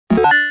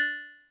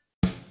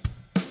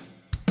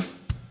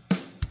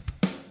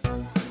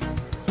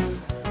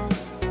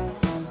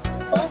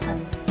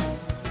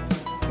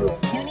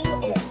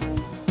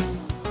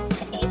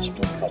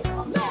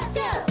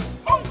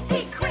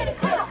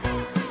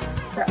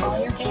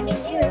all your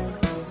gaming news.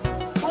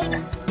 Join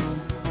us.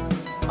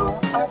 All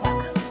are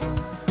welcome.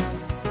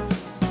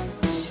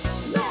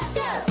 Let's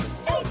go!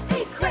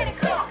 HP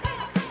Critical!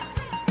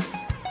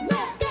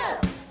 Let's go!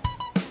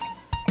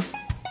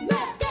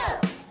 Let's go!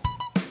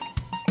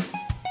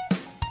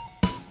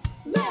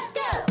 Let's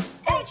go!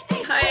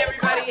 HP Hi,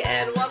 everybody,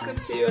 and welcome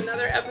to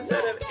another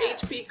episode of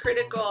HP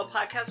Critical, a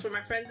podcast where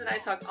my friends and I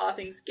talk all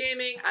things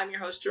gaming. I'm your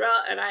host,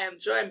 Jarrell, and I am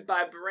joined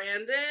by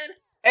Brandon.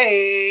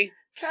 Hey!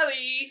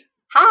 Kelly.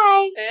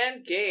 Hi.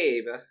 And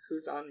Gabe,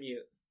 who's on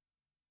mute.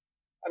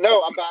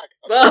 No, I'm back.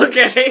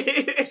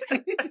 Okay.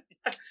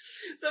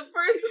 So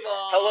first of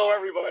all... Hello,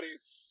 everybody.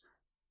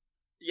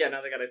 Yeah,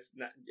 now they gotta...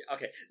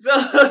 Okay. So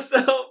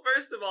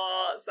first of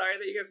all, sorry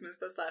that you guys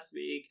missed us last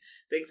week.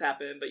 Things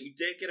happened, but you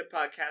did get a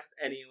podcast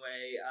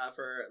anyway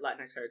for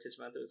Latinx Heritage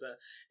Month. It was an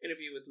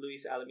interview with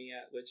Luis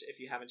Alamia, which if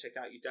you haven't checked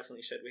out, you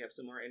definitely should. We have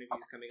some more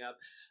interviews coming up.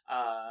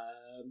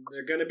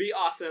 They're gonna be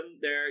awesome.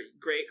 They're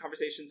great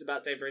conversations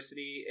about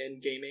diversity in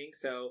gaming,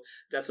 so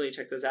definitely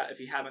check those out if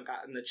you haven't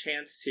gotten the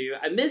chance to.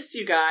 I missed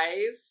you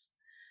guys.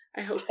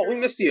 I hope we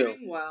missed you.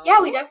 doing well.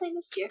 Yeah, we definitely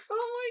missed you.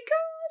 Oh my gosh.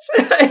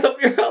 I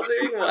hope you're all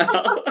doing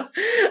well.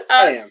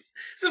 I am.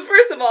 So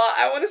first of all,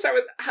 I want to start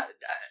with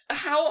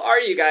how are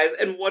you guys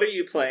and what are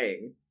you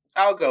playing?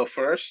 I'll go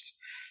first.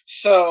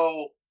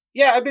 So,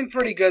 yeah, I've been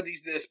pretty good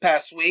this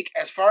past week.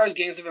 As far as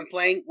games I've been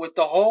playing, with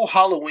the whole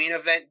Halloween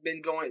event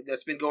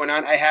that's been going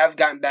on, I have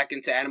gotten back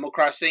into Animal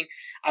Crossing.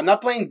 I'm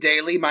not playing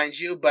daily, mind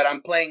you, but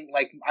I'm playing,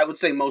 like, I would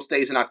say most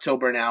days in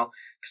October now,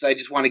 because I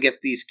just want to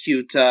get these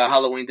cute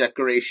Halloween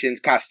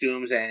decorations,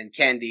 costumes, and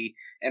candy,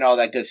 and all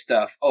that good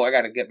stuff. Oh, I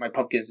gotta get my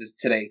pumpkins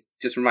today.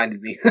 Just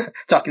reminded me.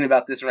 Talking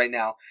about this right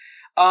now.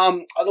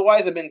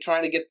 Otherwise, I've been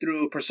trying to get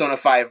through Persona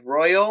 5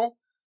 Royal.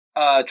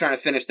 Trying to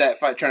finish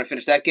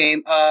that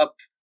game up.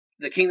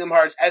 The Kingdom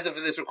Hearts, as of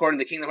this recording,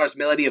 the Kingdom Hearts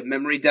Melody of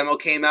Memory demo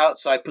came out,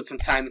 so I put some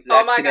time into that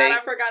today. Oh my god,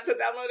 I forgot to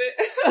download it.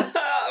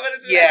 I'm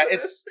gonna do yeah,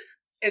 that.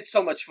 it's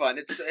so much fun.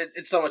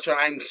 It's so much fun.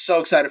 I'm so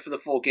excited for the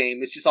full game.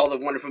 It's just all the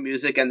wonderful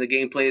music, and the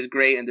gameplay is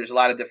great, and there's a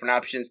lot of different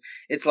options.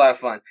 It's a lot of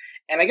fun.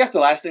 And I guess the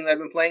last thing that I've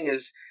been playing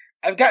is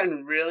I've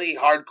gotten really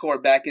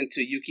hardcore back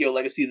into Yu-Gi-Oh!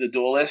 Legacy of the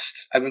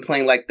Duelist. I've been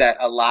playing like that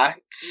a lot.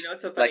 You know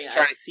what's so funny? Like,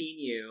 I've seen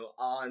you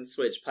on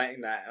Switch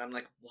playing that, and I'm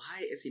like,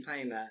 why is he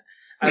playing that?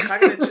 I was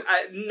talking to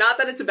not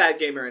that it's a bad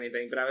game or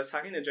anything, but I was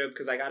talking to Joe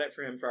because I got it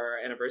for him for our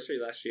anniversary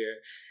last year,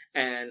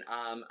 and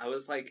I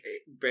was like,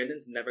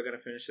 Brandon's never gonna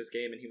finish this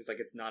game, and he was like,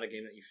 it's not a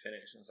game that you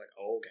finish, and I was like,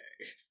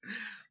 okay.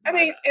 I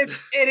mean,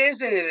 it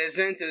is and it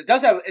isn't. It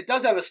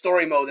does have a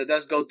story mode that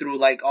does go through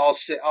like all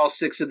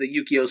six of the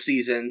Yu-Gi-Oh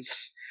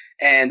seasons,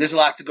 and there's a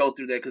lot to go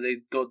through there because they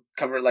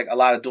cover like a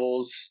lot of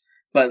duels.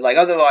 But like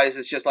otherwise,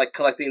 it's just like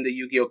collecting the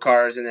Yu-Gi-Oh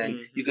cards, and then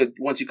you could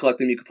once you collect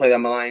them, you can play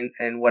them online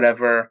and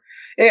whatever.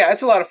 Yeah,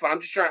 it's a lot of fun. I'm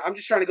just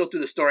trying to go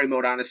through the story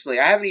mode. Honestly,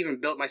 I haven't even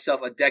built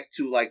myself a deck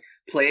to like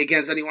play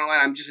against anyone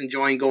online. I'm just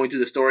enjoying going through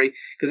the story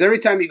because every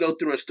time you go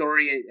through a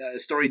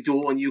story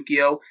duel in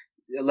Yu-Gi-Oh!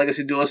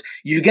 Legacy Duelist,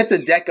 you get the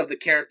deck of the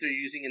character you're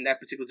using in that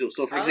particular duel.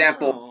 So, for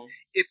example,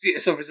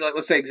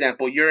 let's say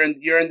you're in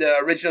the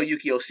original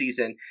Yu-Gi-Oh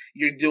season,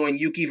 you're doing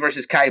Yuki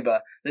versus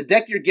Kaiba. The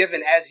deck you're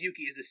given as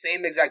Yuki is the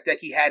same exact deck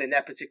he had in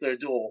that particular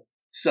duel.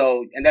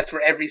 So, and that's for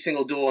every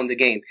single duel in the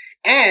game.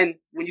 And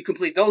when you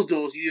complete those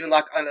duels, you even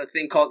lock on a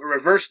thing called a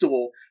reverse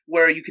duel,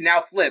 where you can now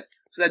flip.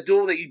 So that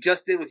duel that you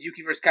just did with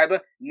Yuki versus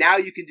Kaiba, now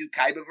you can do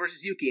Kaiba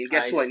versus Yuki. And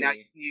guess what? Now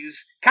you can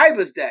use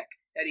Kaiba's deck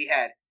that he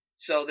had.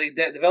 So the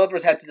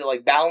developers had to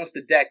like balance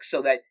the deck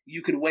so that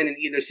you could win in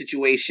either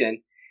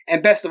situation.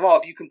 And best of all,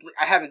 if you complete,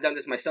 I haven't done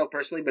this myself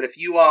personally, but if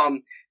you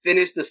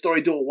finish the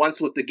story duel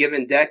once with the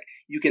given deck,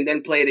 you can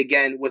then play it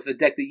again with the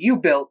deck that you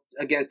built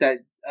against that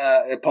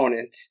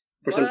opponent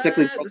for some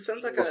sickly. This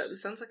sounds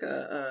like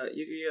a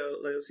Yu-Gi-Oh!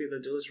 Legacy of the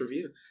Duelist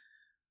review.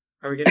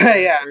 Are we getting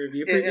a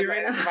review preview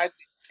right now?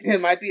 It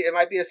might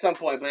be at some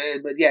point,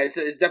 but yeah,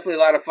 it's definitely a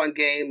lot of fun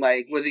game.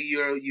 Like whether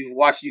you've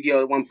watched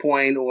Yu-Gi-Oh! At one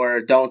point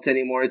or don't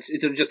anymore, it's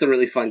just a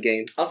really fun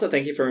game. Also,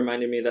 thank you for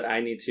reminding me that I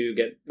need to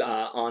get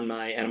on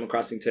my Animal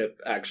Crossing tip.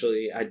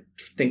 Actually, I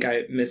think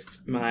I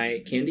missed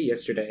my candy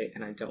yesterday,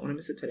 and I don't want to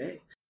miss it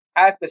today.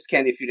 I've missed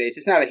candy a few days.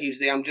 It's not a huge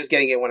thing. I'm just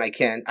getting it when I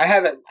can. I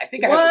have it. I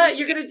think. What?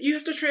 You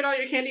have to trade all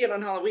your candy in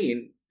on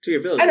Halloween to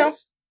your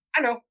villagers.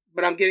 I know,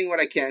 but I'm getting what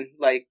I can.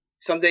 Like.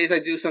 Some days I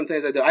do,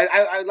 sometimes I do.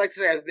 I'd like to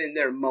say I've been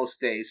there most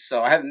days,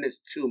 so I haven't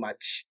missed too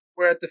much.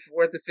 We're at the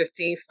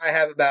 15th. I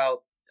have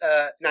about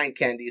 9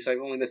 candies, so I've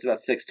only missed about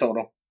 6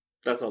 total.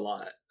 That's a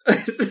lot.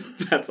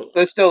 That's a lot.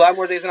 There's still a lot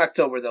more days in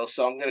October, though,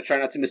 so I'm going to try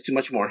not to miss too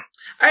much more.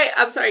 All right,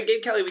 I'm sorry,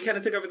 Gabe, Kelly, we kind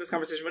of took over this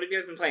conversation. What have you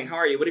guys been playing? How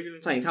are you? What have you been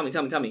playing? Tell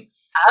me.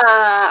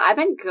 I've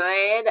been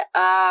good.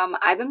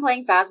 I've been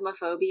playing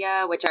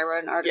Phasmophobia, which I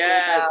wrote an article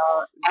about,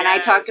 and I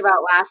talked about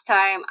last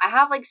time. I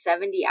have like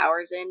 70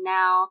 hours in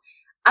now.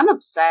 I'm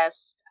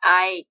obsessed.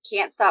 I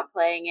can't stop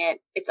playing it.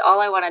 It's all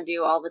I want to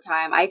do all the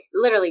time. I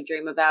literally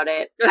dream about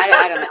it.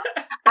 I don't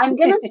know. I'm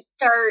going to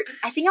start,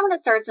 I think I'm going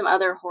to start some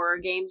other horror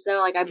games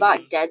though. Like I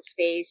bought Dead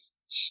Space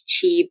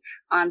cheap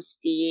on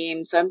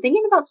Steam. So I'm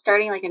thinking about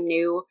starting like a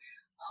new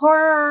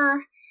horror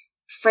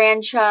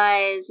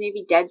franchise,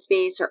 maybe Dead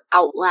Space or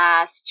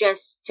Outlast,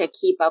 just to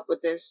keep up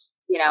with this,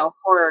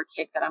 horror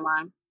kick that I'm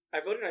on. I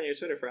voted on your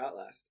Twitter for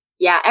Outlast.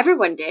 Yeah,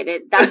 everyone did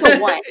it. That's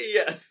what won.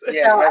 Yes.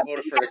 Yeah, So I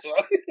voted for it as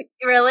well.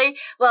 Really?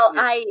 Well,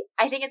 Yeah.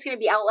 I think it's going to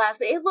be Outlast,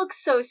 but it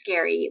looks so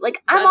scary.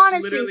 Like, I'm That's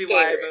honestly literally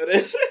scared. why I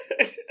voted.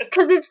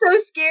 Because it's so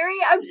scary.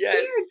 I'm Yes.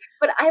 scared.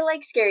 But I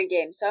like scary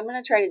games, so I'm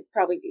going to try to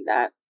probably do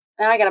that.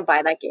 Now I got to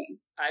buy that game.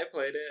 I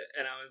played it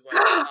and I was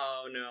like,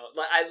 oh no.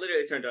 Like, I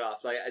literally turned it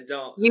off. Like, I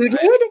don't. You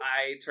did?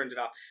 I turned it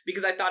off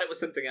because I thought it was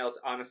something else,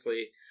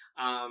 honestly.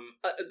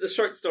 The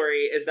short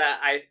story is that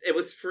it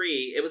was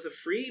free. It was a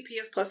free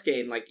PS Plus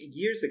game like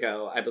years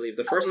ago, I believe,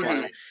 the first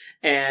one.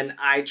 And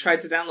I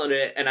tried to download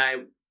it and I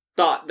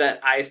thought that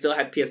I still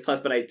had PS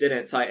Plus, but I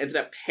didn't. So I ended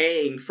up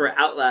paying for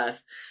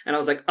Outlast. And I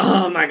was like,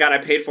 oh my god, I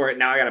paid for it.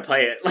 Now I gotta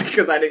play it. Like,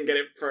 because I didn't get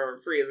it for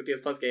free as a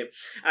PS Plus game.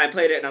 And I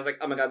played it and I was like,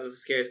 oh my god, this is the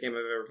scariest game I've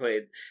ever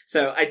played.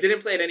 So I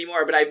didn't play it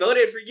anymore, but I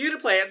voted for you to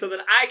play it so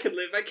that I could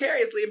live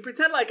vicariously and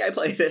pretend like I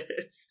played it.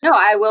 No,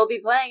 I will be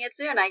playing it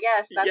soon, I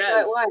guess. That's Yes.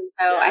 what it won.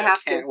 So I Yes.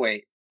 have Can't to.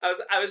 wait.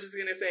 I was just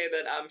gonna say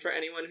that for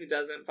anyone who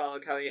doesn't follow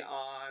Kelly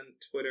on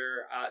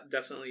Twitter,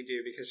 definitely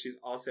do, because she's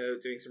also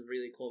doing some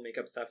really cool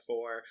makeup stuff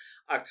for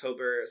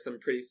October, some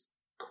pretty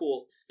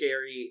cool,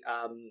 scary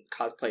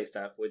cosplay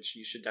stuff, which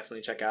you should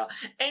definitely check out.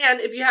 And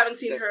if you haven't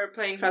seen her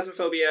playing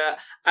Phasmophobia,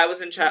 I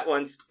was in chat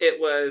once. It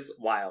was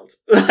wild.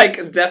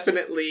 Like,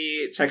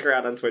 definitely check her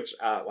out on Twitch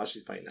while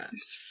she's playing that.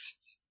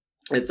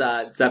 It's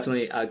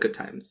definitely good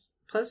times.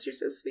 Plus, you're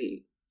so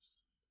sweet.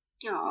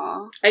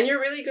 Aw. And you're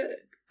really good.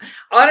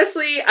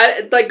 Honestly,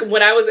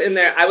 when I was in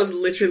there, I was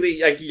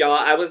literally like, y'all,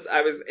 I was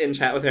in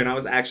chat with her and I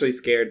was actually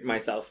scared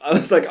myself. I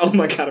was like, oh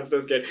my god, I'm so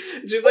scared.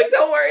 And she was like,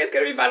 don't worry, it's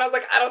gonna be fine. I was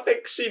like, I don't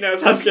think she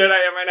knows how scared I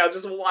am right now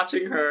just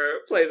watching her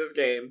play this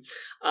game.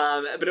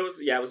 But it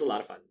was a lot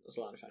of fun. It was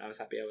a lot of fun. I was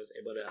happy I was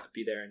able to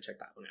be there and check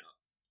that one out.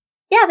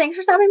 Yeah, thanks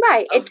for stopping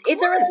by. Of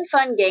It's a really course.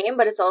 fun game,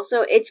 but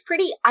it's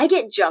pretty, I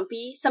get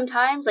jumpy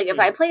sometimes. Like, if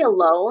I play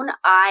alone,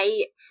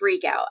 I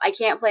freak out. I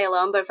can't play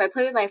alone, but if I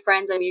play with my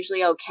friends, I'm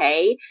usually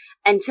okay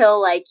until,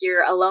 like,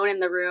 you're alone in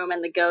the room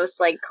and the ghost,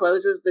 like,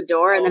 closes the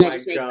door, and then it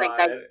just makes, like,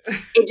 that,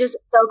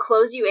 they'll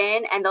close you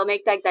in, and they'll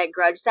make, like, that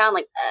grudge sound,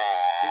 like,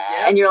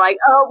 Yep. and you're like,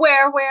 oh,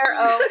 where,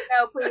 oh,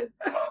 no, please.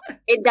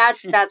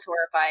 That's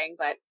horrifying,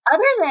 but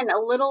other than a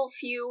little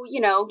few,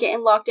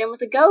 getting locked in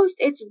with a ghost,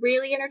 it's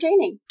really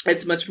entertaining.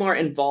 It's much more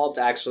involved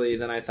actually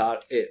than I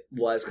thought it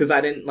was, because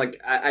I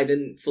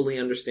didn't fully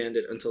understand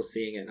it until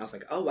seeing it, and I was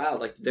like, oh wow,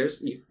 like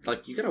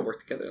you gotta work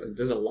together. Like,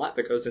 there's a lot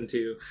that goes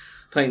into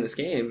playing this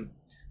game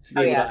to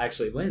be able to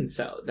actually win.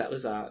 So that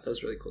was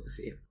really cool to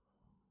see.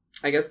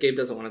 I guess Gabe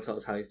doesn't want to tell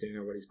us how he's doing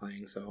or what he's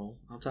playing, so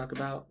I'll talk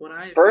about what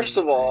I. First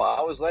of all,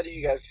 I was letting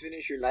you guys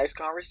finish your nice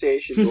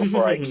conversation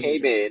before I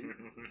came in,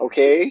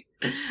 okay?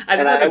 I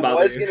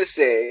was going to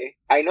say,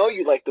 I know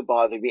you like to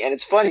bother me, and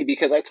it's funny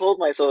because I told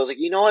myself, I was like,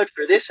 you know what,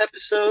 for this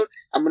episode,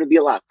 I'm going to be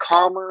a lot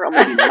calmer, I'm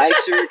going to be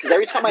nicer, because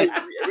every time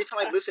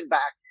I listen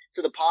back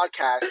to the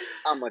podcast,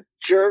 I'm a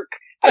jerk.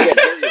 I get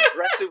very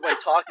aggressive when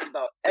talking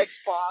about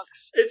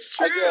Xbox. It's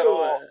true.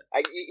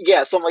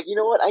 So I'm like, you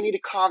know what? I need to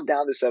calm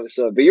down this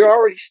episode. But you're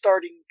already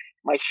starting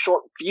my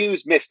short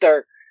fuse,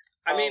 mister.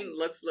 I mean,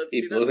 let's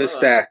He see blew that his blow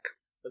up. stack.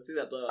 Let's see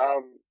that blow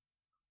up.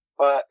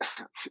 But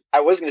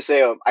I was going to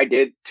say, I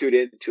did tune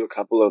in to a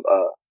couple of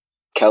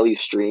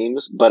Kelly's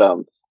streams, but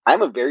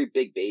I'm a very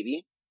big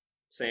baby.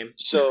 Same.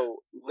 So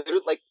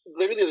literally,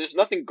 there's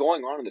nothing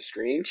going on the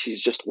screen.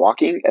 She's just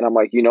walking, and I'm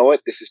like, you know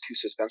what? This is too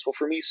suspenseful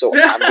for me. So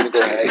I'm gonna go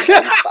ahead and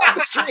stop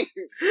the stream.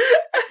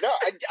 No,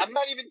 I'm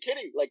not even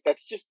kidding. Like,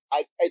 that's just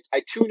I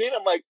tune in.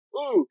 I'm like,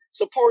 ooh,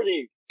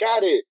 supporting,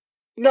 got it.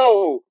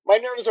 No, my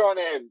nerves are on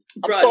end.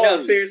 I'm Bro, sorry. no,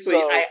 seriously,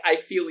 So- I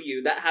feel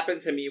you. That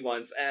happened to me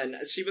once, and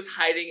she was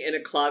hiding in a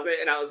closet,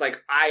 and I was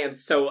like, I am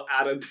so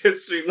out of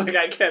this stream. Like,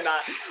 I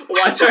cannot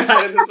watch her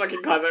hide in this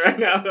fucking closet right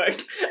now.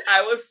 Like,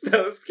 I was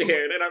so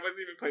scared, and I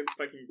wasn't even playing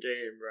the fucking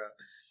game, bro.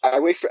 I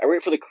wait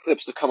for the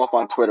clips to come up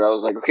on Twitter. I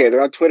was like, okay,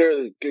 they're on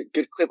Twitter.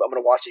 Good clip. I'm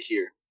gonna watch it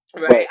here.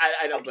 Right,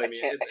 I don't blame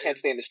you. I can't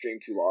stay in the stream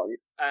too long.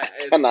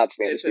 It's- I'm not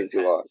staying in the it's stream too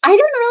intense. long. I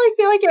didn't really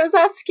feel like it was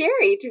that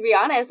scary, to be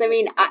honest. I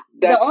mean,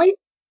 the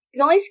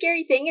only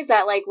scary thing is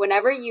that, like,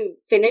 whenever you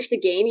finish the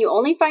game, you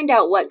only find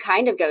out what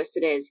kind of ghost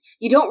it is.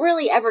 You don't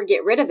really ever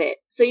get rid of it.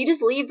 So you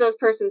just leave those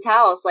person's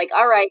house, like,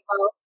 all right,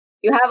 well,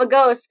 you have a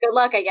ghost. Good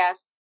luck, I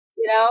guess.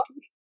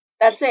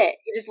 That's it.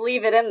 You just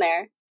leave it in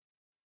there.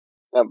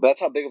 But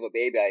that's how big of a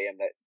baby I am.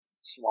 That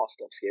small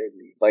stuff scared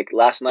me. Like,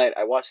 last night,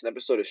 I watched an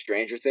episode of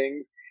Stranger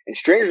Things, and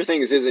Stranger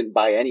Things isn't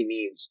by any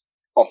means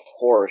a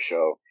horror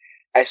show.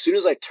 As soon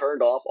as I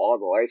turned off all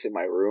the lights in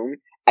my room,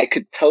 I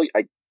could tell you,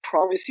 I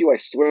promise you, I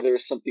swear there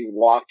was something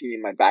walking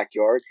in my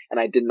backyard, and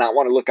I did not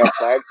want to look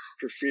outside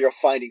for fear of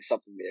finding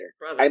something there.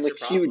 Bro, that's I'm a your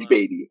problem. huge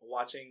baby.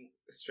 Watching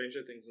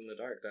Stranger Things in the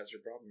dark, that's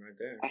your problem right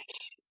there.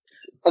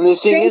 And the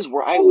thing is,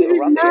 where I live,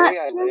 around the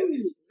area I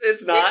live,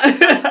 It's not.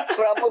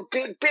 but I'm a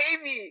big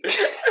baby.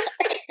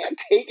 I can't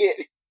take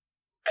it.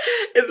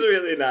 It's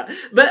really not.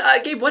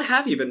 But, Gabe, what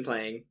have you been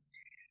playing?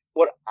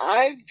 what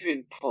I've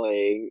been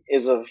playing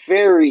is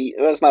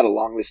it's not a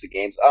long list of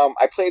games.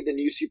 I played the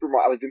new Super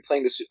Mario. I've been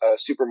playing the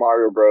Super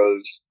Mario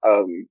Bros.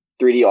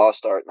 3D All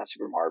Star, not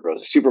Super Mario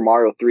Bros. Super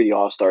Mario 3D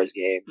All Stars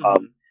game.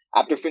 Mm-hmm.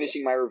 After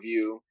finishing my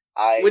review,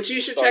 which you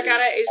should check out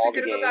at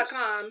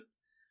hpcritical.com.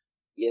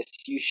 Yes,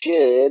 you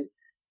should.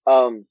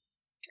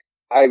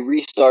 I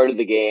restarted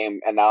the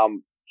game, and now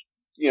I'm,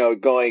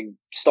 going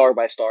star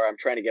by star. I'm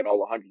trying to get all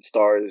 100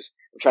 stars.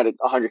 I'm trying to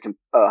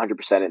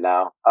 100% it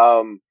now.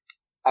 I'm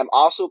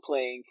also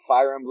playing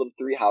Fire Emblem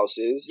Three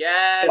Houses.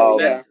 Yes,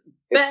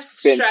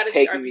 best been strategy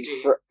taking RPG.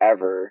 Me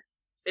forever.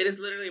 It is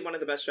literally one of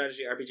the best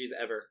strategy RPGs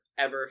ever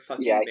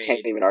fucking made. I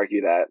can't even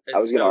argue that. It's I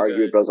was going to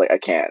argue it, but I was like, I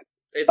can't.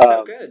 It's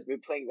so good. I've been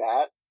playing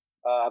that.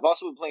 I've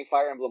also been playing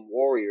Fire Emblem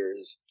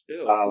Warriors.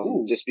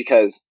 Ew. Just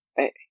because,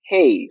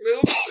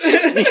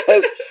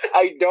 because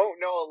I don't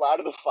know a lot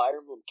of the Fire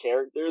Emblem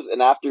characters,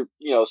 and after,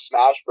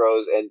 Smash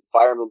Bros. And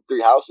Fire Emblem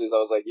Three Houses, I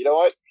was like, you know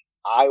what?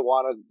 I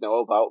want to know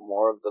about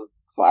more of the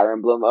Fire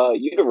Emblem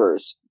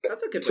universe.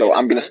 That's a good way So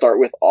I'm going to start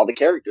with all the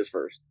characters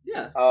first.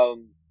 Yeah.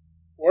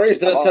 Warriors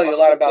does tell you a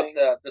lot about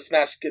the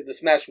Smash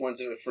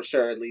ones for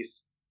sure, at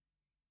least.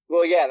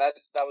 Well, yeah, that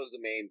was the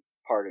main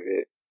part of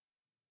it.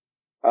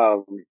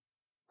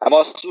 I've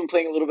also been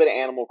playing a little bit of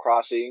Animal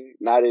Crossing,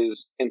 not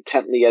as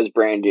intently as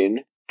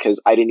Brandon,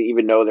 because I didn't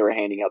even know they were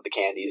handing out the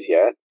candies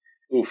yet.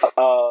 Oof.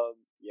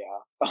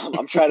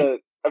 I'm trying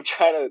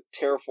to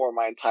terraform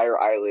my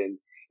entire island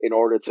in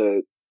order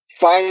to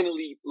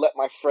finally let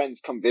my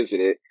friends come visit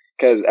it.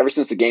 Because ever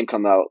since the games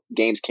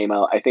came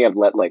out, I think I've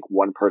let like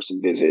one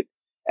person visit,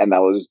 and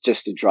that was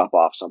just to drop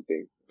off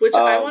something. Which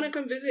I want to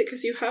come visit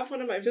because you have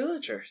one of my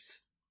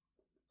villagers.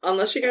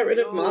 Unless you got rid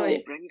of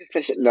Molly. I need to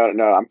finish it. No.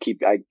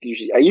 I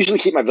usually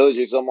keep my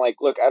villagers. I'm like,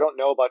 look, I don't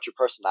know about your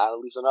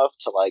personalities enough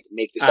to like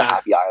make this a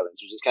happy island.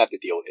 You're just gonna have to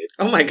deal with it.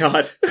 Oh my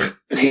god.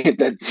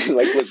 That's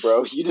like, look,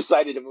 bro, you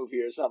decided to move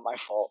here. It's not my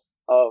fault.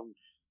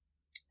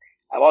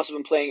 I've also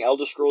been playing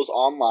Elder Scrolls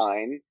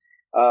Online.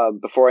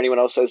 Before anyone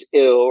else says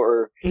ill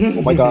or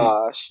oh my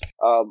gosh,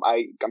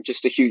 I'm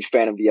just a huge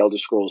fan of the Elder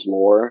Scrolls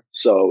lore.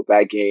 So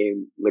that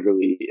game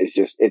literally is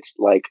it's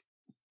like.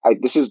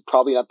 This is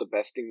probably not the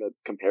best thing to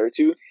compare it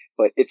to,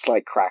 but it's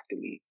like crack to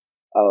me.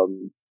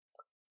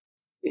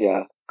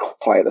 Yeah,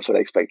 quiet. That's what I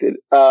expected.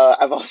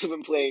 I've also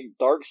been playing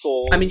Dark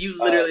Souls. I mean, you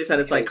literally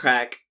said it's like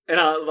crack, and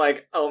I was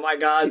like, "Oh my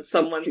god,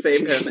 someone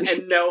save him!"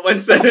 And no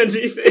one said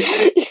anything.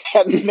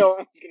 Yeah, no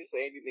one's gonna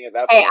say anything at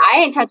that point. Hey,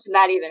 I ain't touching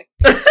that either.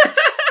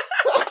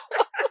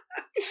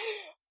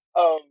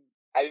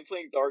 I've been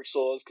playing Dark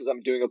Souls because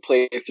I'm doing a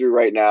playthrough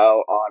right now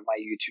on my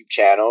YouTube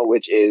channel,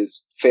 which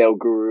is Fail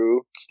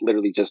Guru. It's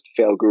literally just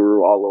Fail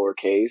Guru, all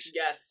lowercase.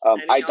 Yes,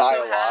 and I he die also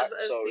a lot, has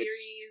a so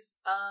series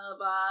of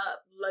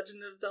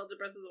Legend of Zelda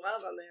Breath of the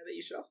Wild on there that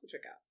you should also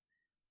check out.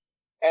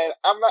 And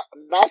I'm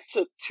not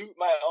to toot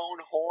my own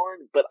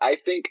horn, but I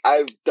think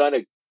I've done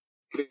a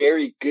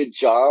very good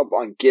job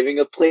on giving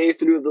a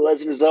playthrough of The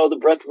Legend of Zelda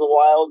Breath of the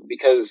Wild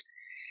because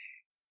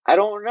I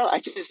don't know. I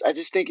just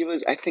think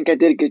I think I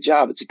did a good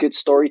job. It's a good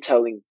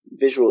storytelling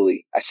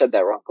visually. I said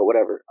that wrong, but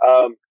whatever.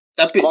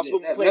 That piece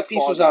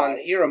was on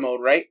Hero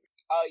Mode, right?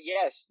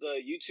 Yes, the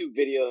YouTube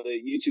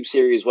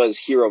series was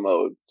Hero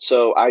Mode.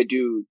 So I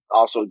do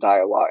also die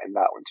a lot in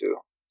that one too.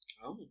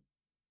 Oh.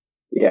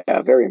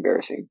 Yeah, very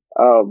embarrassing.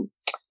 I've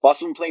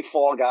also been playing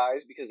Fall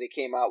Guys because they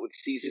came out with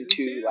season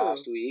 2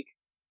 last week.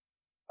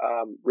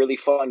 Really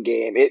fun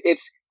game.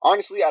 It's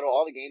honestly, out of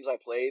all the games I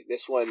played,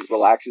 this one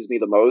relaxes me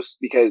the most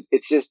because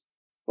it's just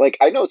like,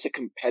 I know it's a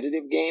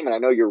competitive game and I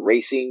know you're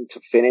racing to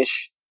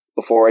finish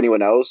before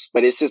anyone else,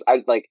 but it's just,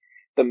 I like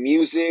the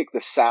music,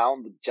 the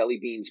sound the jelly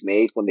beans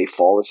make when they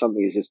fall or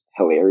something is just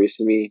hilarious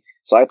to me.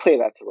 So I play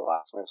that to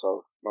relax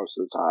myself most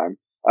of the time.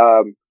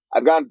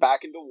 I've gone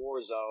back into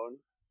Warzone.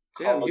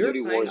 Damn, you're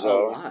playing a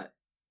lot.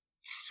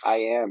 I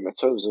am.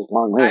 That's what it was a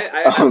long list.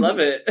 I love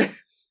it.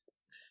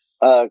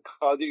 Call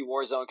of Duty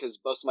Warzone because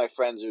most of my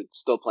friends are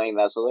still playing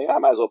that, so I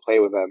might as well play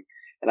with them.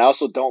 And I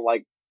also don't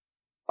like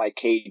my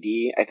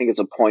KD. I think it's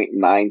a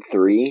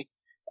 0.93,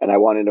 and I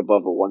want it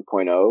above a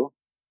 1.0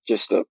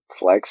 just to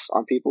flex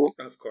on people.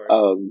 Of course.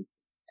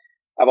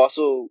 I've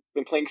also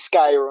been playing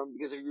Skyrim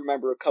because if you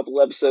remember a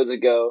couple episodes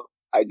ago,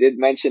 I did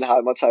mention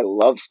how much I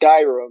love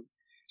Skyrim.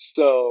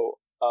 So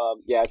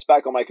yeah, it's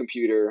back on my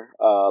computer.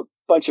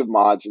 Bunch of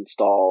mods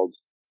installed.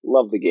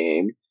 Love the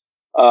game.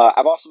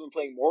 I've also been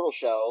playing Mortal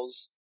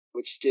Shells,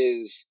 which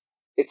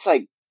it's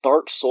like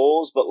Dark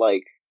Souls, but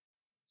like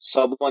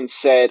someone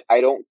said,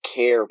 I don't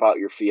care about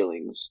your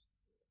feelings.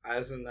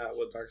 Isn't that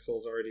what Dark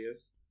Souls already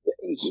is?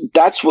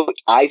 That's what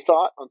I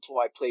thought until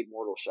I played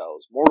Mortal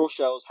Shells. Mortal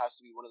Shells has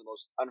to be one of the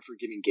most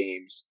unforgiving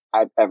games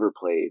I've ever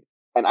played.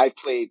 And I've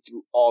played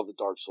through all the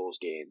Dark Souls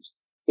games.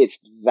 It's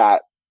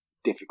that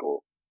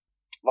difficult.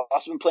 I've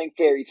also been playing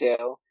Fairy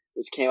Tail,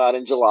 which came out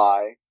in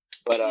July.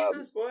 But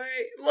Jesus, boy,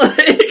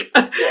 like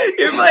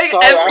you're playing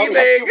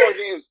everything.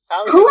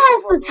 Who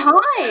has the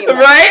time?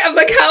 Right? I'm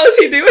like, how is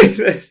he doing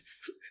this?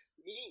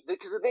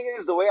 Because the thing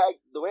is, the way I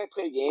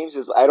play games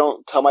is I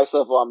don't tell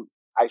myself, well, I'm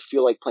I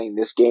feel like playing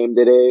this game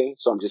today,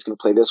 so I'm just going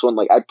to play this one.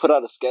 Like, I put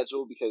out a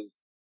schedule because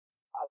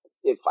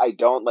if I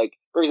don't, like,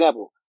 for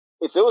example,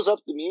 if it was up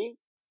to me,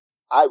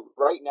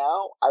 right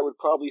now, I would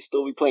probably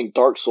still be playing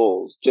Dark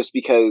Souls just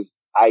because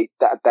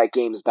that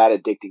game is that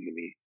addicting to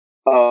me.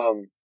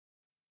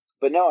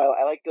 But no,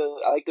 I like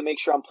to make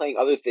sure I'm playing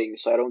other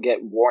things so I don't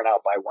get worn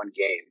out by one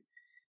game.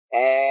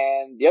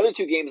 And the other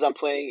two games I'm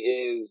playing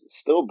is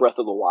still Breath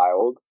of the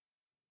Wild,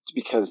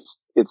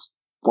 because it's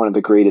one of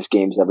the greatest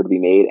games ever to be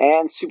made,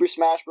 and Super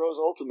Smash Bros.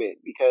 Ultimate,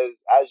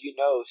 because, as you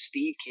know,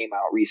 Steve came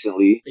out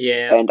recently.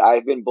 Yeah. And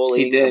I've been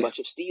bullying a bunch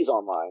of Steves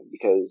online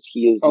because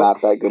he is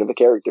not that good of a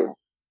character.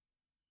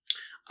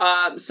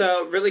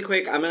 So really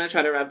quick, I'm going to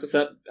try to wrap this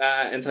up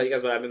and tell you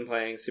guys what I've been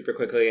playing super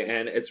quickly,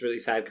 and it's really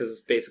sad because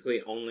it's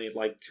basically only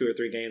like 2 or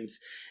 3 games,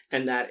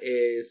 and that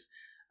is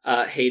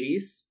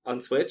Hades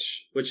on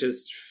Switch, which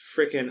is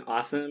freaking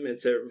awesome.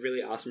 It's a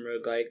really awesome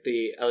roguelike.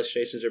 The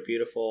illustrations are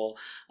beautiful.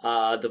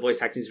 The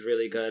voice acting is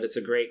really good. It's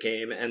a great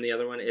game. And the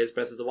other one is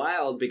Breath of the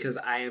Wild, because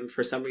I am,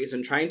 for some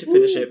reason, trying to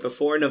finish it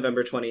before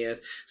November 20th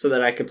so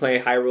that I could play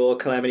Hyrule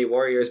Calamity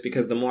Warriors,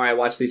 because the more I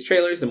watch these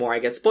trailers, the more I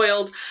get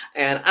spoiled.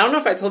 And I don't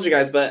know if I told you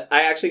guys, but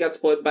I actually got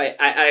spoiled by...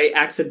 I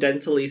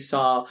accidentally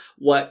saw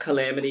what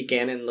Calamity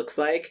Ganon looks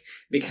like,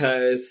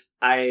 because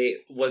I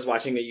was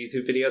watching a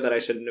YouTube video that I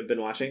shouldn't have been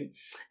watching,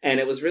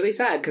 and it was really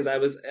sad because I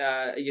was,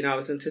 I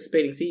was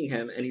anticipating seeing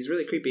him, and he's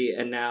really creepy,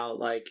 and now,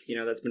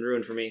 that's been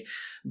ruined for me.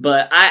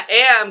 But I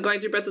am going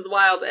through Breath of the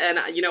Wild, and,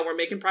 we're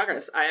making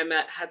progress. I am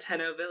at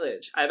Hateno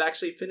Village. I've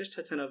actually finished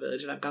Hateno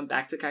Village, and I've gone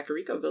back to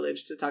Kakariko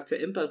Village to talk to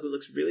Impa, who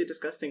looks really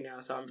disgusting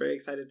now, so I'm very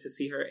excited to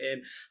see her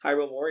in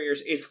Hyrule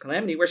Warriors Age of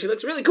Calamity, where she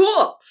looks really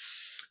cool!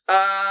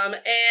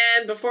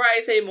 And before I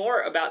say more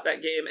about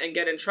that game and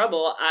get in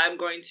trouble, I'm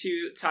going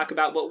to talk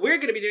about what we're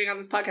going to be doing on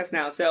this podcast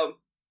now. So,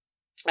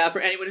 for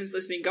anyone who's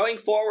listening, going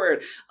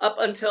forward, up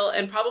until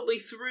and probably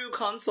through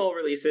console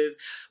releases,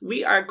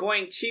 we are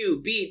going to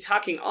be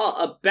talking all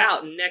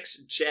about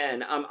next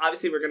gen.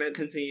 Obviously, we're going to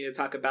continue to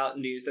talk about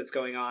news that's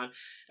going on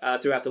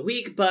throughout the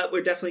week, but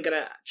we're definitely going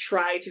to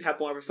try to have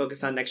more of a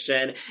focus on next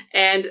gen.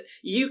 And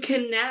you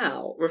can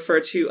now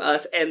refer to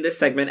us and this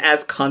segment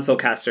as console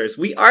casters.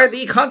 We are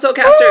the console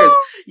casters. Woo!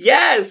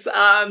 Yes.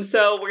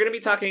 So we're going to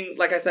be talking,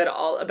 like I said,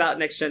 all about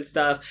next gen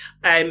stuff.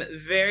 I'm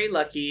very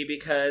lucky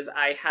because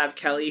I have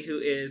Kelly, who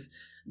is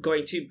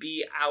going to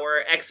be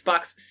our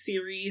Xbox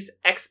Series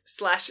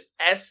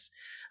X/S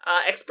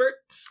expert.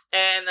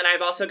 And then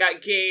I've also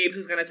got Gabe,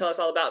 who's going to tell us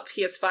all about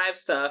PS5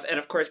 stuff. And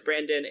of course,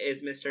 Brandon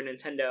is Mr.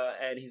 Nintendo,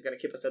 and he's going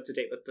to keep us up to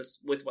date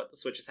with what the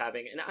Switch is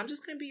having. And I'm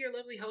just going to be your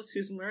lovely host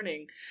who's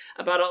learning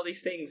about all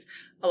these things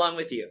along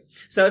with you.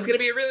 So it's going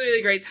to be a really,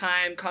 really great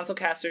time. Console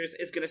Casters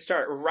is going to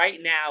start right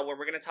now, where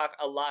we're going to talk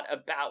a lot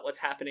about what's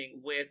happening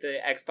with the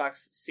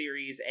Xbox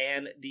Series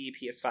and the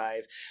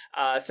PS5.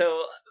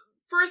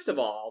 First of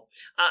all,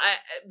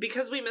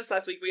 because we missed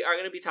last week, we are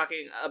going to be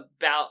talking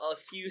about a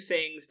few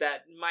things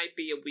that might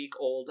be a week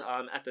old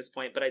at this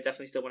point, but I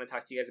definitely still want to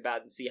talk to you guys about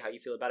it and see how you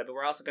feel about it. But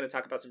we're also going to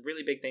talk about some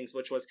really big things,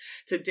 which was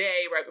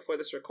today, right before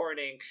this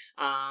recording,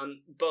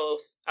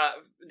 both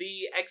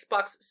the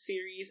Xbox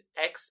Series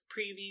X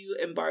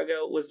preview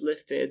embargo was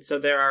lifted, so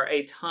there are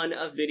a ton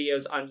of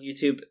videos on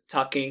YouTube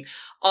talking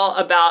all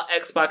about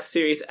Xbox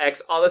Series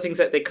X. All the things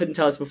that they couldn't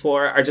tell us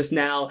before are just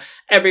now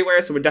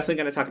everywhere, so we're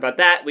definitely going to talk about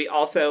that. We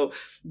also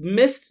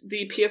missed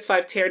the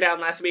PS5 teardown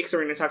last week, so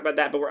we're going to talk about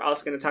that, but we're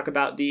also going to talk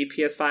about the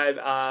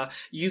PS5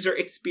 user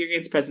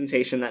experience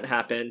presentation that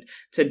happened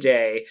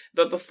today.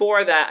 But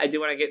before that, I do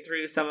want to get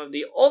through some of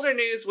the older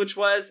news, which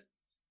was,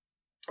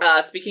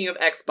 speaking of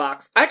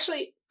Xbox,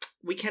 actually,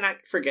 we cannot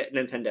forget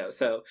Nintendo.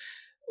 So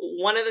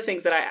one of the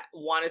things that I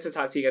wanted to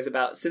talk to you guys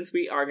about, since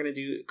we are going to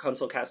do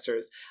console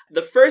casters,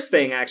 the first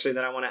thing actually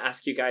that I want to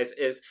ask you guys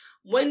is,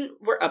 when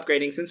we're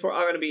upgrading, since we're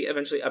all going to be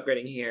eventually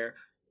upgrading here,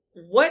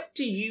 what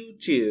do you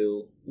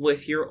do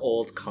with your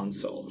old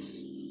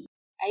consoles?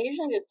 I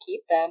usually just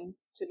keep them,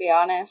 to be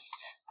honest.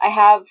 I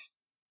have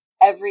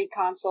every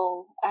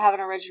console. I have an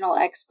original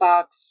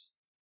Xbox,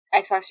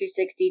 Xbox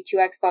 360, 2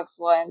 Xbox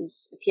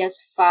Ones, a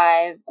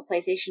PS5, a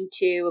PlayStation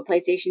 2, a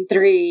PlayStation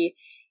 3.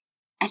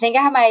 I think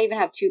I might even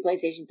have 2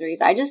 PlayStation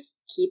 3s. I just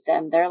keep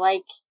them. They're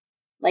like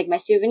my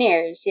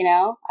souvenirs,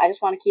 I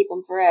just want to keep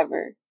them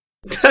forever.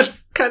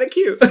 That's kind of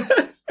cute.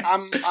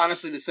 I'm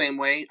honestly the same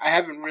way. I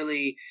haven't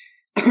really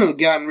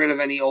gotten rid of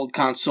any old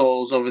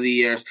consoles over the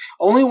years.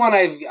 Only one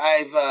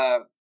I've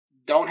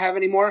don't have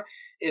anymore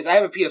is I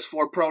have a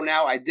PS4 Pro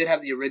now. I did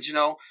have the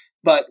original,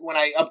 but when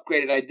I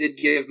upgraded, I did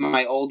give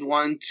my old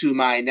one to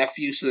my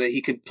nephew so that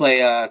he could play,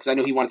 because I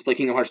knew he wanted to play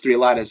Kingdom Hearts 3 a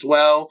lot as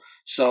well.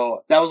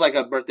 So that was like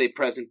a birthday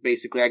present,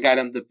 basically. I got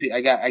him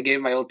I gave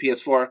him my old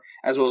PS4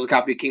 as well as a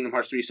copy of Kingdom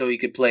Hearts 3 so he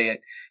could play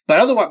it. But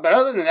other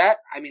than that,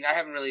 I mean, I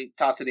haven't really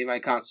tossed any of my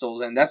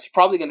consoles, and that's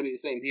probably going to be the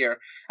same here.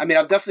 I mean,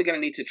 I'm definitely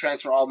going to need to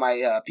transfer all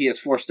my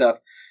PS4 stuff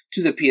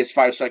to the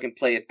PS5 so I can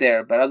play it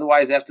there. But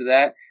otherwise, after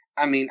that,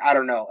 I mean, I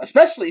don't know.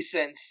 Especially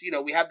since,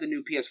 we have the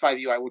new PS5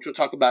 UI, which we'll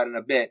talk about in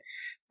a bit.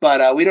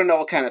 But we don't know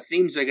what kind of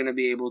themes they're going to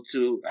be able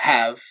to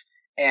have.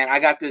 And I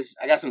got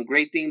some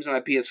great themes on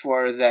my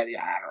PS4 that, I don't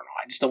know,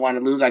 I just don't want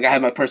to lose. Like, I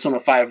have my Persona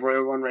 5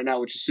 Royal one right now,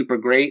 which is super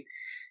great.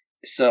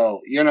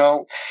 So,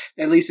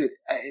 at least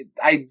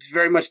I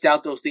very much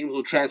doubt those themes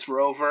will transfer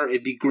over.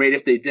 It'd be great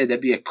if they did.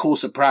 That'd be a cool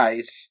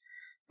surprise.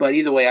 But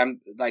either way,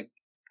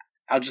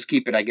 I'll just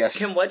keep it, I guess.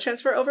 Can what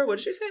transfer over? What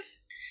did you say?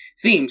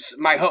 Themes.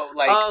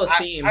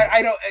 Themes.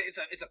 I don't.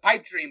 It's a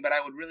pipe dream, but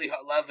I would really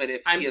love it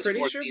if I'm PS4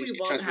 pretty sure themes we could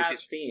won't transfer have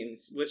PS4.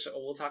 themes, which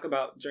we'll talk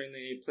about during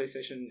the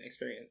PlayStation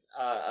experience.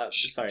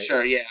 Sorry.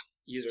 Sure, yeah.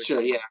 User Sure,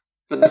 experience. yeah.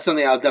 But that's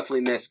something I'll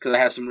definitely miss because I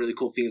have some really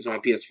cool themes on my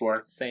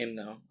PS4. Same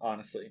though,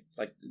 honestly.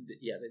 Like,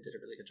 yeah, they did a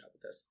really good job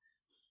with this.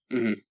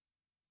 Mm-hmm. I'm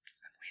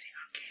waiting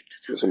on Gabe to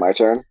tell Is it my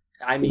turn?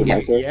 I mean,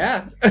 my turn?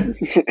 yeah.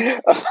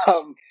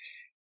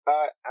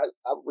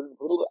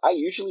 I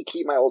usually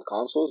keep my old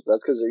consoles, but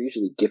that's because they're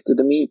usually gifted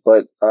to me.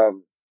 But I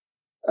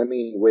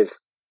mean, with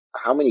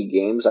how many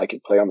games I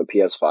could play on the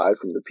PS5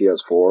 from the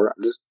PS4,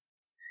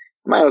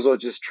 might as well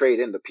just trade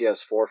in the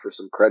PS4 for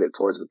some credit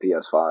towards the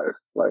PS5.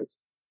 Like,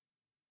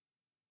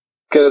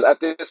 because at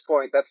this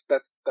point, that's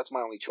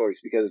my only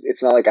choice. Because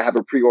it's not like I have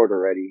a pre-order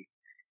ready.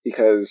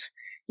 Because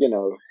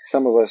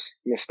some of us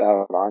missed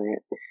out on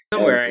it.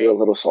 Don't worry, we're a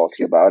little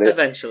salty about it.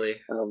 Eventually,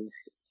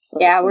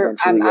 yeah,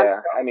 eventually,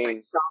 I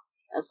mean,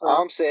 as well.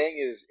 all I'm saying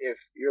is, if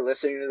you're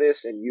listening to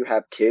this and you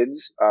have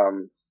kids,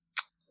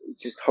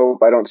 just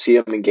hope I don't see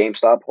them in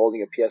GameStop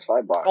holding a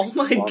PS5 box. oh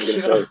my god!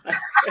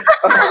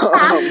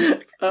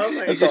 Oh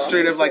my It's god! just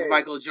straight up like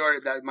Michael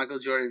Jordan, that Michael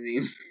Jordan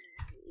meme.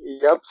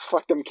 Yep,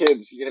 fuck them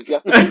kids. You have to do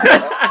that,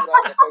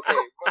 that's okay.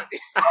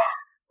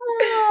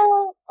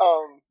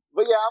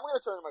 But yeah, I'm gonna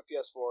turn to my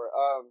PS4.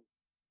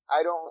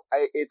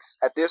 It's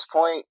at this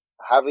point,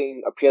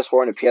 having a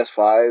PS4 and a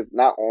PS5,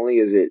 not only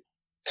is it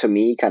to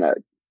me kind of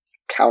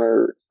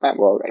for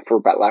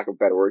lack of a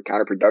better word,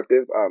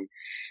 counterproductive.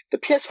 The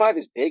PS5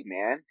 is big,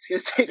 man. It's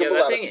gonna take up a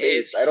lot of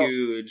space. Is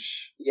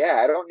huge.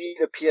 I don't need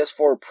a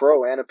PS4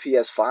 Pro and a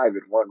PS5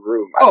 in one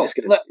room.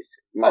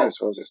 Might as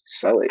well just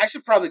sell it. I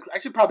should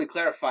probably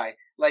clarify.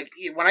 Like,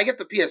 when I get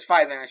the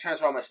PS5 and I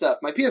transfer all my stuff,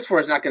 my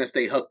PS4 is not going to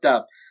stay hooked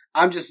up.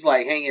 I'm just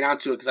like hanging on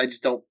to it because I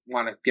just don't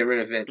want to get rid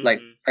of it. Mm-hmm. Like,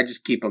 I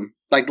just keep them.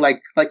 Like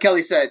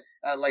Kelly said,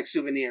 like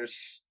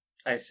souvenirs.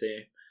 I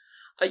see.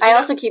 I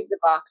also keep the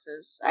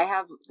boxes. I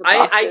have the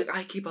boxes.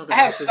 I keep all the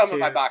I boxes. have some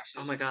of my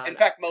boxes. Oh my god. In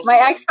fact, most my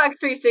of Xbox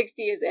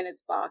 360 is in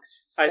its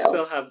box. I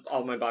still have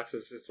all my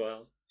boxes as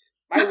well.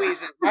 My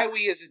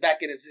Wii is back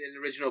in its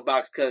original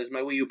box because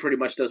my Wii U pretty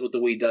much does what the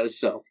Wii does,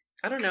 so.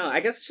 I don't know. I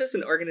guess it's just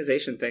an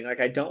organization thing. Like,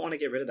 I don't want to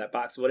get rid of that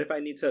box. What if I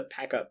need to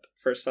pack up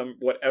for some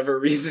whatever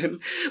reason?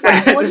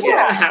 I just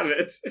have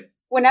it.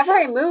 Whenever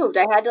I moved,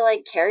 I had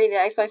to carry the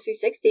Xbox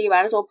 360. You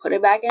might as well put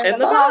it back in the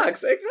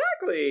box.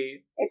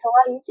 Exactly. It's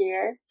a lot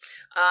easier.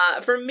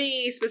 For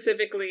me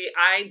specifically,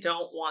 I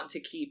don't want to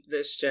keep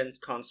this gen's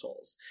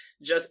consoles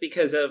just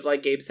because of,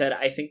 like Gabe said,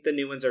 I think the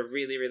new ones are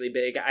really, really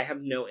big. I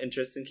have no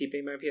interest in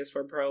keeping my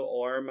PS4 Pro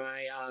or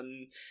my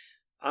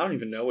I don't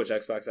even know which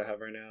Xbox I have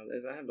right now.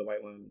 I have the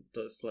white one,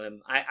 the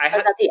Slim. I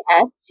had the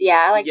S.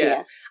 Yeah, I like the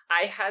S.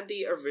 I had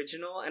the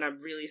original, and I'm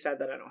really sad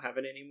that I don't have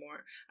it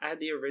anymore. I had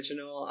the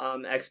original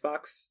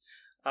Xbox.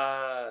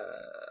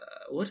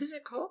 What is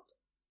it called?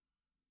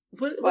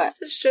 What's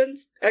this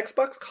gen's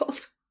Xbox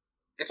called?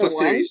 Xbox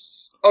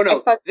Series. Oh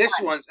no, this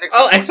one's Xbox.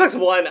 Oh, Xbox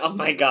One. Oh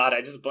my god,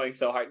 I just blanked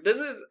so hard. This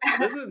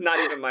is not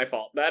even my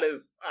fault. That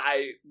is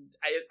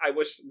I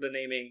wish the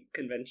naming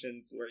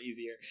conventions were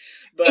easier.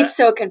 But it's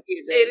so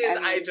confusing. It is.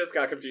 I just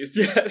got confused.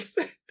 Yes.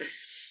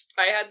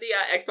 I had the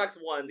Xbox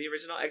One, the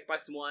original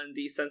Xbox One,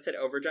 the Sunset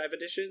Overdrive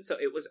edition, so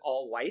it was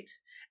all white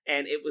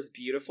and it was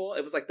beautiful.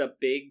 It was like the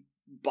big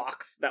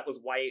box that was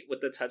white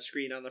with the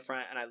touchscreen on the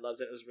front, and I loved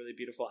it. It was really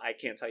beautiful. I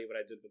can't tell you what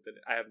I did with it.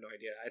 I have no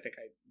idea. I think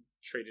I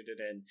traded it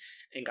in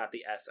and got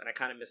the S, and I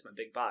kind of missed my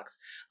big box.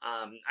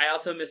 I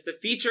also missed the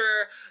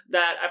feature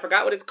that I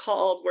forgot what it's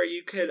called, where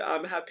you could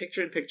have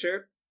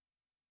picture-in-picture.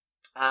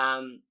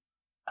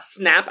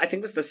 Snap, I think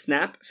it was the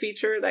Snap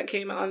feature that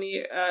came on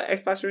the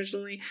Xbox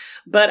originally,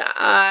 but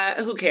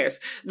who cares?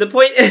 The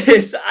point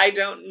is, I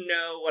don't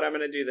know what I'm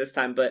going to do this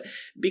time, but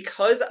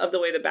because of the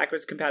way the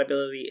backwards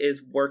compatibility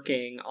is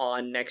working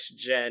on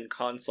next-gen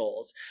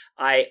consoles,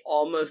 I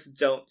almost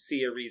don't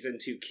see a reason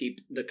to keep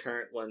the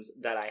current ones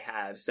that I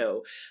have.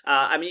 So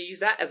I'm going to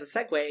use that as a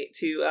segue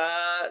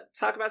to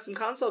talk about some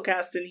console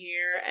cast in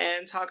here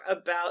and talk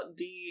about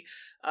the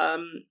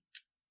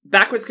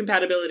backwards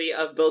compatibility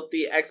of both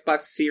the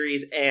Xbox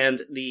Series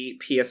and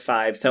the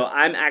PS5. So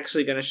I'm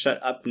actually going to shut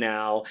up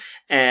now.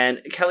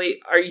 And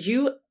Kelly, are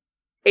you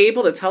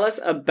able to tell us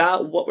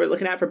about what we're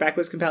looking at for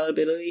backwards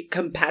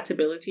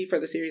compatibility for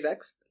the Series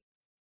X?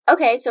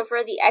 Okay, so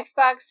for the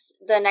Xbox,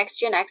 the next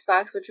gen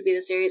Xbox, which would be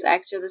the Series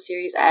X or the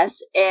Series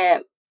S,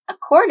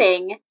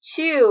 according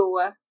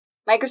to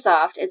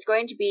Microsoft, it's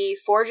going to be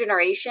 4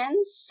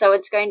 generations, so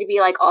it's going to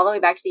be all the way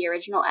back to the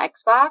original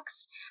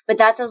Xbox, but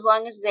that's as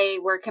long as they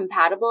were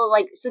compatible.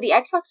 So the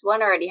Xbox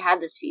One already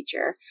had this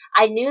feature.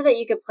 I knew that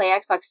you could play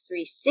Xbox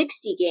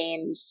 360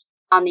 games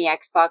on the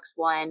Xbox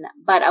One,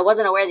 but I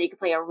wasn't aware that you could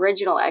play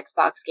original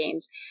Xbox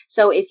games.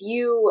 So if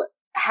you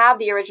have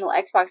the original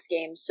Xbox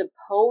games,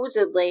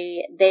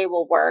 supposedly they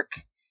will work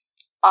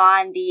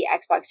on the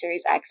Xbox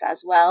Series X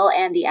as well,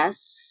 and the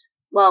S.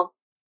 Well,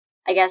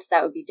 I guess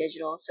that would be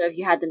digital. So if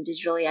you had them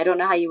digitally, I don't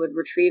know how you would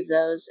retrieve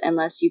those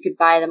unless you could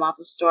buy them off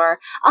the store.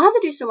 I'll have to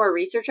do some more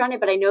research on it,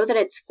 but I know that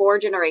it's 4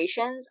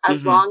 generations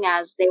as long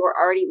as they were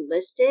already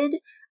listed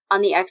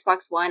on the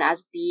Xbox One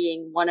as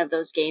being one of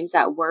those games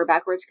that were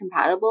backwards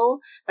compatible.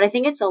 But I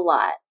think it's a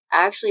lot.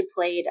 I actually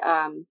played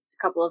a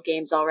couple of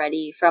games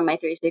already from my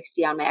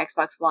 360 on my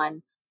Xbox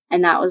One.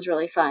 And that was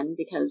really fun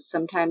because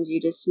sometimes you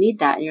just need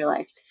that in your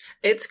life.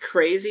 It's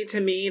crazy to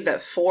me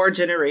that 4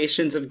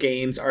 generations of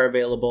games are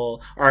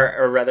available,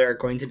 or rather are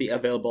going to be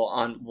available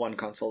on one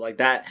console. Like,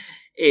 that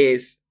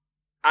is...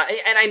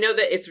 and I know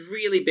that it's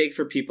really big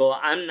for people.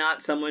 I'm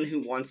not someone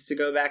who wants to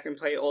go back and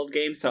play old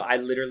games, so I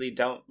literally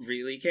don't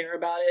really care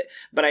about it.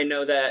 But I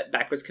know that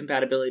backwards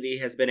compatibility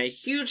has been a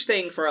huge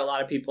thing for a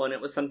lot of people, and it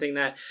was something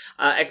that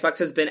Xbox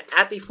has been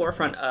at the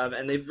forefront of,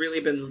 and they've really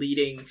been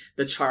leading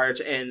the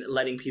charge and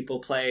letting people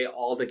play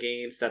all the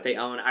games that they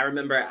own. I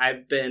remember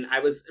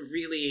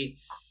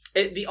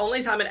the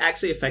only time it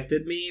actually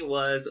affected me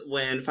was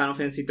when Final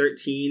Fantasy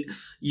 13,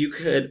 you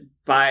could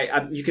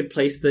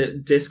place the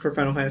disc for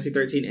Final Fantasy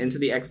 13 into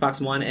the Xbox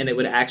One, and it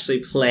would actually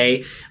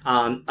play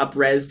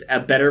up-resed a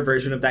better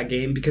version of that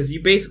game, because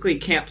you basically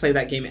can't play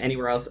that game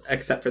anywhere else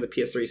except for the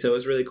PS3. So it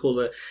was really cool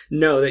to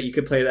know that you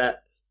could play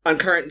that on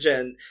current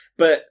gen.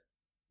 But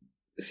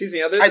excuse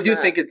me, I do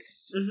think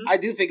it's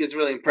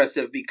really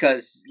impressive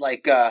because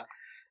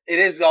it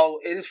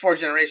is 4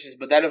 generations,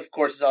 but that of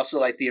course is also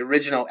like the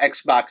original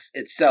Xbox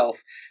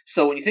itself.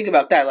 So when you think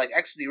about that, like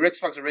the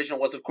Xbox original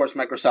was of course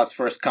Microsoft's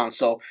first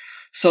console.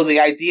 So the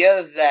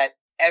idea that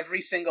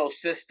every single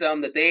system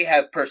that they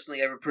have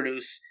personally ever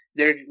produced,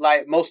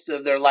 most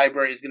of their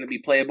library is going to be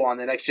playable on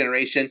the next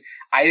generation.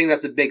 I think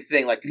that's a big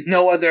thing. Like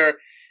no other.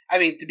 I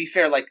mean, to be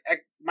fair, like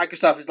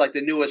Microsoft is like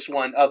the newest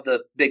one of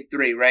the big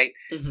 3, right?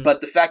 Mm-hmm.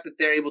 But the fact that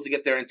they're able to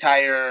get their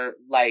entire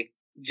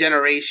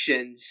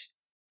generations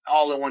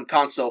all in one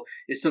console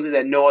is something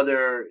that no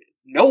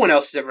one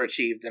else has ever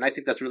achieved, and I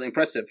think that's really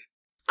impressive.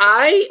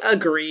 I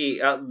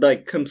agree,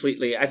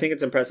 completely. I think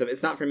it's impressive.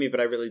 It's not for me, but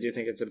I really do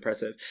think it's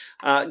impressive.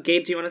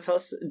 Gabe, do you want to tell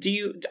us?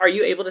 Are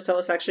you able to tell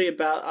us actually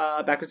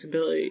about backwards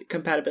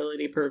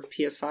compatibility per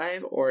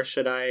PS5, or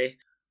should I?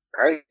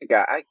 I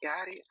got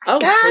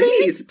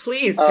it.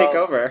 Please take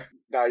over.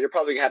 No, you're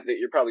probably gonna have to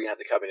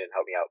come in and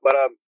help me out. But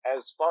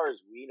as far as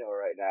we know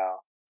right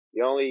now,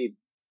 the only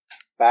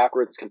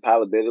backwards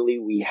compatibility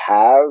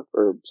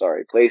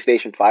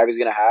PlayStation 5 is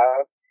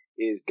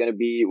going to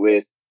be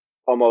with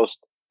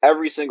almost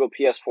every single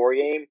PS4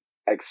 game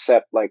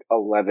except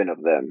 11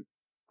 of them.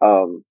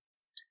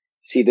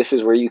 See, this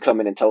is where you come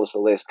in and tell us the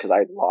list, because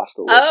I lost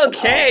the list.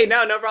 Okay,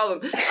 no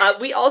problem.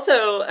 We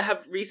also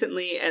have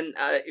recently, and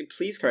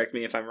please correct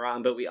me if I'm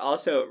wrong, but we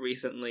also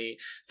recently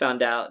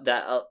found out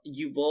that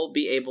you will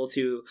be able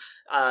to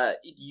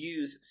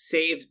use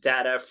saved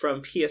data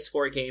from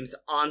PS4 games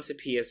onto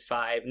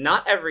PS5.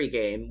 Not every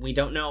game. We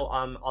don't know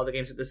all the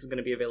games that this is going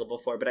to be available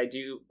for, but I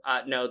do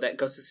know that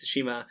Ghost of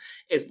Tsushima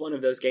is one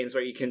of those games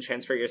where you can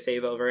transfer your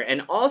save over.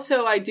 And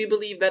also, I do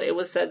believe that it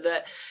was said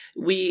that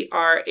we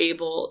are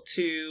able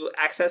to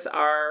access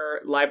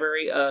our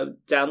library of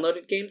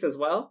downloaded games as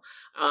well.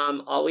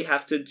 All we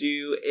have to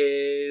do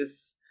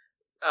is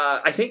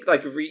I think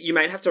you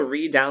might have to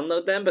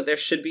re-download them, but there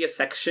should be a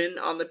section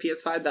on the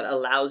PS5 that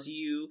allows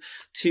you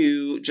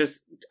to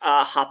just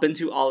hop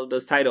into all of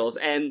those titles,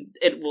 and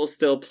it will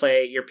still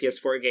play your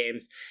PS4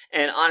 games.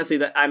 And honestly,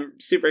 I'm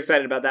super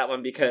excited about that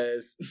one,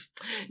 because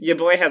your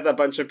boy has a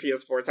bunch of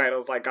PS4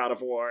 titles like God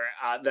of War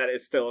that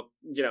is still,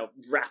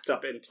 wrapped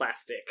up in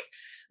plastic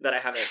that I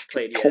haven't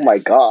played yet. Oh my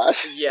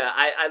gosh. Yeah,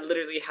 I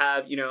literally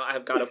have, I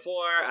have God of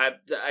War. I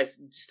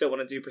still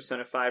want to do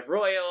Persona 5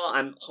 Royal.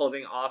 I'm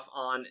holding off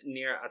on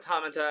Nier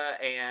Automata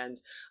and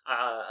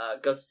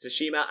Ghost of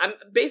Tsushima. I'm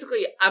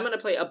going to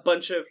play a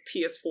bunch of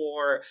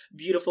PS4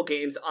 beautiful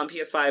games on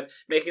PS5,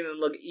 making them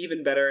look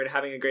even better and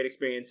having a great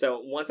experience.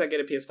 So once I get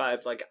a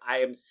PS5, I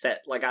am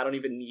set. I don't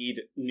even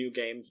need new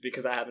games,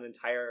 because I have an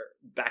entire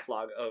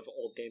backlog of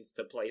old games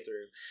to play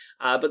through.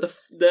 But the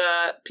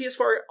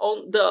PS4,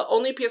 the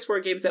only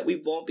PS4 games that we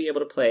won't be able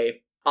to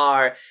play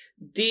are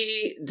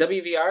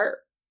DWVR,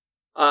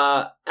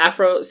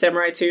 Afro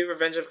Samurai 2,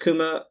 Revenge of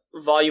Kuma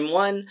Volume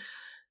 1,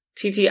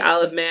 TT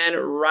Isle of Man,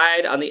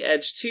 Ride on the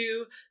Edge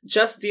 2,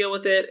 Just Deal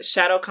With It,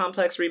 Shadow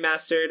Complex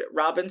Remastered,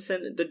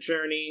 Robinson The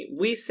Journey,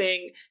 We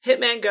Sing,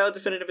 Hitman Go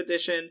Definitive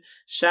Edition,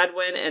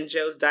 Shadwin and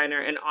Joe's Diner,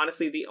 and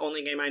honestly the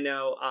only game I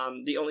know,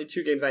 the only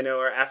 2 games I know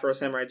are Afro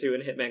Samurai 2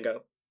 and Hitman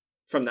Go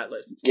from that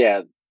list.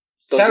 Yeah.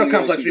 Shadow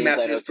Complex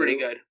Remastered is pretty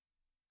good.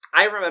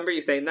 I remember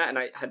you saying that, and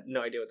I had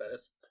no idea what that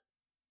is.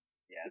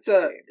 Yeah,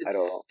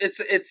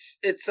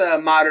 it's a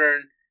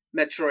modern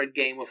Metroid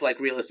game with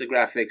realistic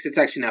graphics. It's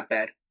actually not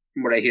bad,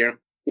 from what I hear.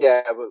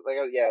 Yeah, but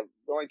the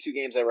only 2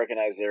 games I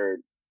recognize are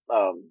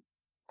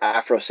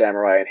Afro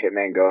Samurai and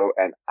Hitman Go,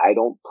 and I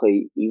don't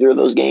play either of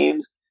those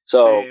games.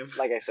 So,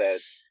 like I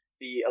said,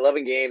 the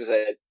 11 games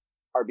that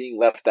are being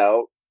left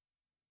out,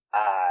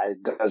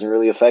 It doesn't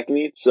really affect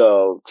me.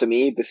 So to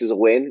me, this is a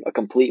win, a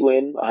complete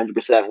win,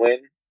 100% win.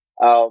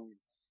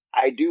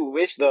 I do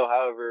wish, though,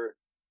 however,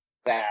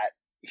 that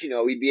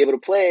we'd be able to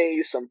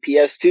play some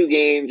PS2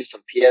 games or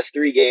some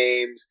PS3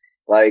 games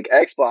like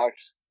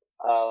Xbox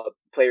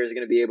players are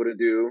going to be able to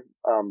do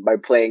by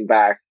playing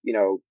back,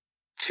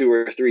 2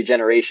 or 3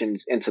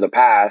 generations into the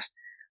past,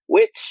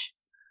 which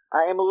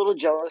I am a little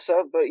jealous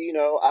of, but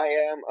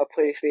I am a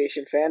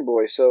PlayStation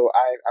fanboy, so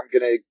I'm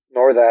gonna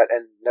ignore that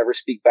and never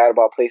speak bad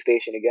about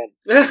PlayStation again.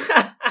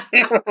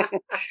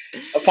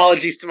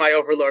 Apologies to my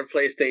overlord,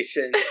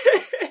 PlayStation.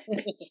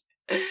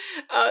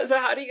 So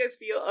how do you guys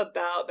feel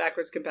about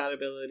backwards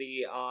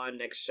compatibility on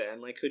next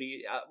gen? Like, who do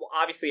you? Well,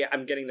 obviously,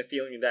 I'm getting the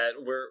feeling that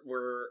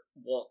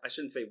well, I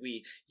shouldn't say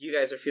we. You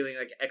guys are feeling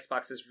like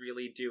Xbox is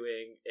really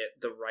doing it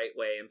the right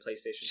way, and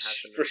PlayStation has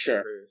some for sure.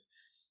 Improve.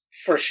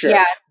 For sure.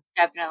 Yeah,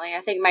 definitely.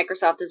 I think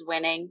Microsoft is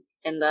winning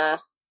in the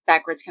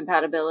backwards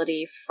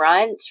compatibility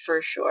front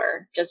for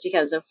sure. Just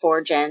because of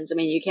 4 gens. I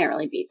mean, you can't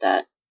really beat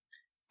that.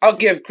 I'll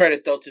give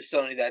credit, though, to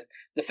Sony that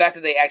the fact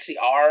that they actually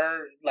are,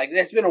 like,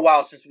 it's been a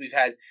while since we've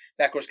had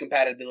backwards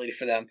compatibility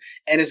for them.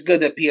 And it's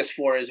good that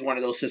PS4 is one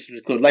of those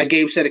systems. Good. Like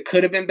Gabe said, it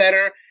could have been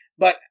better,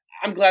 but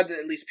I'm glad that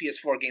at least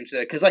PS4 games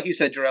did it. Because like you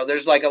said, Jarrell,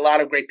 there's like a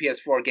lot of great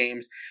PS4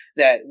 games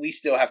that we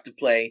still have to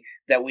play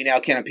that we now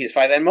can on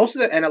PS5.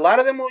 And a lot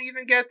of them will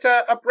even get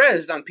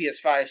up-resed on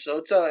PS5.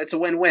 So it's a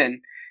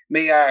win-win.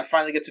 May I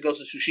finally get to Ghost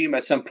of Tsushima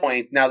at some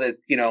point now that,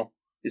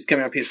 it's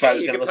coming on PS5.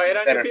 It's going to look better. You can play it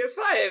on your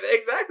PS5,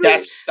 exactly.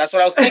 That's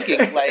what I was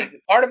thinking.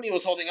 Like, part of me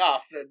was holding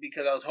off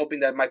because I was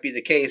hoping that might be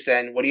the case.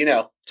 And what do you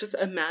know? Just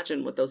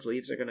imagine what those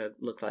leaves are going to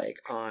look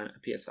like on a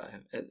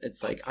PS5.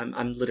 It's like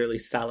I'm literally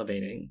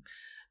salivating.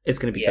 It's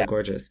going to be so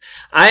gorgeous.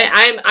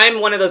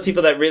 I'm one of those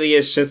people that really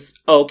is just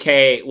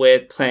okay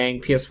with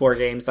playing PS4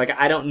 games. Like,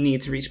 I don't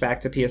need to reach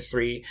back to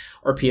PS3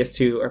 or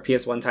PS2 or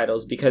PS1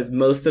 titles because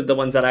most of the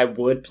ones that I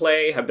would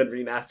play have been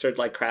remastered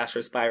like Crash or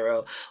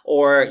Spyro,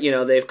 or,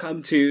 they've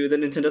come to the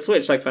Nintendo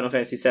Switch like Final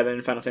Fantasy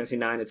VII, Final Fantasy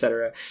IX,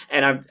 etc.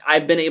 And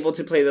I've been able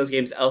to play those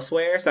games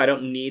elsewhere, so I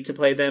don't need to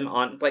play them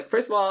on, like,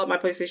 first of all, my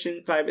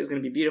PlayStation 5 is going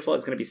to be beautiful.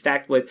 It's going to be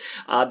stacked with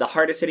the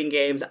hardest hitting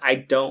games. I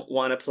don't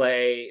want to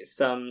play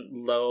some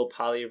low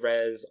poly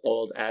res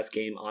old ass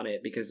game on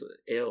it because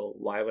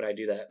why would I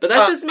do that? But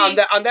that's just me. On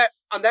that,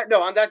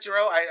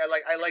 Jarrell,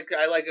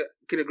 I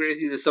can agree with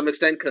you to some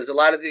extent because a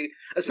lot of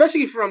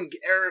especially from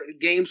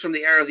games from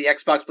the era of the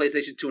Xbox,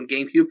 PlayStation 2, and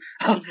GameCube,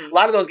 a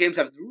lot of those games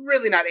have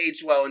really not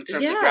aged well in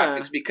terms of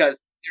graphics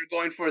because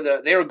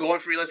they were going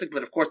for realistic,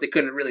 but of course they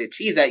couldn't really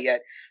achieve that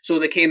yet. So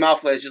they came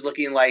out as just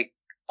looking like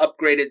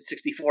upgraded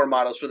 64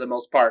 models for the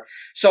most part.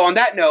 So on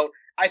that note,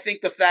 I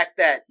think the fact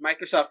that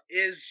Microsoft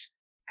is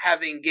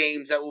having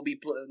games that will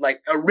be like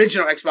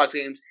original Xbox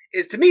games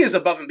is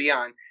above and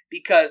beyond,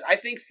 because I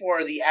think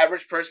for the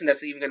average person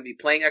that's even going to be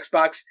playing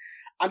Xbox,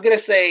 I'm going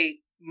to say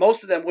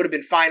most of them would have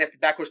been fine if the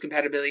backwards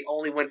compatibility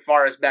only went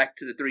far as back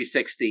to the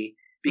 360,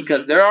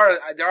 because there are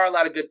a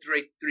lot of good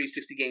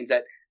 360 games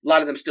that a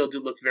lot of them still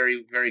do look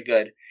very, very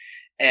good.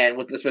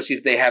 And especially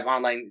if they have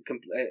online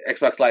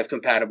Xbox Live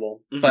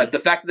compatible. But the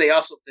fact that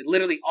they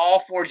literally all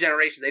 4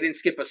 generations, they didn't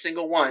skip a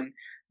single one,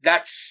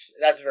 that's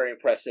very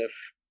impressive.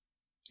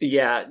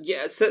 Yeah.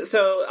 So,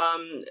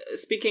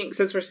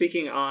 since we're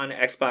speaking on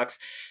Xbox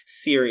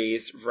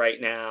Series right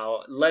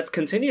now, let's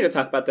continue to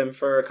talk about them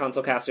for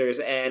console casters.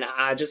 And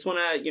I just want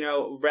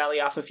to,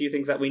 rally off a few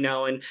things that we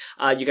know, and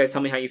you guys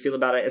tell me how you feel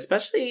about it.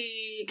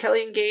 Especially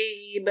Kelly and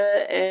Gabe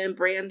and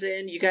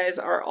Brandon. You guys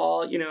are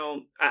all,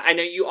 I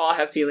know you all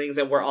have feelings,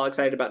 and we're all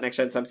excited about next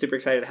gen. So I'm super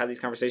excited to have these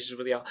conversations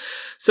with y'all.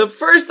 So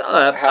first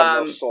up, I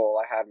have no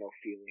soul. I have no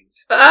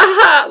feelings.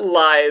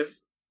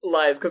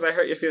 Lies, because I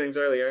hurt your feelings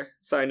earlier,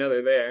 so I know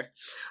they're there.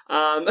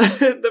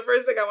 The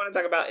first thing I want to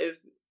talk about is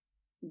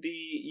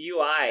the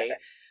UI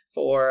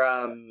for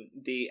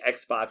the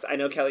Xbox. I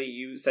know, Kelly,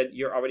 you said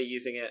you're already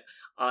using it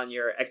on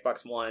your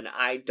Xbox One.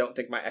 I don't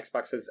think my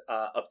Xbox has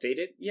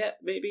updated yet,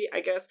 maybe,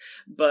 I guess.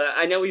 But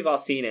I know we've all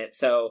seen it.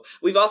 So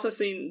we've also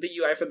seen the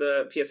UI for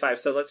the PS5.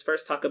 So let's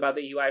first talk about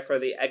the UI for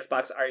the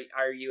Xbox.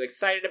 Are you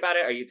excited about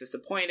it? Are you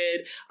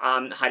disappointed?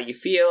 How do you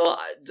feel?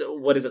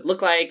 What does it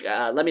look like?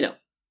 Let me know.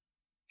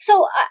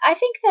 So I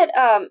think that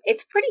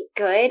it's pretty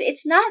good.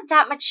 It's not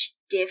that much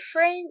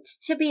different,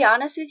 to be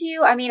honest with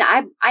you. I mean,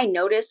 I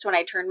noticed when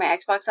I turned my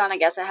Xbox on, I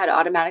guess I had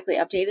automatically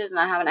updated, and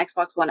I have an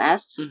Xbox One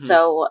S,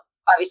 so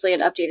obviously it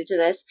updated to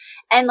this.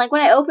 And like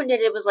when I opened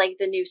it, it was like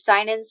the new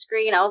sign-in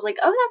screen. I was like,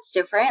 oh, that's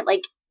different.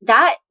 Like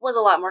that was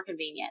a lot more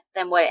convenient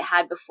than what it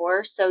had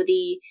before. So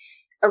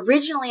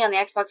originally on the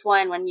Xbox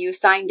One, when you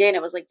signed in,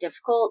 it was like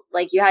difficult.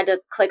 Like you had to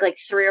click like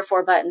 3 or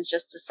 4 buttons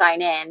just to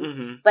sign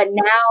in. But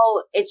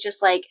now it's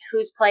just like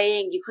who's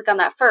playing. You click on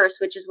that first,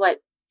 which is what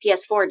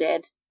PS4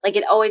 did. Like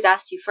it always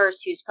asks you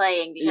first who's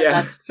playing,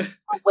 because that's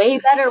a way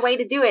better way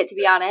to do it, to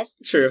be honest.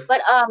 True.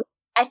 But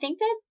I think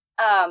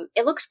that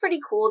it looks pretty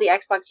cool, the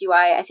Xbox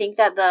UI. I think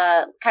that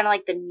the kind of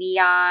like the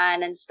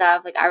neon and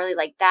stuff, like I really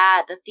like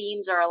that. The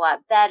themes are a lot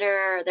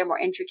better. They're more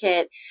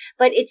intricate,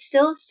 but it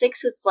still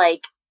sticks with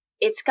like,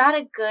 it's got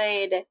a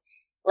good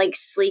like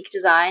sleek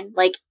design.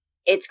 Like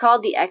it's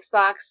called the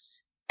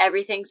Xbox,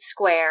 everything's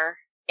square.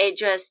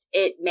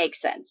 It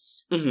makes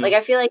sense. Mhm. Like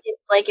I feel like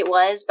it's like it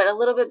was, but a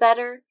little bit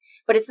better.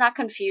 But it's not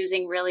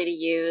confusing really to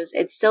use.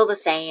 It's still the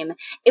same.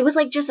 It was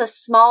like just a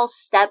small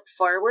step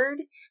forward.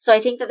 So I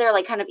think that they're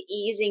like kind of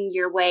easing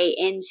your way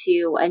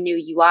into a new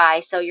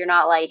UI. So you're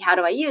not like, how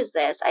do I use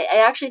this?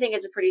 I actually think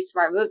it's a pretty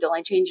smart move to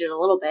only change it a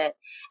little bit.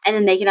 And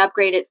then they can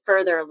upgrade it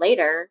further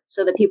later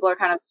so that people are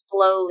kind of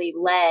slowly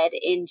led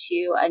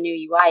into a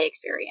new UI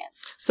experience.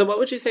 So what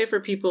would you say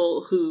for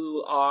people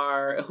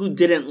who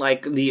didn't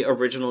like the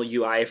original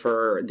UI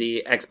for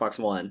the Xbox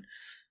One?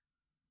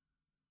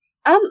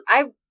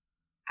 I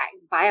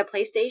buy a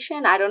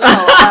PlayStation. I don't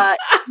know.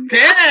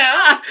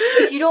 Damn!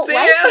 If you don't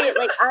like it,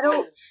 like I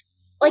don't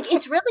like.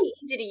 It's really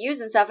easy to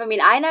use and stuff. I mean,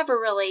 I never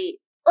really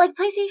like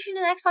PlayStation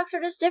and Xbox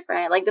are just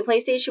different. Like the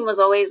PlayStation was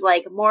always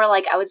like more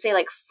like I would say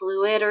like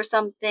fluid or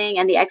something,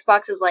 and the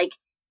Xbox is like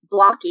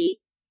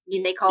blocky. I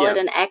mean, they call it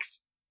an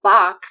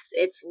Xbox.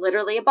 It's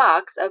literally a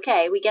box.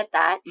 Okay, we get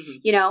that. Mhm.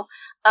 You know,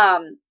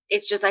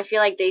 it's just I feel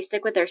like they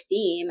stick with their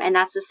theme, and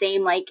that's the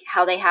same like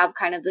how they have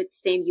kind of the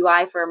same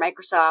UI for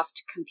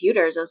Microsoft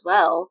computers as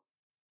well.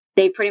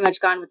 They've pretty much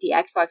gone with the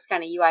Xbox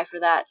kind of UI for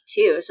that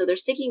too. So they're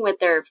sticking with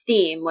their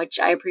theme, which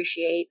I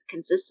appreciate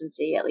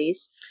consistency at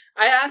least.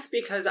 I ask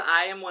because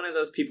I am one of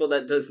those people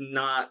that does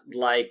not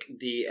like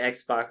the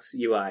Xbox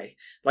UI.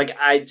 Like,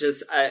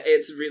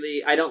 it's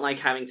really, I don't like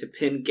having to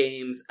pin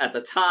games at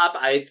the top.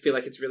 I feel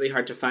like it's really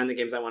hard to find the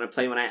games I want to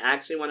play when I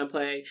actually want to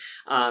play.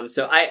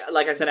 So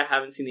like I said, I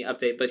haven't seen the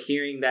update, but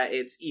hearing that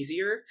it's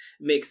easier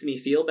makes me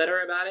feel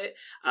better about it.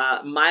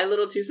 My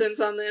little 2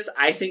 cents on this,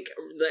 I think,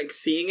 like,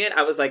 seeing it,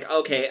 I was like,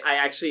 okay, I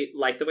actually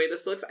like the way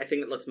this looks. I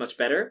think it looks much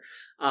better.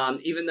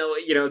 Even though,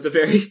 you know, it's a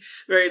very,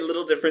 very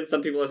little difference.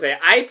 Some people will say,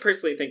 I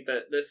personally think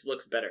that this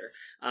looks better.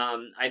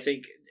 I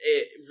think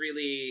it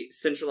really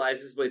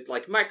centralizes with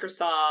like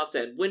Microsoft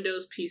and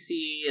Windows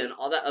PC and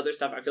all that other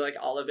stuff. I feel like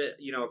all of it,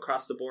 you know,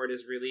 across the board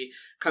is really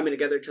coming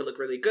together to look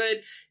really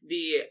good.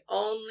 The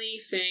only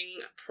thing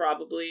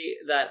probably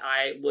that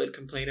I would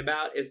complain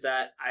about is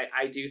that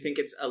I do think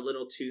it's a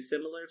little too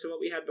similar to what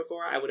we had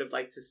before. I would have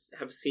liked to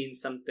have seen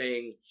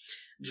something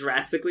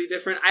drastically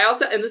different. I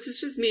also, and this is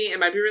just me, it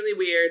might be really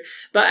weird,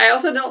 but I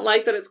also don't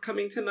like that it's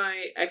coming to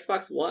my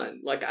Xbox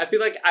One. Like, I feel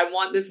like I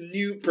want this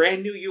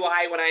brand new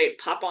UI when I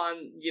pop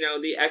on, you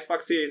know, the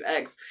Xbox Series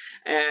X,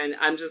 and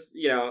I'm just,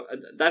 you know,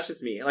 that's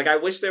just me. Like, I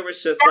wish there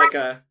was just like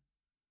a...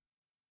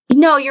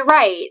 No, you're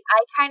right.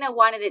 I kind of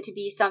wanted it to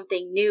be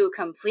something new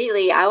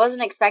completely. I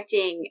wasn't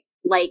expecting,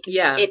 like,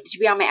 it to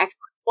be on my Xbox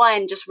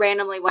One just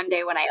randomly one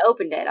day when I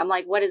opened it. I'm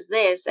like, what is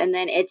this? And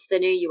then it's the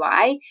new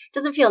UI. It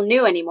doesn't feel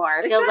new anymore.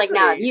 It feels like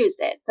now I've used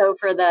it. So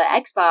for the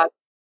Xbox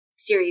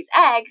Series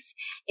X,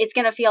 it's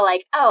going to feel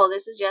like, oh,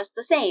 this is just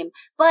the same.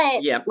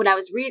 But when I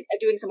was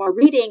doing some more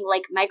reading,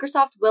 like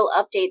Microsoft will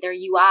update their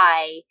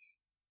UI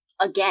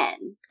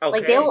again. Okay.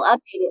 Like they will update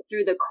it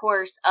through the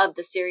course of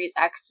the Series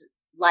X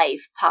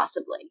life,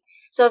 possibly.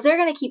 So if they're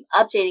going to keep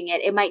updating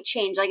it, it might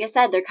change. Like I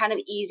said, they're kind of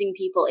easing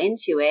people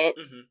into it,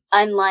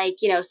 unlike,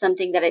 you know,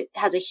 something that it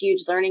has a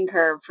huge learning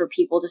curve for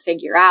people to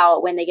figure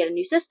out when they get a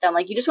new system.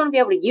 Like you just want to be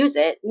able to use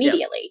it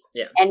immediately.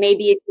 Yeah. And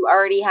maybe if you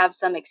already have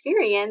some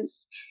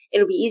experience,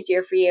 it'll be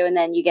easier for you. And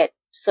then you get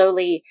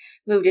slowly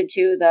moved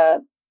into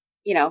the,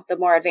 you know, the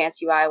more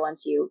advanced UI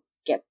once you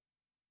get,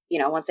 you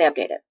know, once they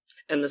update it.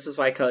 And this is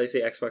why Kelly's the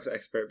Xbox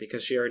expert,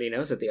 because she already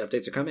knows that the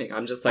updates are coming.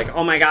 I'm just like,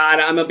 oh my god,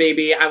 I'm a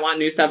baby, I want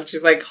new stuff. And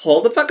she's like,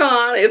 hold the fuck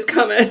on, it's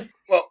coming.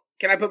 Well,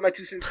 can I put my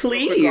 2 cents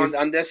Please.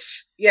 On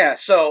this? Yeah,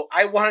 so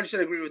I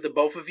 100% agree with the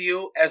both of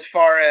you as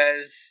far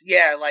as,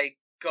 like,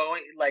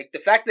 going, like, the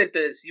fact that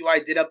the UI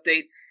did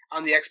update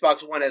on the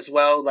Xbox One as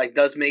well, like,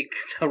 does make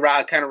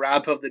kind of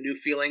rob of the new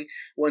feeling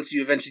once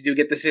you eventually do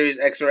get the Series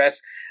X or S.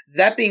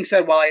 That being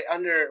said, while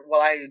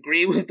I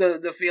agree with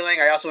the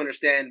feeling, I also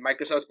understand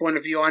Microsoft's point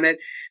of view on it,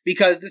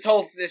 because this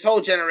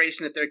whole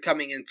generation that they're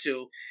coming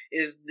into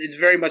is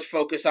very much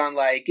focused on,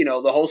 like, you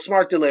know, the whole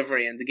smart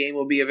delivery, and the game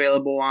will be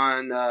available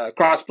on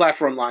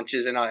cross-platform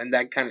launches and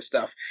that kind of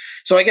stuff.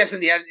 So I guess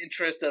in the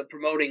interest of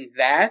promoting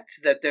that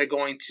they're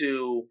going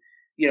to,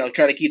 you know,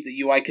 try to keep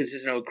the UI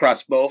consistent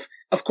across both.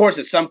 Of course,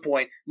 at some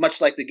point,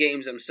 much like the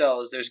games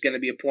themselves, there's going to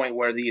be a point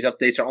where these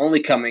updates are only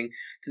coming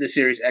to the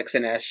Series X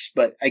and S.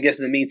 But I guess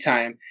in the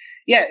meantime,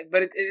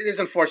 but it is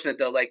unfortunate,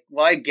 though. Like,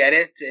 while I get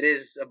it, it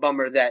is a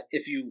bummer that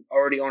if you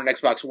already own an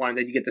Xbox One,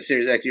 then you get the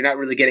Series X, you're not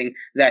really getting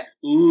that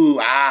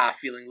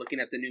feeling looking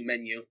at the new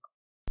menu.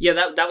 Yeah,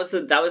 that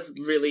was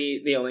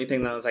really the only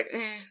thing that I was like,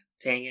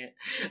 dang it.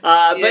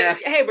 But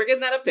hey, we're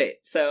getting that update,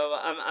 so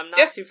I'm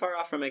not too far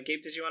off from it.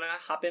 Gabe, did you want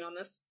to hop in on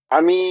this? I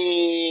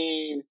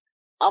mean,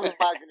 I'm not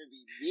going to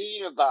be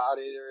mean about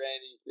it or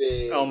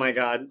anything. Oh my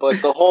god!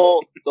 But the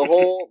whole,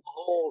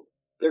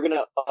 they're going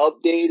to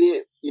update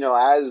it, you know,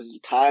 as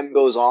time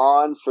goes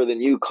on for the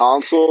new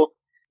console.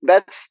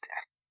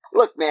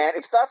 Look, man,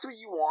 if that's what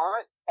you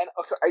want, and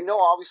I know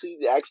obviously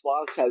the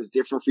Xbox has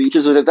different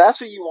features, but if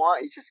that's what you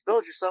want, you just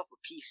build yourself a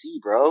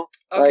PC, bro.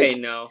 Okay,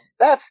 like, no.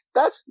 That's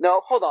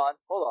no. Hold on.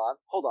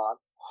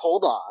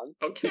 hold on.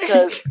 Okay.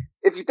 Because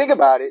if you think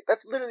about it,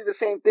 that's literally the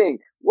same thing.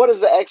 What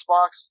is the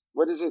Xbox?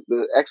 What is it?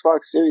 The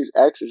Xbox Series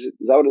X? Is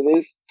that what it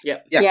is?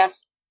 Yep. Yeah.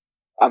 Yes.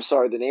 I'm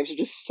sorry, the names are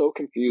just so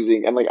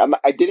confusing. And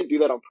I didn't do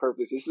that on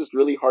purpose. It's just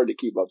really hard to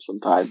keep up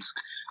sometimes.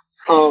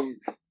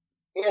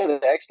 Yeah, the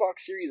Xbox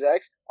Series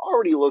X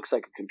already looks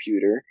like a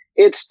computer.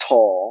 It's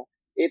tall.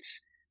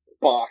 It's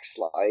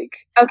box-like.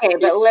 Okay,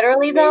 but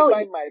literally though,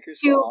 by to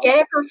Microsoft. get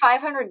it for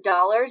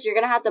 $500, you're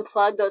gonna have to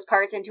plug those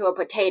parts into a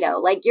potato.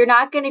 Like, you're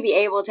not gonna be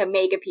able to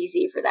make a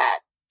PC for that.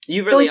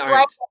 You really it's aren't.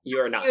 like You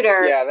are not.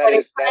 Computer, Yeah, but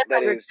it's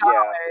that is, $500.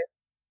 yeah.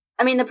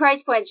 I mean, the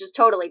price point is just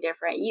totally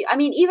different.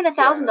 Even a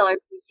 $1,000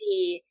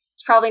 PC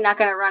is probably not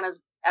gonna run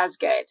as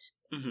good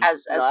Mhm.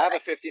 as. No, I have a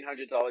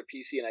 $1,500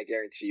 PC, and I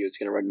guarantee you it's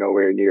going to run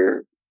nowhere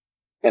near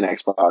an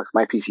Xbox.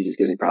 My PC just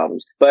gives me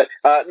problems. But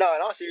no,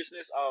 in all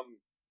seriousness,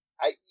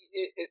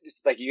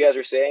 it's like you guys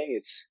are saying,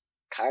 it's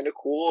kind of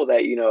cool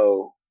that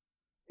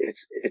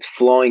it's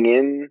flowing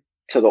in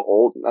to the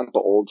old, not the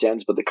old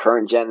gens, but the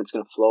current gen. It's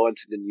going to flow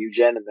into the new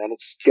gen, and then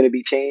it's going to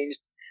be changed.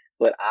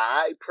 But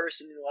I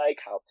personally like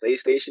how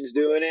PlayStation's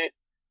doing it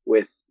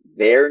with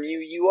their new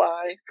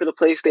UI for the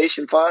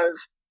PlayStation 5.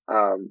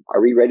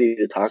 Are we ready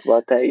to talk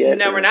about that yet?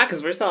 No, we're not,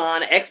 because we're still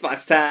on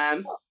Xbox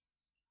time.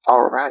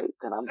 All right,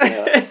 then I'm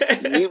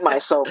gonna mute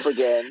myself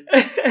again.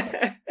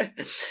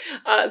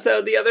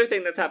 So the other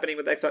thing that's happening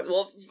with Xbox,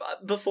 well,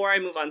 before I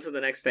move on to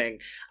the next thing,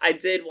 I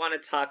did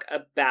want to talk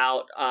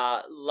about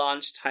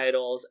launch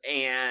titles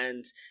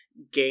and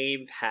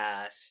Game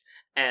Pass.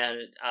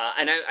 And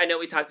I know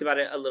we talked about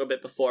it a little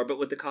bit before, but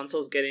with the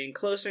consoles getting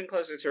closer and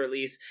closer to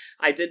release,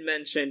 I did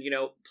mention,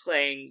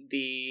 playing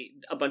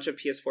a bunch of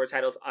PS4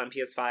 titles on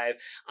PS5.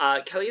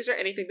 Kelly, is there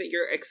anything that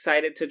you're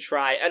excited to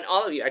try? And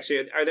all of you,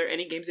 actually, are there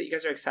any games that you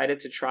guys are excited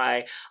to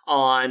try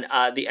on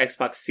the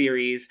Xbox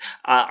Series?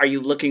 Are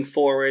you looking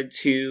forward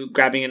to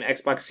grabbing an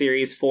Xbox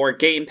Series for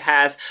Game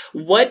Pass?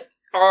 What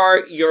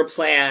are your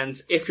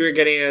plans if you're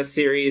getting a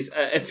series?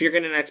 If you're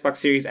getting an Xbox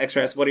Series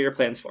X, what are your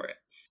plans for it?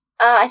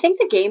 I think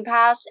the Game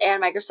Pass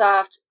and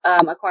Microsoft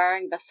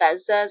acquiring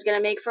Bethesda is going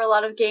to make for a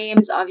lot of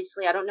games.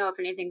 Obviously, I don't know if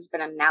anything's been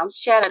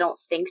announced yet. I don't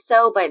think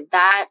so, but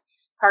that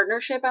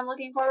partnership I'm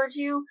looking forward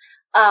to.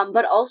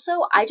 But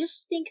also, I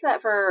just think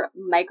that for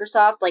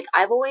Microsoft, like,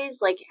 I've always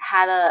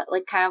had a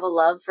kind of a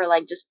love for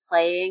just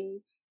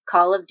playing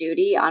Call of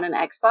Duty on an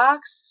Xbox.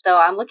 So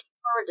I'm looking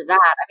forward to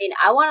that. I mean,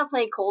 I want to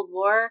play Cold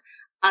War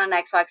on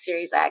an Xbox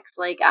Series X.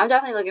 I'm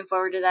definitely looking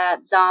forward to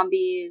that.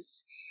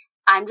 Zombies.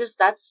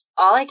 That's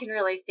all I can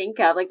really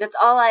think of. That's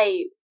all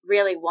I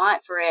really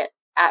want for it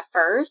at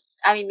first.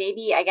 I mean,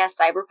 maybe, I guess,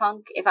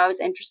 Cyberpunk, if I was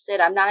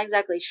interested. I'm not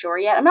exactly sure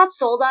yet. I'm not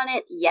sold on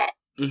it yet.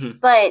 Mm-hmm.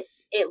 But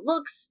it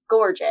looks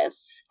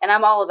gorgeous, and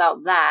I'm all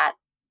about that.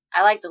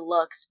 I like the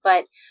looks,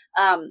 but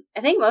I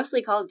think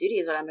mostly Call of Duty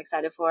is what I'm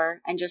excited for,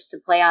 and just to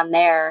play on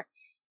there.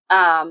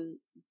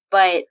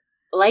 But,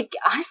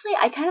 honestly,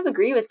 I kind of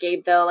agree with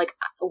Gabe, though.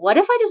 What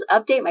if I just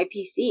update my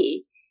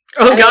PC?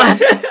 Oh, God.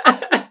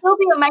 I'll still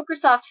be a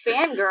Microsoft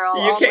fangirl.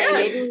 You can.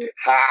 Maybe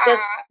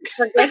just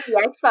forget the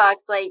Xbox.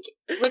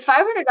 With $500,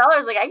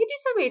 I could do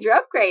some major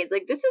upgrades.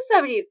 This is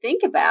something to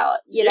think about,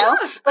 you know?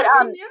 But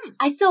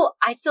I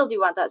still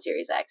do want that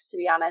Series X, to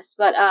be honest.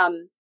 But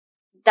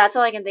that's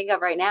all I can think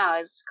of right now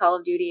is Call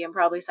of Duty and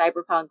probably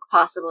Cyberpunk,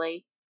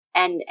 possibly.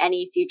 And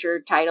any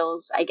future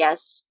titles, I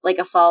guess, like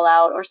a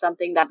Fallout or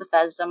something that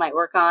Bethesda might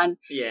work on.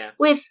 Yeah.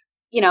 With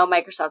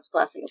Microsoft's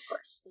blessing, of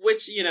course.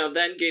 Which,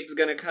 then Gabe's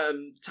gonna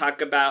come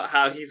talk about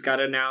how he's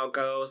gotta now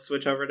go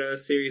switch over to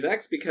Series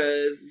X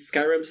because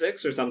Skyrim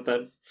 6 or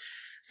something.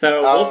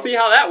 So we'll see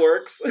how that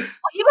works. Well,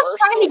 he was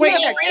trying to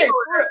get a Gabe,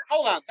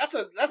 hold on. That's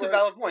a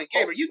valid point.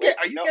 Gabe, are you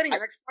getting an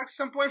Xbox at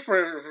some point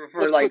for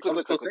Elder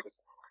Scrolls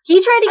 6?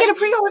 He tried to get a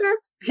pre-order.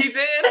 He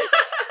did.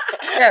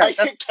 Yeah, I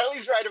think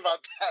Kelly's right about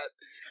that.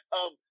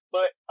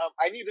 But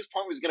I knew this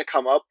point was going to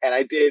come up, and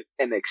I did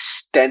an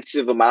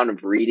extensive amount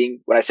of reading.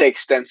 When I say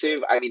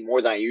extensive, I mean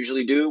more than I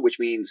usually do, which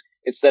means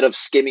instead of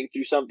skimming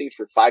through something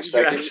for 5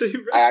 seconds,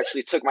 I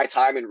actually took my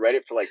time and read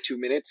it for 2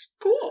 minutes.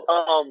 Cool.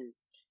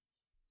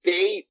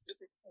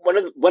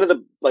 One of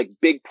the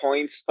big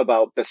points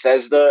about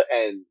Bethesda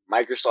and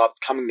Microsoft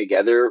coming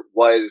together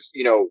was,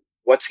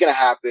 what's going to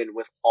happen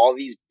with all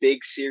these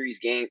big series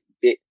game,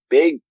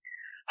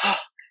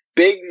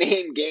 big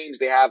name games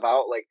they have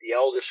out, like the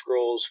Elder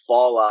Scrolls,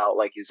 Fallout.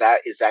 Is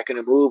that going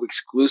to move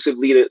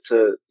exclusively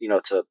to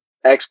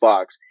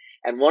Xbox?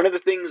 And one of the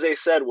things they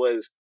said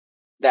was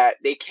that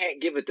they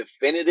can't give a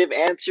definitive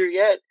answer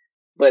yet,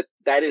 but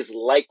that is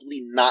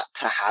likely not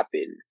to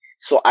happen.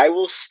 So I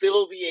will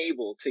still be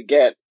able to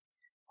get,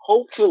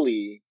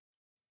 hopefully,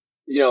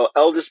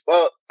 Elder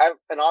Scrolls.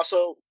 And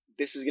also,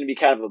 this is going to be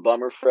kind of a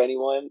bummer for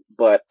anyone,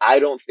 but I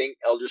don't think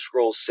Elder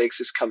Scrolls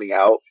 6 is coming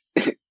out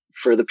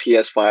for the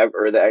PS5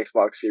 or the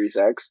Xbox Series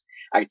X.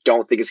 I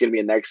don't think it's going to be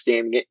a next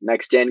gen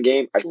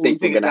game. I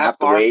think we're going to have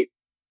to wait.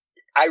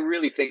 I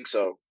really think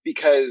so,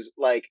 because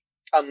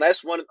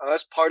unless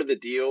part of the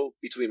deal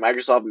between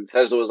Microsoft and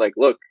Bethesda was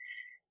look,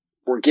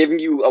 we're giving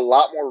you a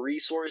lot more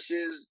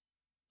resources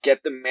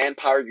get the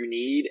manpower you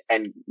need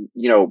and,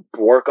 you know,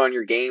 work on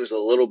your games a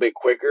little bit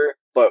quicker.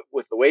 But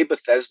with the way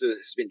Bethesda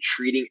has been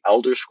treating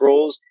Elder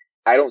Scrolls,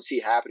 I don't see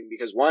it happening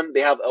because, one,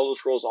 they have Elder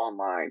Scrolls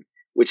Online,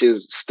 which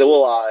is still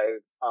alive.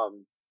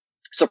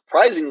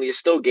 Surprisingly, is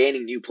still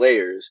gaining new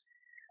players.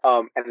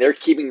 And they're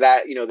keeping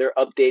that, you know, they're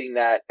updating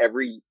that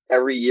every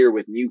year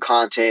with new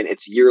content.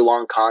 It's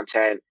year-long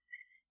content.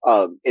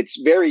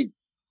 It's very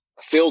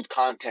filled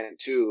content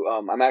too.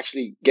 I'm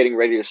actually getting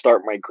ready to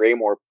start my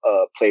Greymore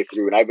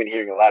playthrough, and I've been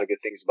hearing a lot of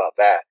good things about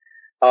that.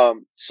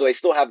 So they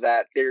still have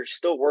that. They're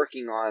still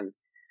working on,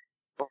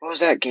 what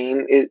was that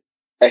game?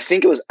 I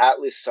think it was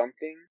Atlas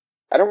something.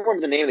 I don't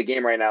remember the name of the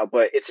game right now,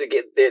 but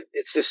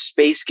it's this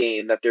space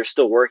game that they're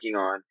still working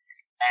on,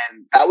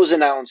 and that was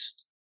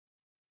announced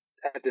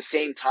at the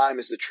same time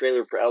as the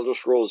trailer for Elder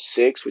Scrolls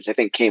 6, which I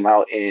think came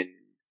out in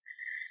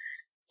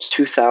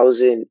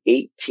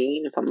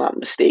 2018, if I'm not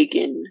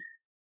mistaken.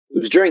 It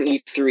was during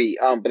E3.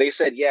 But they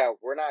said, yeah,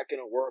 we're not going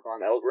to work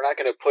on we're not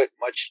going to put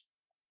much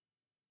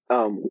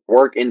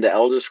work into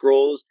Elder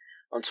Scrolls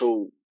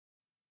until,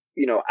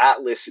 you know,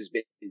 Atlas has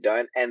been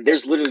done. And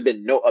there's literally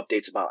been no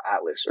updates about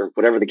Atlas or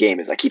whatever the game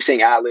is. I keep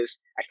saying Atlas.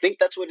 I think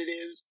that's what it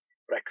is,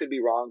 but I could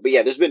be wrong. But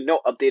yeah, there's been no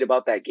update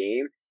about that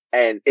game.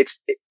 And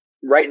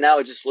right now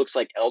it just looks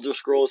like Elder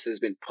Scrolls has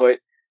been put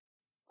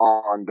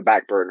on the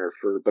back burner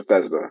for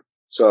Bethesda.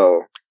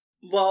 So...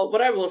 Well,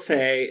 what I will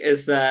say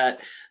is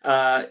that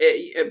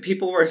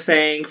people were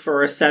saying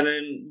for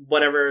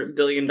 $7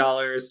 billion,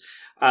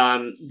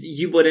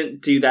 you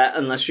wouldn't do that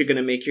unless you're going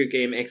to make your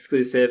game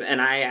exclusive.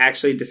 And I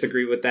actually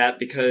disagree with that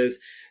because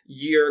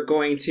you're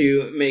going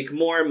to make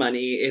more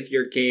money if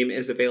your game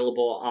is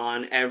available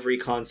on every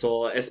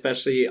console,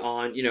 especially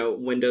on, you know,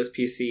 Windows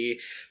PC,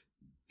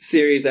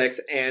 Series X,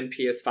 and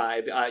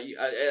PS5.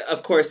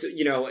 Of course,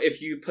 you know,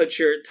 if you put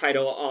your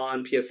title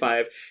on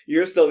PS5,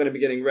 you're still going to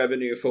be getting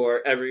revenue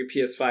for every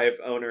PS5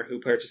 owner who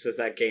purchases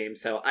that game.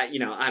 So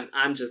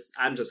I'm just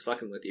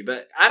fucking with you.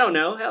 But I don't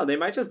know. Hell, they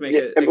might just make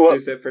it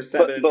exclusive for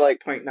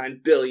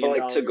 $7.9 billion. But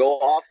like to go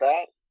off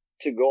that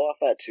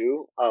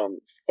too.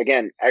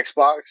 Again,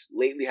 Xbox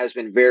lately has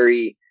been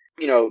very,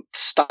 you know,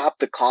 stop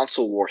the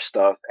console war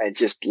stuff and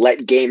just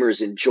let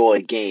gamers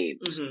enjoy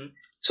games. Mm-hmm.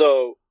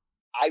 So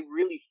I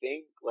really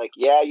think, like,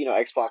 yeah, you know,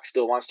 Xbox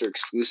still wants their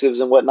exclusives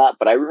and whatnot,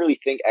 but I really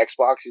think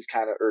Microsoft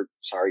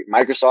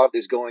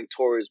is going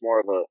towards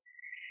more of a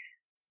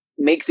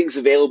make things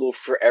available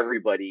for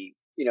everybody,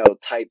 you know,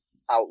 type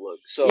outlook.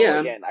 So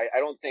yeah. Again, I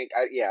don't think,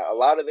 I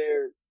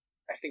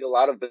think a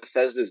lot of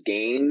Bethesda's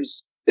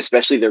games,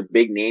 especially their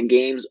big name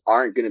games,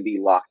 aren't going to be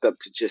locked up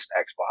to just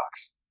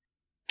Xbox.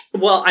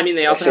 Well, I mean,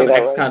 they also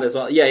have XCOD as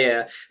well.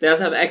 Yeah. They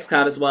also have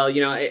XCOD as well.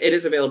 You know, it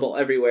is available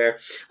everywhere.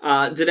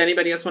 Did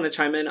anybody else want to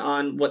chime in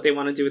on what they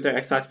want to do with their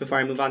Xbox before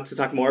I move on to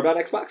talk more about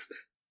Xbox?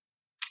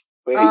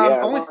 Wait,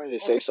 I wanted to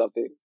say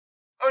something.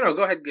 Oh, no,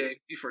 go ahead, Gabe.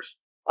 You first.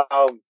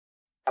 I'm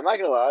not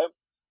going to lie.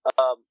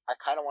 I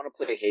kind of want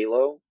to play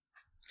Halo.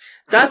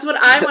 That's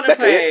what I want to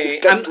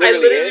play. I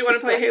literally want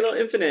to play Halo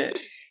Infinite.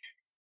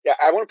 Yeah,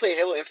 I want to play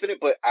Halo Infinite,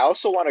 but I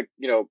also want to,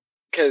 you know,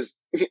 because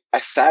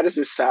as sad as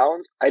it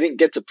sounds, I didn't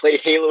get to play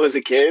Halo as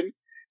a kid,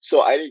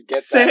 so I didn't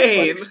get that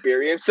fun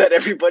experience that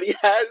everybody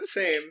has.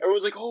 Same.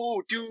 Everyone's like,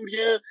 "Oh, dude,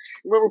 yeah,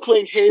 remember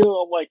playing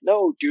Halo?" I'm like,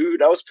 "No,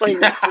 dude, I was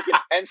playing freaking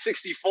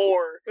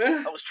N64.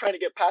 I was trying to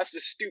get past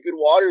this stupid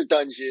water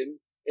dungeon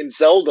in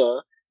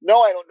Zelda.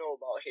 No, I don't know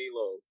about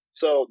Halo."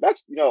 So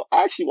that's, you know,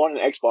 I actually want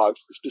an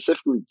Xbox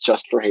specifically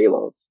just for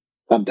Halo.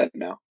 I'm done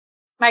now.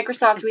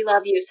 Microsoft, we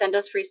love you. Send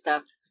us free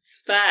stuff. It's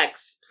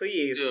facts,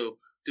 please.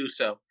 Do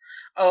so.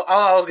 Oh,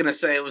 all I was going to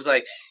say was,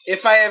 like,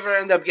 if I ever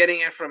end up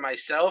getting it for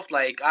myself,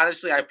 like,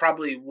 honestly, I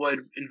probably would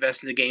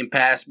invest in the Game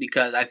Pass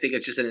because I think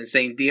it's just an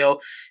insane deal.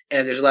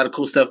 And there's a lot of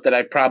cool stuff that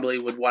I probably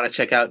would want to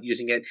check out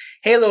using it.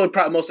 Halo would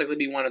probably most likely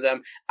be one of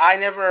them. I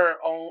never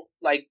own,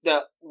 like,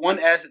 the One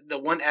S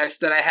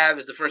that I have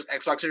is the first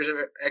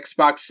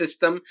Xbox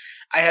system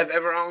I have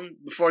ever owned.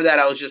 Before that,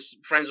 I was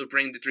just friends would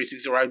bring the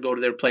 360 where I'd go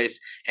to their place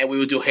and we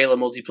would do Halo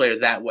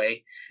multiplayer that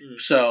way.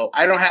 So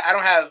I don't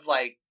have,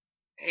 like,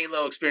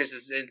 Halo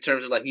experiences in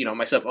terms of, like, you know,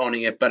 myself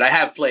owning it, but I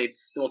have played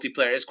the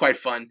multiplayer. It's quite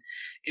fun.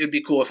 It would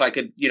be cool if I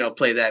could, you know,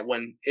 play that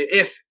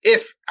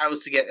if I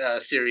was to get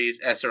Series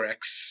S or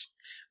X.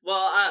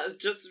 Well,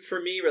 just for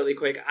me, really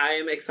quick, I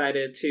am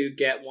excited to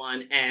get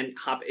one and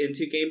hop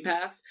into Game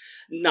Pass,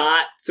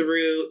 not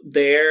through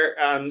their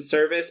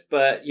service,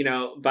 but, you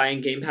know,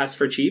 buying Game Pass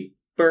for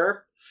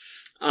cheaper.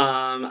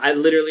 I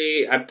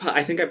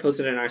think I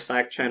posted in our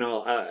Slack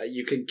channel,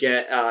 you could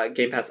get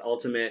Game Pass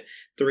Ultimate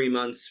 3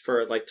 months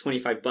for like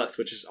 $25,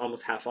 which is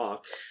almost half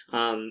off.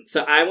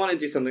 So I want to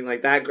do something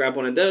like that, grab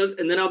one of those,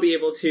 and then I'll be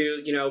able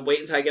to, you know, wait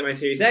until I get my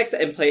Series X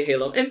and play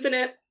Halo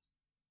Infinite,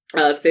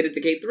 State of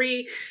Decay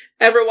 3,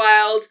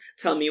 Everwild,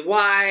 Tell Me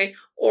Why,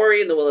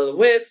 Ori and the Will of the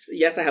Wisps.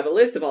 Yes, I have a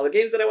list of all the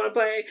games that I want to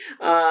play.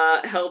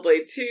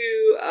 Hellblade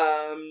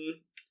 2,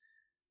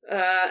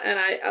 and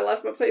I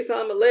lost my place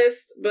on the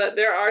list, but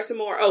there are some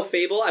more. Oh,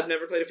 Fable. I've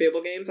never played a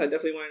Fable game, so I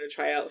definitely wanted to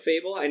try out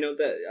Fable. I know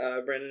that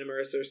Brandon and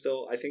Marissa are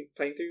still, I think,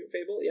 playing through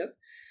Fable, yes.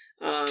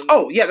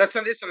 Oh yeah, that's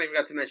something I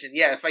forgot to mention.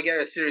 Yeah, if I get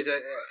a Series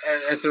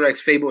S or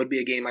X, Fable would be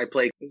a game I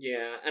play.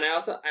 Yeah, and I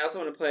also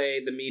want to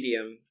play the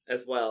Medium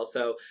as well.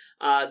 So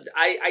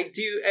I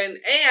do, and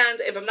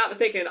if I'm not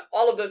mistaken,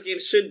 all of those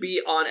games should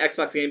be on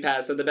Xbox Game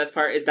Pass. So the best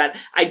part is that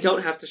I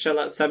don't have to shell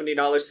out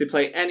 $70 to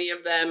play any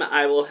of them.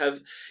 I will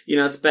have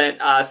spent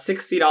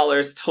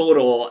 $60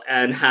 total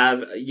and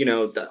have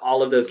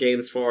all of those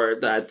games for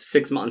the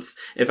 6 months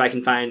if I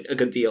can find a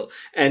good deal.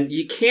 And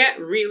you can't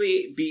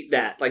really beat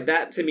that. Like,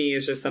 that to me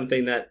is just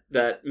something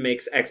that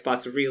makes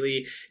Xbox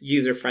really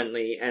user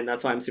friendly, and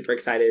that's why I'm super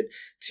excited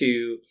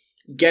to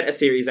get a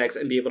Series X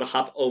and be able to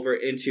hop over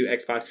into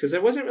Xbox, because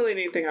there wasn't really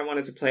anything I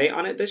wanted to play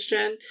on it this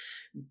gen.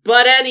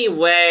 But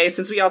anyway,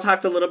 since we all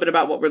talked a little bit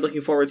about what we're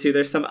looking forward to,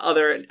 there's some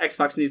other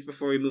Xbox news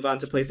before we move on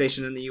to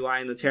PlayStation and the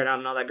UI and the teardown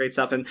and all that great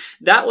stuff. And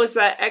that was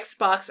that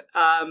Xbox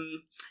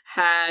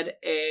had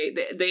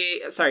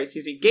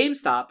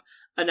GameStop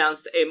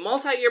announced a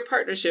multi-year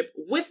partnership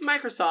with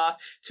Microsoft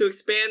to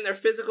expand their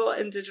physical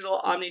and digital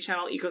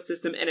omni-channel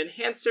ecosystem and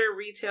enhance their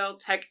retail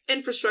tech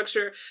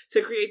infrastructure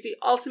to create the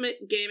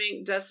ultimate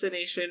gaming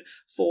destination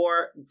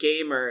for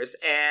gamers.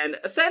 And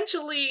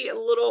essentially, a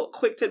little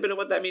quick tidbit of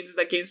what that means is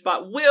that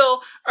GameSpot will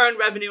earn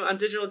revenue on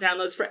digital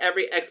downloads for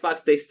every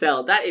Xbox they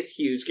sell. That is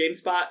huge.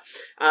 GameStop,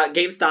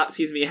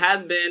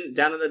 has been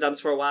down in the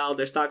dumps for a while.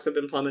 Their stocks have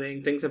been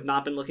plummeting. Things have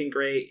not been looking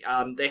great.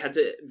 They had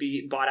to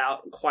be bought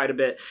out quite a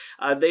bit.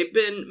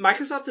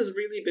 Microsoft has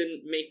really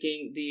been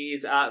making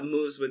these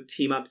moves with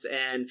team-ups,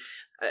 and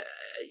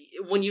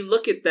when you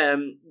look at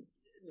them,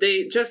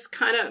 they just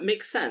kind of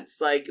make sense.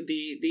 Like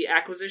the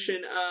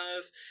acquisition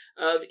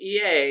of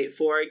EA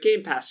for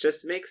Game Pass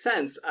just makes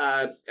sense.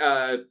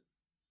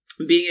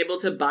 Being able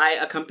to buy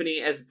a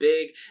company as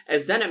big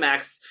as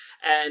ZeniMax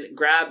and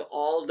grab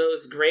all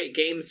those great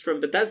games from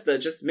Bethesda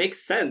just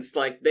makes sense.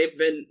 Like, they've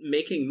been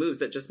making moves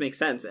that just make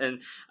sense,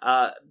 and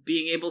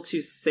being able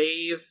to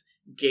save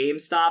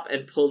GameStop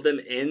and pull them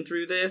in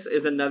through this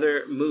is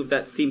another move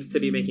that seems to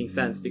be making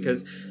sense,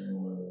 because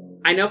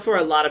I know for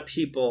a lot of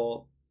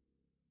people,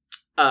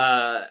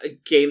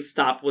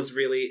 GameStop was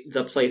really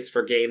the place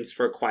for games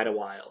for quite a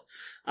while.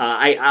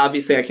 I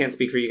can't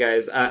speak for you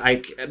guys,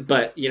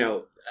 but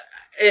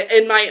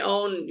in my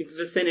own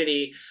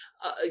vicinity,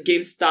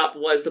 GameStop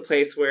was the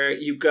place where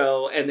you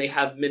go and they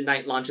have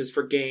midnight launches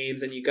for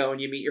games, and you go and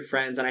you meet your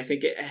friends, and I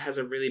think it has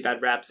a really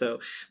bad rap. So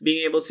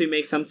being able to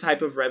make some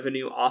type of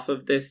revenue off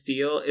of this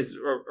deal is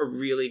a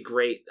really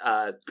great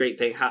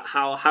thing.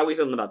 How are we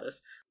feeling about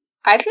this?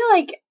 I feel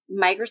like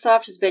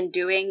Microsoft has been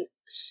doing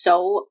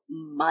so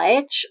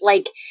much.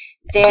 Like,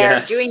 they're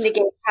doing the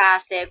Game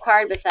Pass, they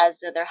acquired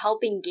Bethesda, they're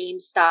helping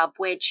GameStop,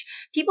 which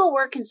people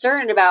were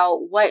concerned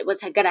about what was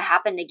going to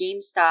happen to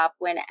GameStop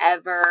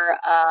whenever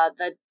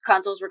the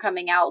consoles were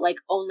coming out, like,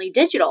 only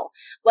digital.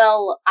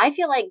 Well, I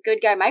feel like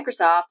good guy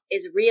Microsoft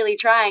is really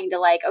trying to,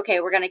 like, okay,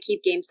 we're going to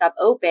keep GameStop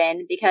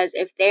open, because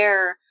if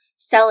they're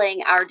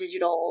selling our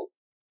digital,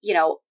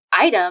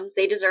 items,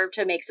 they deserve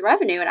to make some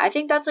revenue. And I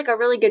think that's like a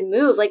really good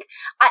move. Like,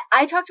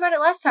 I talked about it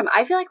last time.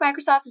 I feel like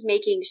Microsoft is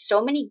making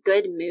so many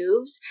good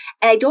moves,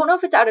 and I don't know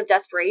if it's out of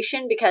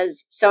desperation,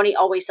 because Sony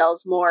always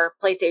sells more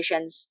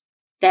PlayStations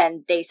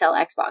than they sell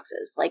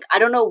Xboxes. Like, I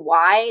don't know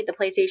why the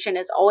PlayStation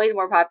is always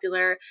more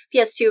popular.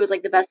 PS2 was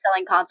like the best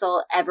selling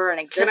console ever in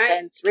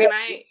existence.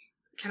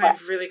 Can I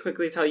really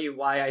quickly tell you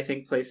why I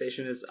think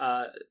PlayStation is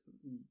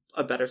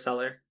a better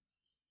seller?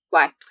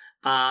 Why?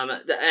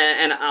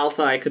 And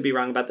also, I could be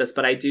wrong about this,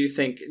 but I do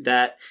think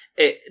that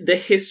the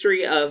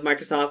history of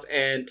Microsoft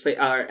and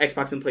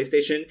Xbox and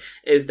PlayStation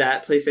is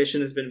that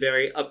PlayStation has been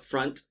very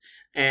upfront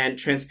and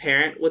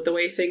transparent with the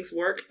way things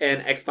work,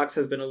 and Xbox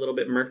has been a little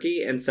bit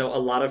murky, and so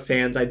a lot of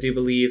fans, I do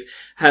believe,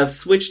 have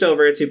switched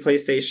over to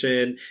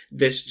PlayStation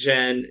this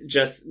gen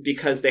just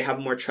because they have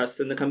more trust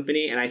in the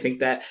company, and I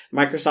think that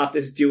Microsoft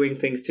is doing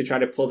things to try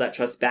to pull that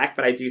trust back,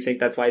 but I do think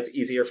that's why it's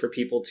easier for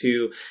people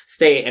to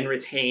stay and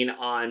retain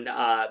on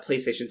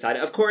PlayStation side.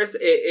 Of course,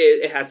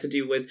 it has to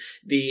do with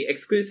the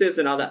exclusives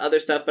and all that other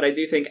stuff, but I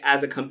do think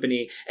as a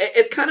company,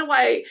 it's kind of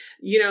why,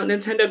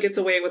 Nintendo gets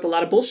away with a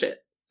lot of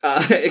bullshit.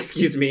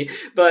 Excuse me,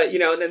 but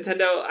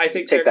Nintendo, I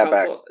think take their that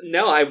console. Back.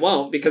 No, I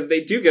won't, because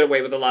they do get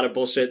away with a lot of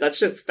bullshit. That's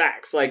just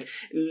facts. Like,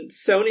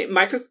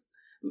 Xbox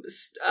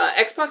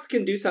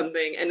can do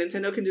something, and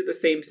Nintendo can do the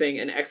same thing,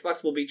 and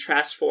Xbox will be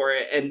trashed for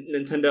it, and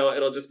Nintendo,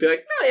 it'll just be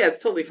like, no, yeah,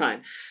 it's totally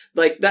fine.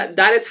 Like,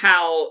 that is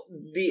how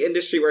the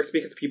industry works,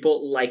 because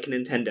people like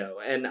Nintendo,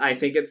 and I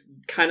think it's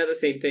kind of the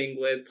same thing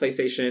with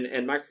PlayStation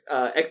and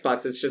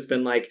Xbox. It's just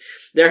been like,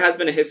 there has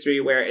been a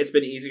history where it's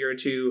been easier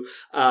to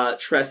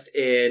trust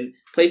in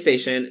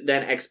PlayStation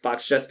than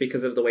Xbox just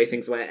because of the way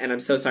things went, and I'm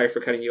so sorry for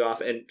cutting you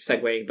off and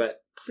segueing,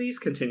 but please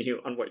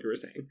continue on what you were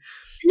saying.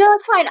 No,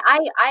 it's fine.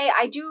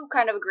 I do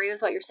kind of agree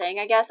with what you're saying,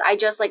 I guess.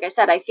 Like I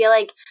said, I feel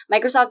like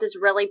Microsoft is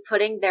really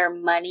putting their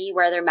money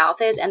where their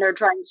mouth is, and they're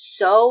trying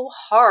so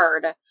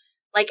hard,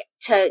 like,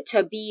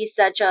 to be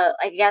such a,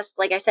 I guess,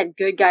 like I said,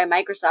 good guy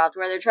Microsoft,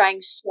 where they're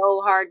trying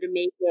so hard to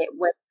make it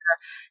where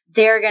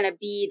they're going to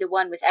be the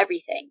one with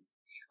everything.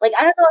 Like,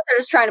 I don't know if they're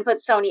just trying to put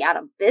Sony out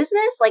of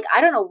business. Like,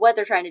 I don't know what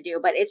they're trying to do,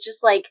 but it's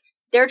just like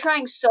they're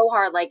trying so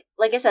hard. Like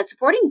I said,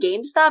 supporting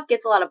GameStop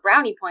gets a lot of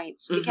brownie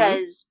points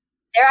because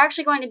they're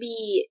actually going to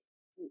be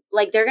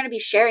like they're going to be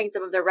sharing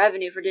some of their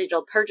revenue for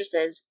digital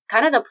purchases,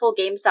 kind of to pull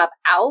GameStop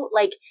out.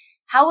 Like,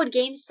 how would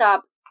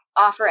GameStop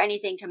offer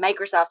anything to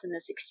Microsoft in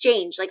this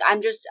exchange? Like, I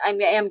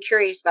am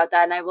curious about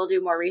that, and I will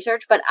do more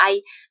research. But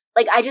I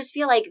just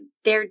feel like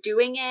they're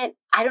doing it.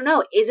 I don't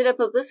know. Is it a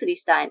publicity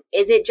stunt?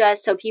 Is it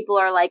just so people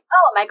are like,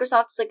 oh,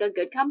 Microsoft's like a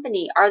good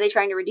company? Are they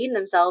trying to redeem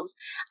themselves?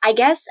 I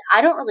guess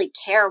I don't really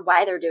care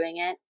why they're doing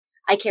it.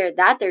 I care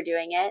that they're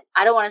doing it.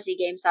 I don't want to see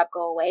GameStop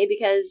go away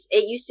because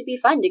it used to be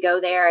fun to go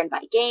there and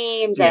buy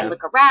games and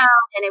look around.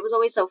 And it was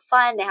always so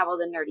fun. They have all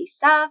the nerdy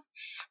stuff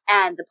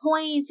and the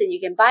points and you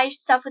can buy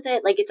stuff with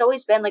it. Like, it's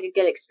always been like a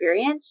good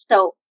experience.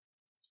 So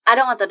I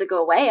don't want that to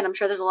go away. And I'm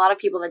sure there's a lot of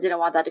people that didn't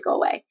want that to go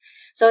away.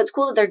 So it's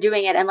cool that they're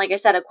doing it. And like I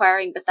said,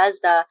 acquiring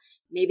Bethesda,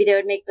 maybe they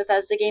would make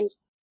Bethesda games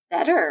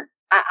better.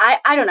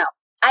 I don't know.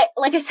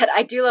 Like I said,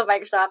 I do love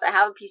Microsoft. I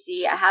have a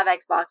PC. I have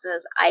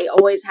Xboxes. I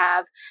always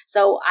have.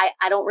 So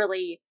I don't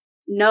really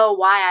know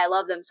why I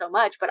love them so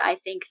much, but I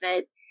think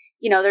that,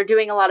 they're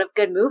doing a lot of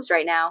good moves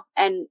right now.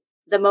 And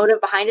the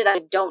motive behind it,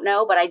 I don't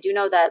know, but I do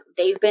know that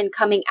they've been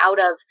coming out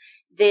of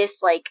this,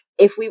 like,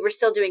 if we were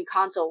still doing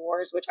console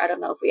wars, which I don't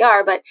know if we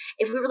are, but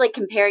if we were like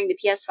comparing the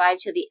PS5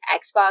 to the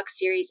Xbox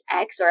Series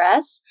X or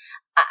S,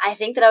 I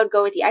think that I would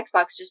go with the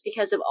Xbox just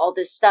because of all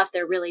this stuff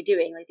they're really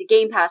doing. Like, the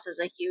Game Pass is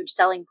a huge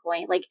selling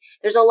point. Like,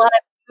 there's a lot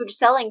of huge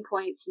selling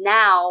points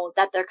now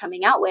that they're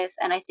coming out with.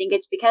 And I think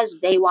it's because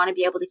they want to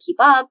be able to keep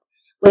up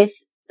with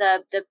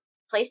the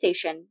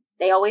PlayStation.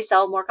 They always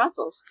sell more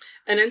consoles.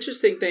 An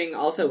interesting thing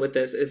also with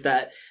this is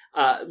that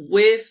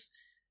with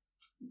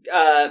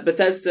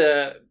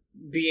Bethesda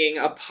being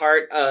a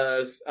part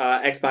of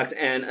Xbox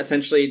and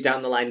essentially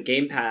down the line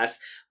Game Pass,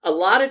 a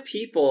lot of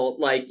people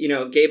like,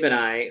 Gabe and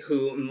I,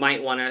 who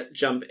might want to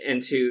jump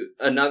into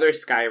another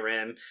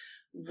Skyrim,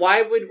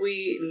 why would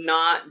we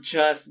not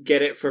just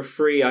get it for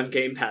free on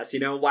Game Pass?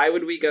 Why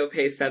would we go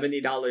pay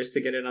 $70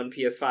 to get it on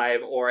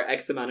PS5 or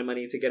X amount of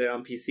money to get it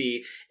on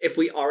PC if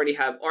we already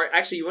have, or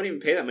actually you won't even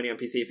pay that money on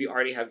PC if you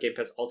already have Game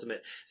Pass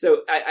Ultimate.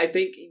 So I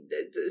think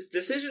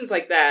decisions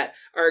like that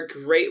are a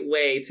great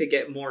way to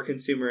get more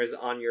consumers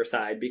on your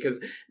side, because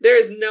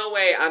there's no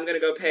way I'm going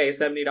to go pay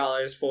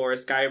 $70 for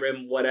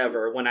Skyrim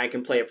whatever when I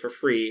can play it for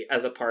free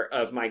as a part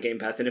of my Game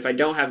Pass. And if I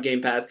don't have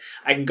Game Pass,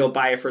 I can go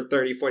buy it for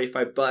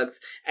 $30-$45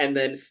 and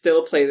then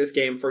still play this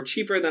game for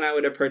cheaper than I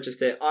would have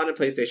purchased it on a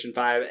PlayStation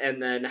 5,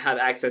 and then have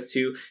access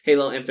to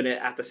Halo Infinite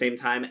at the same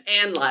time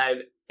and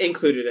Live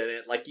included in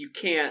it. Like, you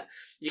can't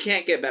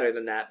get better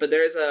than that. But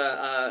there's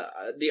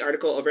the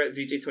article over at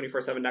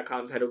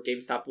VG247.com titled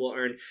 "GameStop will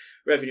earn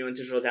revenue and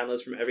digital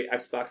downloads from every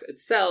Xbox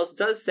it sells"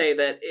 does say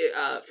that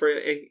for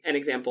an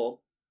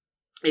example,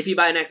 if you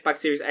buy an Xbox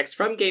Series X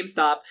from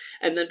GameStop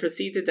and then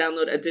proceed to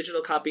download a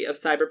digital copy of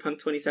Cyberpunk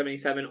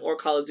 2077 or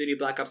Call of Duty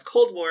Black Ops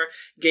Cold War,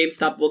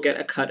 GameStop will get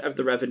a cut of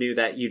the revenue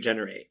that you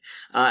generate.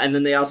 And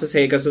then they also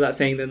say, it goes without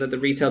saying then, that the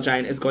retail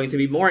giant is going to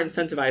be more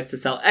incentivized to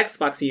sell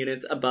Xbox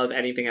units above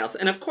anything else.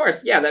 And of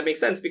course, yeah, that makes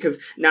sense, because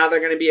now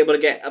they're going to be able to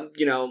get,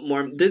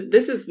 more.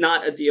 This is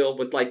not a deal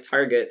with like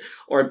Target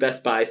or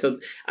Best Buy. So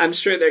I'm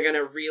sure they're going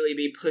to really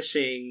be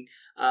pushing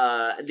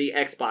the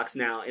Xbox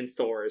now in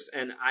stores.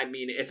 And I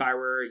mean, if I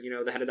were,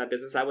 the head of that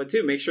business, I would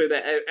too. Make sure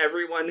that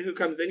everyone who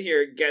comes in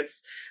here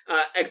gets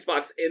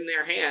Xbox in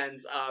their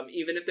hands,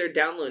 even if they're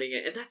downloading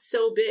it. And that's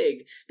so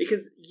big,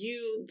 because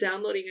you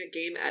downloading a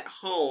game at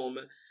home,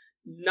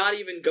 not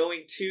even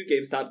going to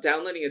GameStop,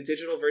 downloading a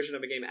digital version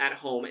of a game at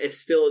home is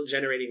still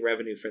generating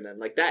revenue for them.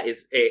 Like,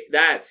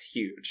 that's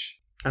huge.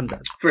 I'm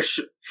done. For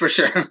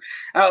sure.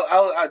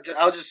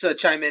 I'll just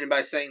chime in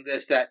by saying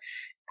this, that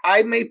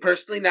I may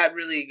personally not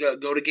really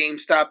go to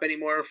GameStop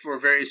anymore for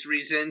various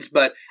reasons,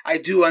 but I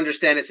do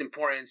understand its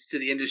importance to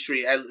the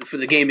industry, for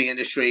the gaming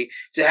industry,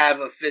 to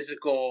have a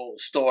physical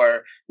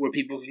store where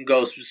people can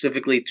go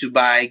specifically to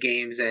buy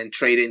games and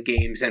trade in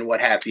games and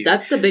what have you.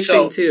 That's the big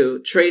thing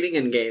too, trading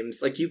in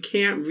games. Like, you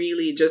can't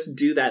really just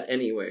do that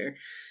anywhere.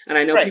 And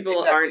I know people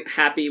aren't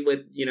happy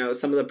with,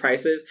 some of the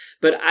prices,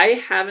 but I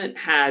haven't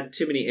had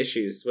too many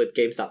issues with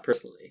GameStop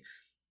personally.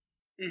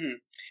 Mm-hmm.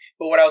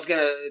 But what I was going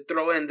to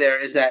throw in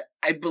there is that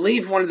I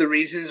believe one of the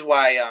reasons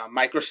why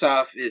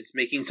Microsoft is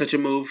making such a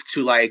move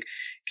to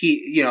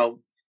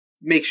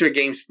make sure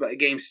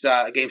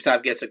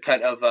GameStop gets a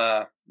cut of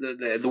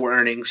the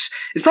earnings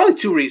is probably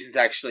two reasons,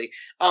 actually.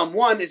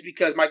 One is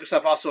because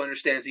Microsoft also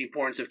understands the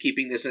importance of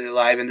keeping this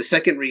alive, and the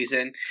second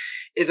reason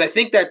is I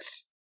think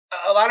that's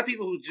a lot of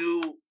people who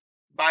do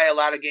buy a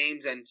lot of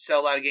games and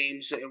sell a lot of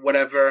games and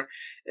whatever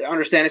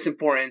understand its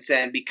importance,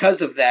 and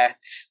because of that,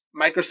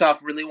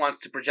 Microsoft really wants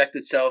to project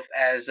itself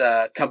as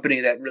a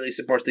company that really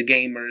supports the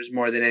gamers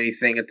more than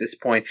anything at this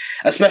point,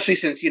 especially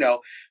since,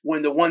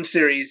 when the One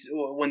series,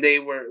 when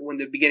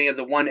the beginning of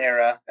the One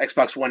era,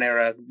 Xbox One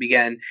era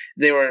began,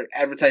 they were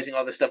advertising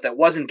all the stuff that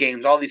wasn't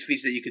games, all these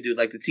features that you could do,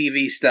 like the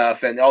TV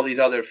stuff and all these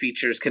other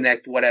features,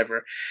 Connect,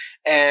 whatever.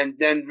 And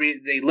then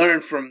they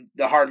learned from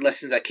the hard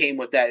lessons that came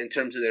with that in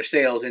terms of their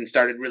sales and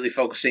started really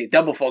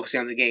double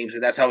focusing on the games.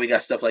 And that's how we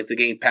got stuff like the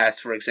Game Pass,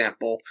 for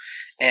example,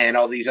 and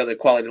all these other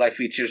quality of life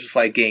features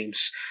like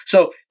games.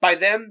 So by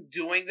them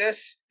doing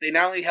this, they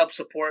not only help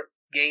support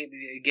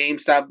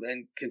GameStop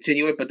and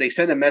continue it, but they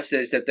send a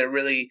message that they're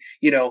really,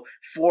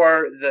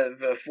 for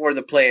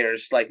the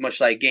players, like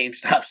much like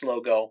GameStop's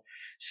logo.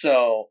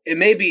 So it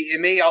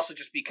may also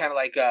just be kind of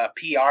like a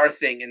PR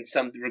thing in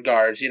some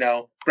regards,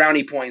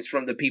 brownie points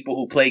from the people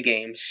who play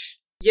games.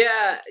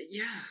 Yeah,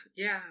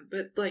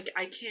 but like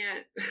I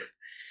can't.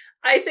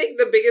 I think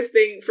the biggest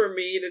thing for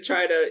me to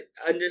try to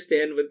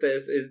understand with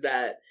this is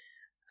that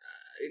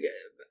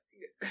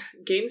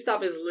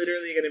GameStop is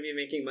literally going to be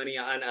making money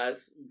on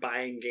us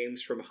buying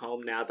games from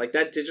home now. Like,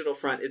 that digital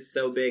front is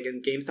so big,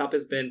 and GameStop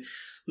has been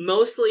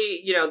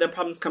mostly, their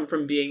problems come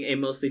from being a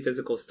mostly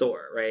physical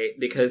store, right?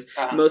 Because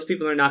most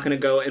people are not going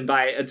to go and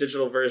buy a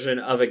digital version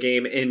of a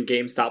game in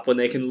GameStop when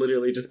they can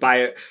literally just buy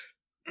it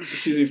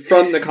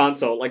from the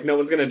console. Like, no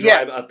one's going to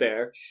drive up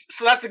there.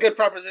 So that's a good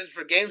proposition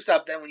for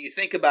GameStop then when you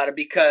think about it,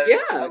 because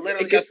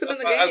literally it gets them in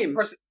the game.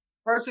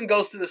 Person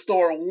goes to the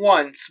store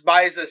once,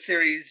 buys a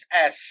Series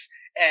S,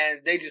 and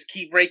they just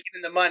keep raking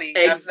in the money.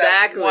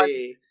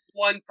 Exactly.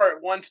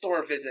 One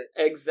store visit.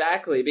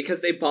 Exactly,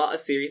 because they bought a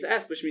Series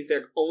S, which means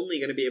they're only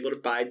going to be able to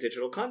buy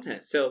digital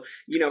content. So,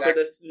 for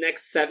the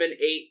next 7-8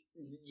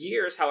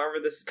 years, however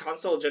this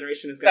console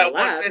generation is going to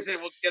last,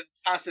 visit will get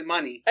constant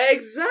money.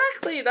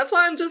 Exactly. That's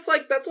why I'm just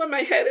like, that's why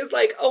my head is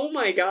like, oh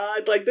my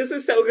god, like, this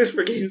is so good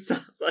for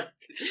GameStop. Like,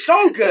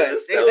 so good.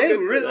 They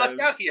really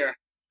lucked out here.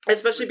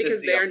 Especially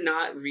because they're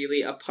not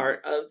really a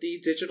part of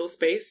the digital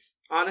space,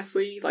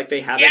 honestly. Like,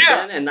 they haven't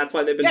been, and that's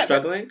why they've been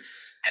struggling.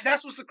 And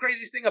that's what's the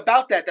craziest thing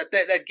about that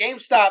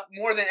GameStop,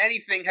 more than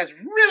anything, has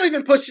really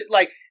been pushing,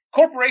 like,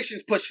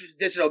 corporations push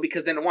digital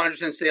because then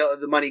 100% sale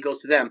of the money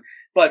goes to them.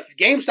 But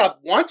GameStop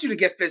wants you to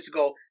get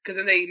physical because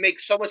then they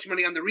make so much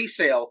money on the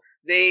resale.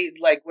 They,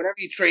 like, whenever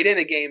you trade in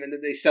a game and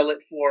then they sell it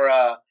for,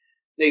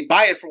 they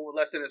buy it for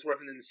less than it's worth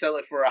and then sell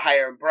it for a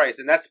higher price.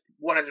 And that's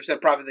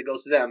 100% profit that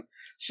goes to them.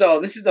 So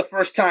this is the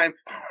first time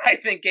I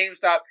think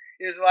GameStop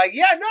is like,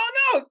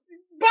 no,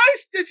 buy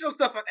digital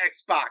stuff on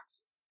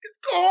Xbox. It's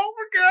cool.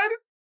 We're good.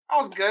 I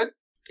was good.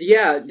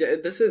 Yeah,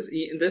 this is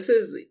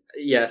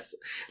yes.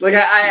 Like,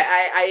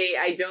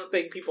 I don't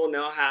think people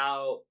know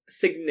how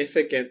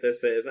significant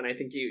this is, and I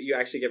think you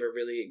actually give a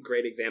really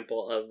great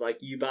example of, like,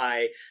 you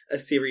buy a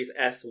Series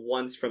S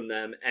once from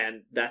them,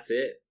 and that's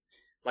it.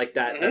 Like,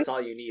 that's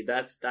all you need.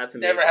 That's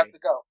amazing. Never have to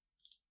go.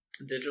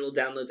 Digital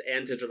downloads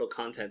and digital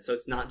content, so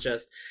it's not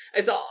just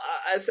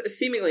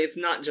seemingly it's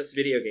not just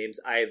video games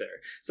either.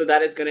 So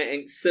that is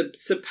going to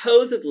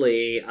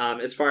supposedly,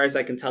 as far as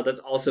I can tell, that's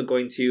also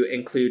going to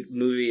include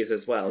movies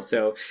as well.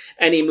 So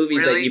any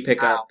movies that you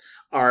pick up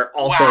are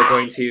also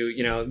going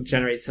to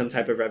generate some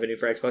type of revenue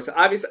for Xbox.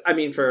 Obviously, I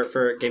mean for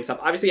GameStop.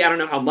 Obviously, I don't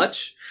know how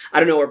much. I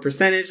don't know what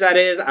percentage that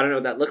is. I don't know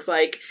what that looks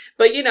like.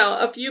 But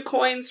a few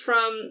coins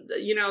from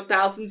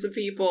thousands of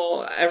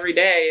people every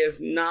day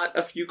is not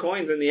a few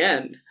coins in the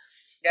end.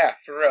 Yeah,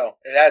 for real.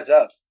 It adds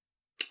up.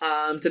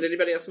 Did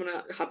anybody else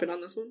want to hop in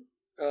on this one?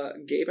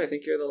 Gabe, I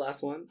think you're the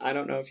last one. I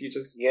don't know if you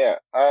just... Yeah,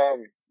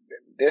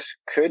 this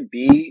could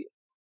be...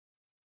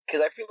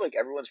 Because I feel like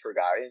everyone's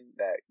forgotten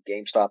that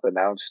GameStop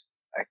announced,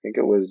 I think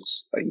it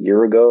was a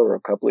year ago or a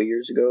couple of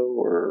years ago,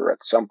 or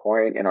at some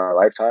point in our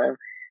lifetime,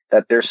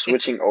 that they're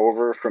switching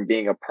over from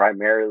being a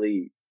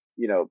primarily,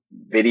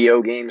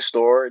 video game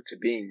store to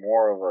being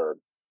more of a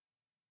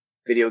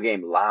video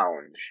game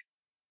lounge.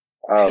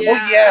 I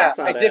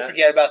did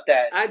forget about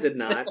that. I did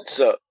not.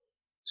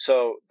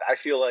 So I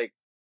feel like,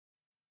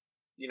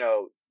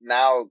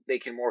 now they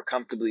can more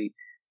comfortably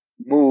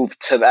move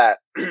to that.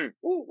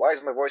 Ooh, why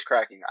is my voice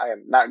cracking? I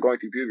am not going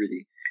through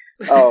puberty.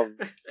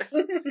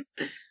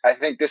 I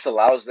think this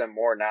allows them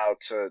more now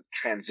to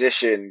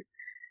transition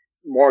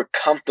more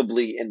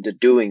comfortably into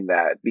doing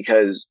that,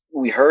 because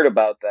we heard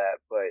about that,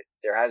 but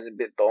there hasn't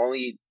been, the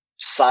only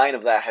sign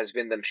of that has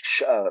been them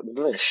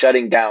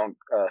shutting down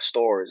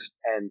stores.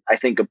 And I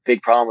think a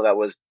big problem with that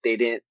was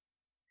they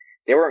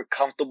weren't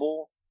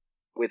comfortable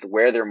with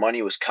where their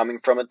money was coming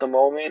from at the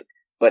moment.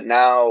 But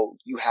now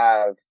you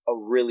have a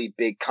really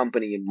big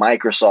company in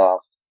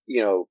Microsoft,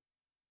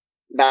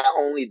 not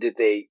only did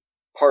they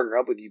partner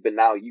up with you, but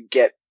now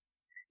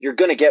you're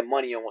going to get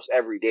money almost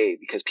every day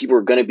because people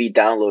are going to be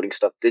downloading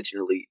stuff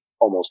digitally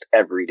almost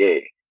every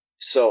day.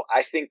 So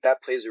I think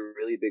that plays a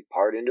really big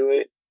part into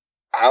it.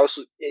 I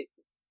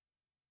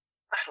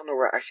don't know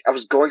where I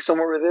was going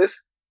somewhere with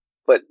this,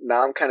 but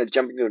now I'm kind of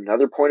jumping to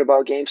another point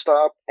about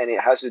GameStop, and it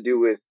has to do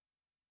with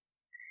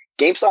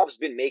GameStop's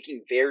been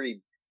making there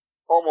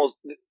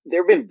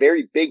have been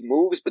very big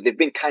moves, but they've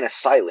been kind of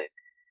silent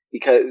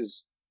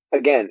because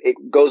again, it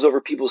goes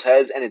over people's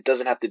heads, and it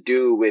doesn't have to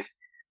do with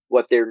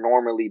what they're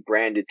normally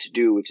branded to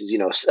do, which is,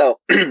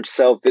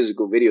 sell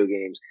physical video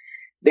games.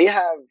 They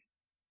have,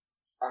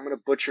 I'm going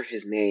to butcher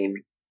his name.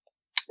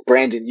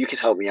 Brandon, you can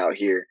help me out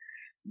here.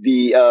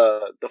 The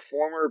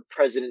former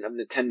president of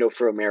Nintendo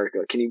for America.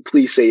 Can you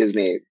please say his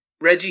name?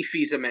 Reggie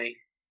Fils-Aimé.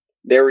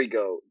 There we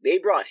go. They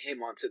brought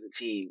him onto the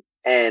team,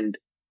 and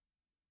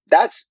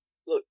that's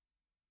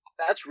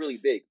really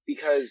big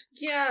because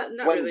you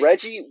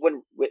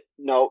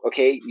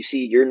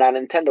see, you're not a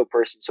Nintendo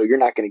person, so you're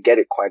not going to get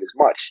it quite as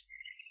much.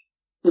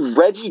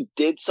 Reggie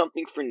did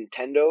something for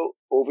Nintendo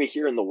over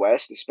here in the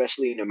West,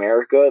 especially in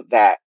America,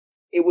 that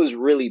it was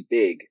really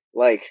big.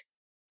 Like,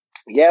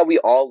 yeah, we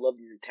all love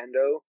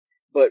Nintendo,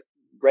 but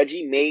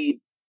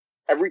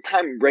every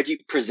time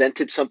Reggie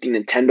presented something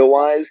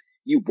Nintendo-wise,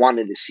 you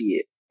wanted to see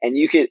it. And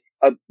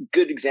a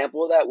good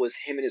example of that was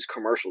him and his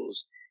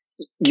commercials.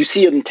 You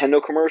see a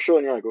Nintendo commercial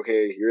and you're like,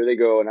 okay, here they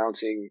go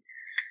announcing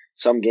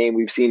some game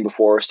we've seen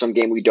before, some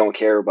game we don't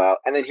care about.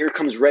 And then here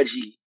comes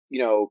Reggie,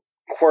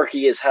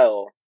 quirky as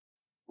hell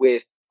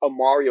with a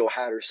Mario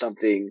hat or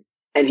something,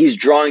 and he's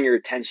drawing your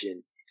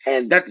attention.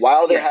 And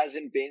while there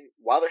hasn't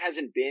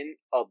been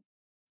a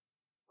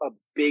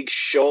big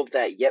show of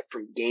that yet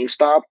from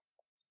GameStop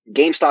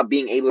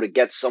being able to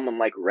get someone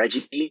like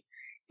Reggie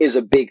is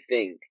a big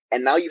thing.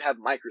 And now you have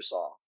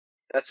Microsoft.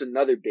 That's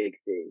another big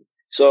thing.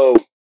 So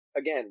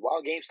again,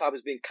 while GameStop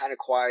has been kind of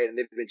quiet and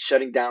they've been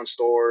shutting down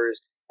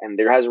stores and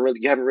you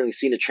haven't really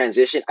seen a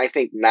transition, I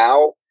think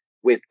now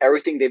with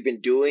everything they've been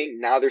doing,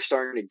 now they're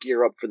starting to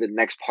gear up for the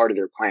next part of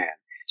their plan.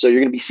 So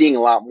you're going to be seeing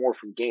a lot more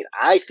from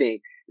I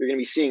think you're going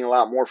to be seeing a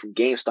lot more from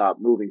GameStop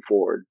moving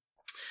forward.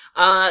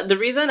 The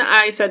reason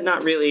I said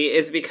not really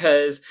is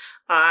because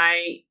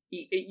I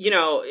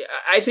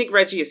think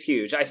Reggie is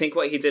huge. I think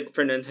what he did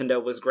for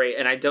Nintendo was great,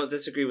 and I don't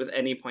disagree with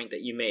any point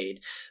that you made.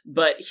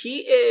 But he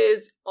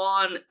is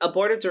on a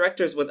board of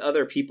directors with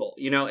other people.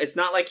 It's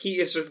not like he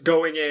is just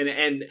going in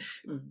and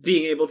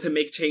being able to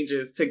make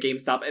changes to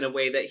GameStop in a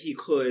way that he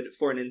could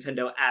for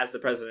Nintendo as the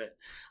president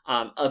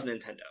of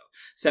Nintendo.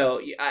 So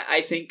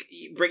I think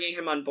bringing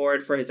him on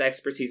board for his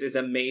expertise is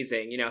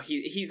amazing.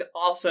 He's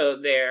also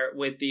there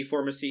with the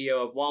former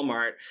CEO of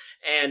Walmart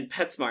and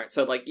PetSmart.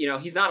 So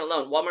he's not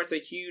alone. Walmart's a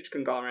huge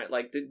conglomerate.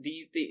 Like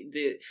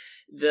the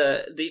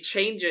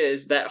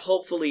changes that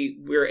hopefully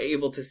we're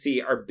able to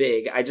see are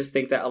big. I just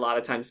think that a lot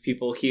of times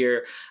people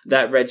hear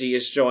that Reggie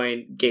has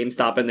joined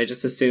GameStop and they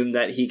just assume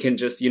that he can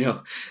just,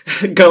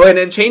 go in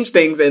and change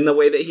things in the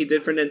way that he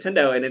did for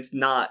Nintendo. And it's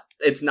not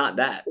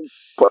that.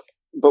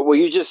 But what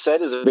you just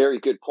said is a very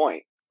good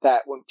point.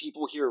 That when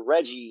people hear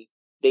Reggie,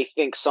 they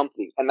think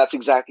something, and that's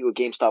exactly what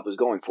GameStop is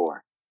going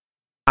for.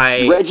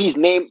 Reggie's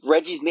name.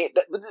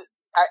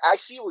 I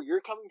see where you're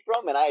coming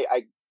from, and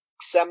I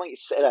semi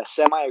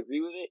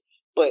agree with it.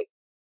 But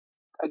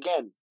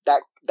again,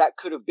 that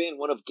could have been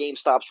one of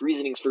GameStop's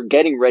reasonings for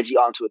getting Reggie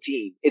onto a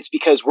team. It's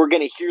because we're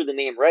going to hear the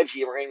name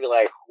Reggie, and we're going to be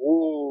like,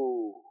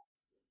 ooh.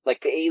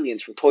 Like the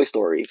aliens from Toy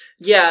Story.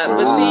 Yeah,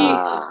 but see...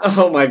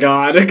 Oh my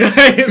god,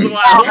 guys,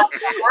 wow.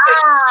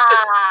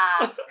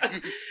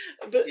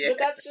 But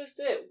that's just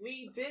it.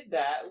 We did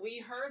that,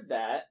 we heard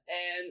that,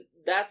 and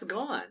that's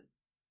gone.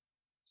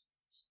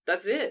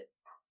 That's it.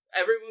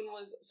 Everyone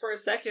was, for a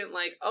second,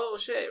 like, oh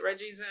shit,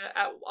 Reggie's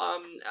a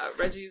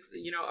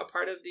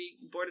part of the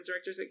board of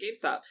directors at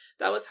GameStop.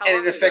 That was how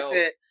long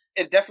ago.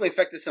 It definitely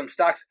affected some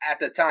stocks at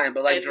the time,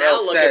 but like Jarrell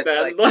said,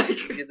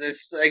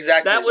 this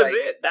exactly. That was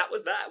it. That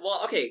was that. Well,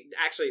 okay,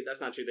 actually,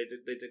 that's not true. They did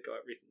go out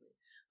recently,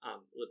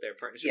 with their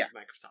partnership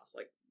with Microsoft,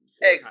 like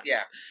 4 times.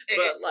 Yeah,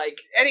 but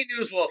any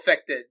news will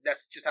affect it.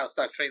 That's just how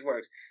stock trade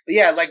works. But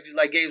yeah, like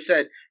Gabe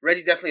said,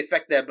 Reggie definitely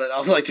affected that. But I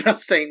was like Jarrell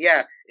saying,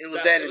 yeah, it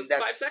was then, and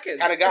that's 5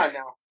 seconds. Kind of gone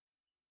now.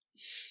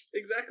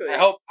 Exactly. I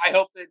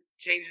hope it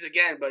changes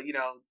again, but it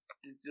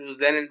was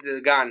then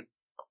and gone.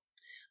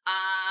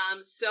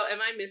 So am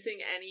I missing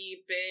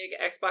any big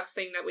Xbox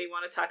thing that we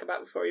want to talk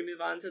about before we move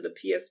on to the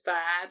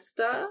PS5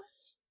 stuff?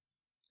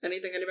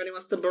 Anything anybody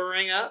wants to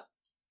bring up?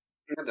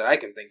 Not that I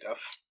can think of.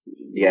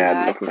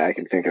 Yeah, nothing I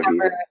can think of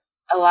either.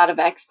 A lot of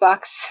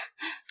Xbox.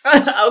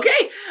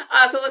 Okay,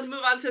 so let's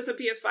move on to some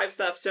PS5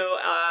 stuff. So,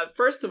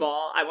 first of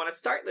all, I want to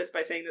start this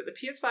by saying that the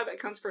PS5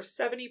 accounts for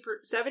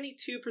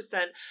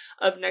 72%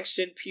 of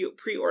next-gen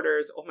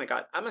pre-orders. Oh my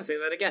god, I'm going to say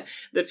that again.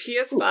 The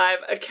PS5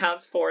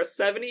 accounts for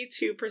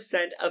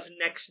 72% of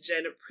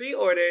next-gen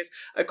pre-orders,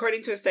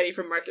 according to a study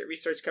from market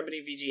research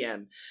company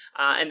VGM.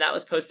 And that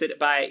was posted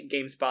by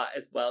GameSpot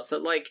as well.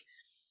 So,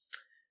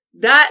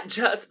 that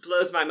just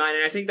blows my mind,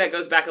 and I think that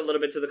goes back a little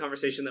bit to the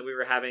conversation that we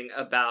were having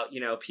about,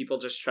 people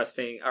just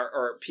trusting,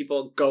 or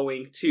people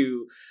going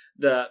to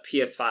the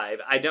PS5.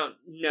 I don't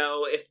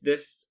know if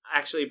this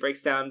actually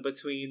breaks down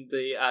between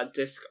the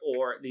disc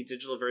or the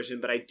digital version,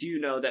 but I do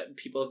know that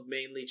people have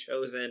mainly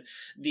chosen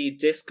the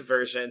disc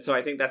version, so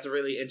I think that's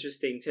really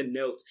interesting to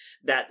note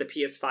that the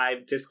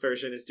PS5 disc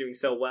version is doing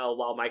so well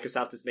while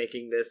Microsoft is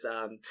making this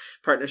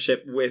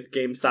partnership with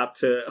GameStop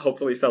to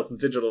hopefully sell some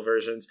digital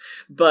versions.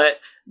 But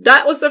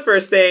that was the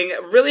first thing.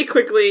 Really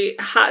quickly,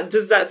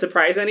 does that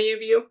surprise any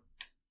of you?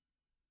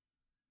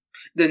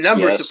 The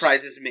number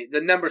surprises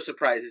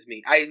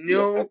me. I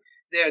knew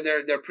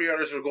their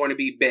pre-orders were going to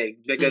be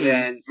bigger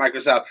than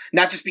Microsoft,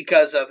 not just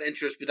because of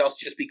interest, but also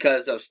just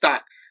because of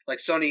stock. Like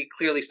Sony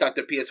clearly stocked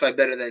their PS5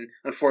 better than,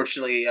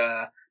 unfortunately,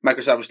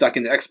 Microsoft was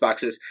stocking their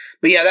Xboxes.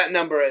 But yeah, that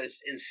number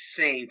is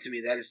insane to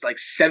me. That is like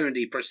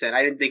 70%.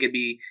 I didn't think it'd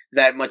be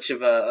that much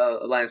of a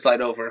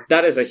landslide over.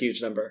 That is a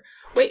huge number.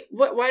 Wait,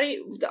 what? Why do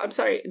you? I'm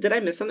sorry, did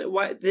I miss something?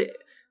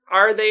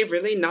 Are they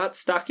really not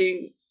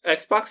stocking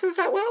Xboxes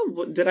that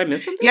well? Did I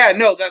miss something? Yeah,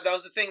 no, that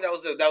was the thing. That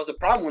was the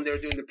problem when they were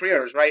doing the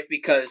pre-orders, right?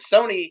 Because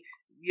Sony,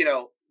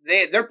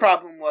 their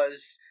problem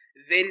was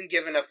they didn't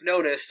give enough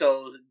notice,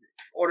 so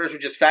orders were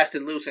just fast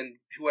and loose, and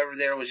whoever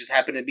there was just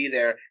happened to be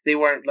there. They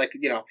weren't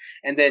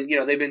and then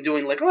they've been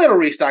doing like little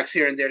restocks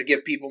here and there to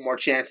give people more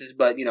chances,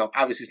 but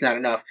obviously it's not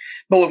enough.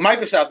 But with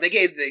Microsoft, they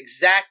gave the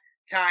exact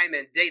time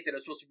and date that it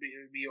was supposed to be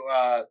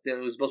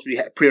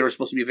pre-order was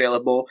supposed to be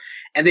available,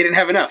 and they didn't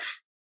have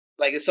enough.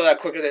 Like, it sold out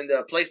quicker than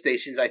the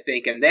PlayStations, I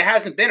think, and there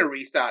hasn't been a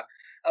restock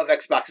of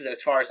Xboxes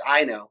as far as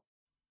I know.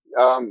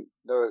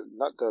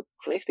 The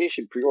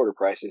PlayStation pre-order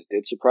prices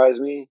did surprise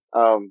me.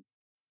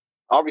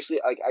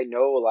 Obviously, I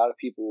know a lot of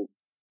people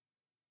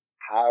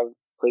have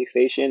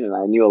PlayStation, and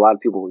I knew a lot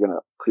of people were going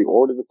to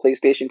pre-order the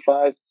PlayStation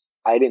 5.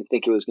 I didn't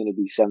think it was going to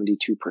be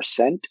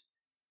 72%.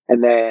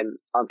 And then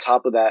on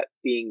top of that,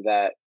 being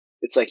that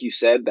it's like you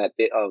said that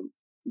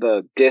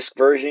the disc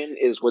version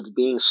is what's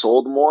being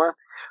sold more,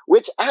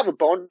 which I have a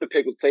bone to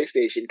pick with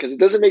PlayStation because it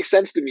doesn't make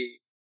sense to me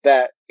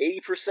that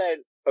 80%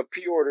 of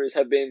pre-orders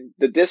have been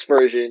the disc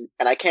version,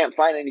 and I can't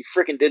find any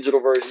freaking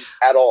digital versions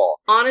at all.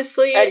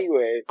 Honestly,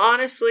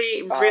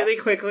 really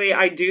quickly,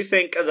 I do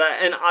think that,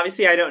 and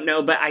obviously I don't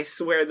know, but I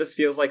swear this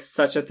feels like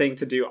such a thing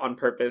to do on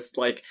purpose,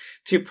 like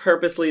to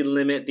purposely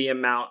limit the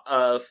amount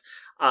of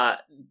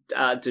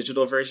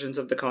digital versions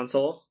of the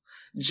console.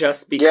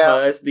 Just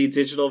because the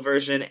digital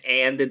version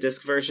and the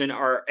disc version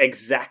are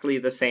exactly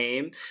the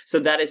same. So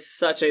that is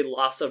such a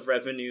loss of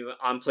revenue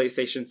on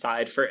PlayStation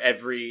side for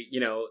every,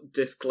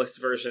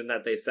 discless version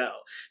that they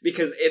sell.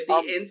 Because if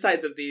the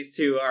insides of these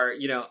two are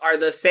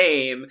the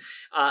same,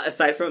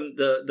 aside from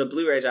the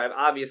Blu-ray drive,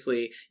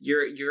 obviously,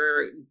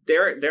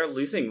 they're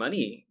losing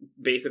money,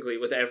 basically,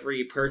 with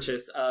every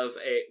purchase of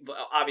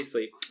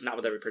obviously, not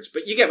with every purchase,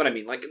 but you get what I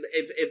mean. Like,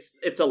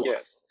 it's a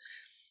loss.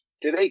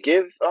 Did they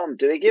give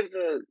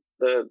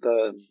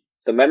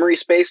the memory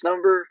space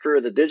number for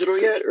the digital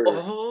yet? Or?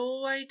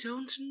 Oh, I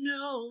don't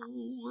know.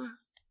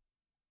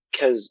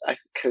 Because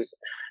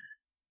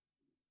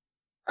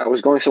I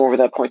was going somewhere with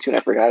that point too, and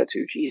I forgot it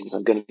too. Jesus,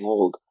 I'm getting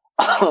old.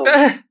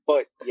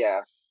 But yeah,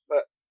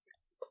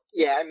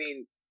 I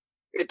mean,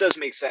 it does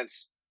make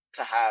sense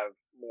to have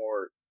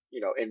more,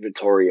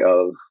 inventory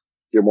of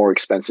your more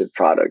expensive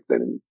product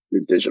than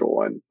your digital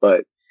one.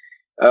 But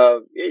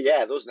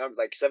those numbers,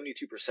 like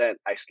 72%.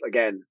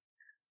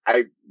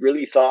 I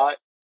really thought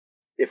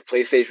if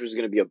PlayStation was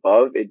going to be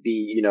above, it'd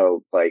be,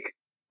 like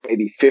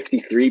maybe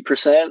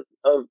 53%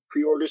 of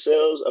pre-order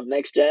sales of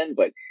next gen,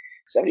 but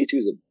 72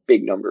 is a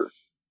big number.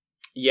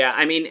 Yeah,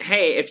 I mean,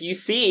 hey, if you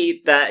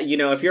see that,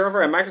 if you're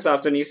over at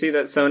Microsoft and you see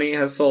that Sony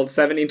has sold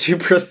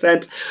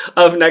 72%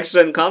 of next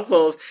gen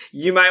consoles,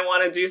 you might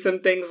want to do some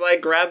things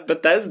like grab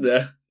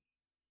Bethesda.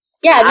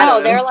 Yeah,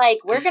 no, they're like,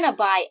 we're going to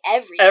buy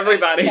everything.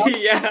 Everybody,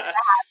 yeah.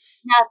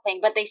 Nothing,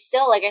 but they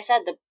still, like I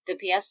said,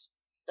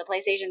 the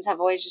PlayStations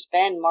have always just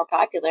been more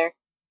popular.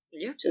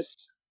 Yeah.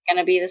 Just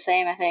gonna be the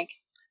same, I think.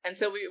 And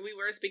so we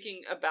were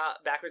speaking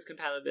about backwards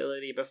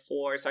compatibility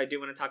before, so I do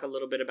want to talk a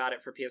little bit about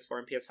it for PS4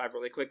 and PS5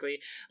 really quickly.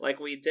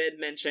 Like we did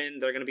mention,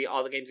 they're going to be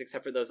all the games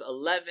except for those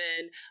 11.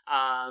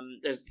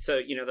 There's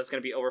going to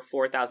be over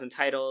 4,000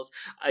 titles.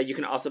 You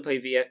can also play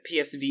via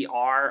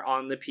PSVR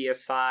on the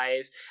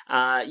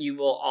PS5. You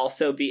will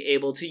also be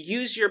able to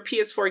use your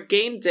PS4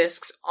 game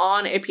discs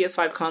on a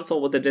PS5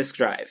 console with a disc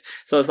drive.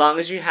 So as long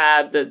as you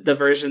have the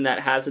version that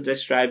has a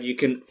disc drive, you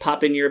can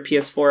pop in your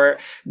PS4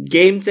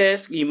 game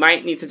disc. You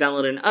might need to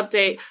download an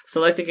update,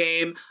 select the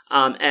game,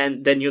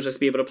 and then you'll just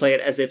be able to play it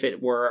as if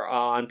it were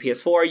on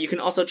PS4. You can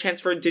also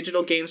transfer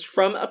digital games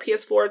from a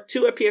PS4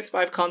 to a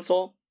PS5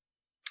 console.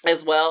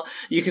 As well,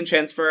 you can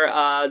transfer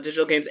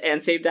digital games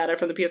and save data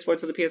from the PS4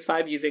 to the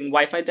PS5 using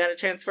Wi-Fi data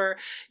transfer.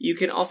 You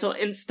can also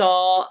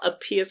install a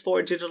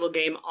PS4 digital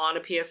game on a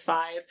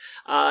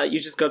PS5.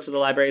 You just go to the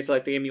library,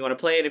 select the game you want to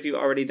play, and if you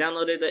already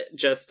downloaded it,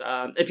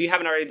 if you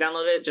haven't already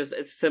downloaded it,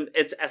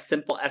 it's as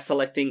simple as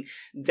selecting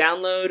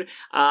download.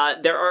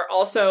 There are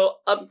also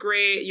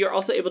you're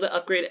also able to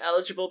upgrade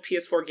eligible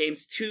PS4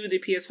 games to the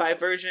PS5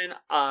 version.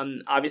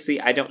 Obviously,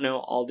 I don't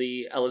know all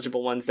the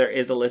eligible ones. There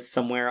is a list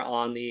somewhere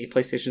on the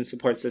PlayStation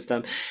support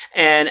system.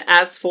 And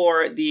as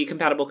for the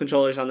compatible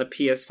controllers on the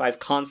PS5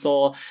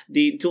 console,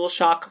 the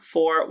DualShock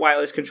 4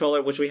 wireless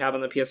controller, which we have on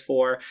the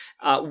PS4,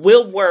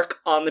 will work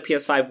on the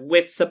PS5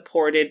 with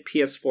supported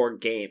PS4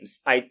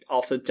 games. I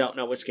also don't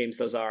know which games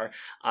those are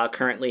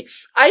currently.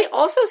 I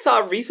also saw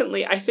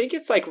recently, I think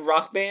it's like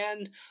Rock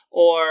Band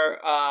or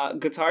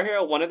Guitar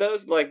Hero, one of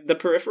those, like the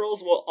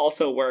peripherals will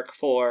also work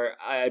for,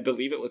 I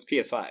believe it was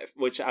PS5,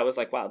 which I was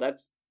like, wow,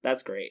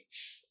 that's great.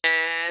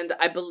 And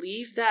I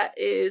believe that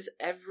is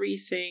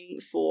everything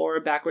for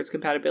backwards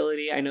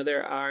compatibility. I know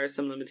there are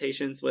some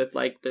limitations with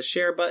like the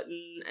share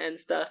button and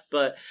stuff,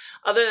 but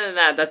other than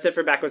that, that's it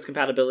for backwards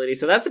compatibility.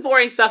 So that's the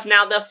boring stuff.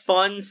 Now the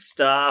fun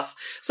stuff.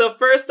 So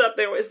first up,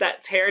 there was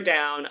that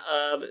teardown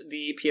of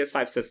the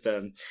PS5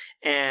 system.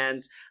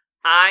 And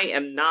I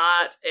am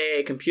not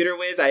a computer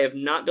whiz. I have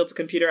not built a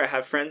computer. I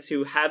have friends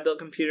who have built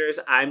computers.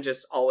 I'm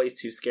just always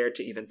too scared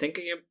to even think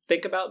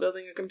about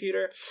building a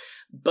computer.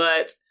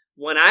 But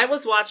when I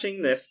was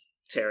watching this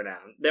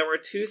teardown, there were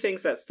two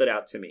things that stood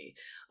out to me.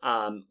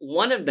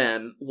 One of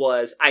them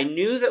was I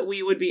knew that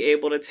we would be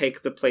able to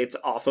take the plates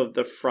off of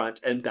the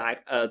front and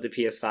back of the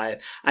PS5.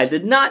 I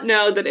did not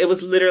know that it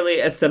was literally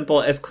as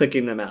simple as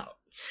clicking them out.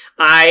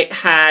 I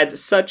had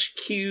such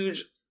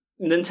huge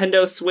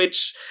Nintendo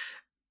Switch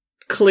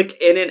click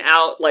in and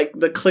out, like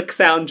the click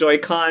sound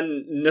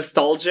Joy-Con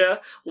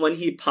nostalgia when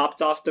he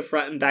popped off the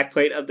front and back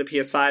plate of the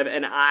PS5,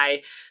 and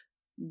I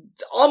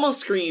almost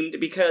screamed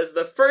because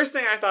the first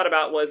thing I thought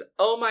about was,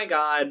 oh my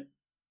god,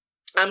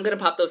 I'm gonna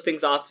pop those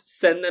things off,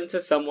 send them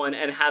to someone,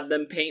 and have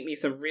them paint me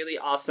some really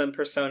awesome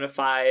Persona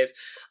 5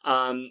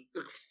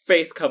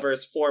 face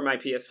covers for my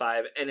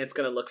PS5, and it's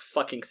gonna look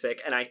fucking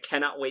sick, and I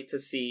cannot wait to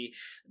see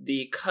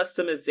the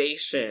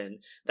customization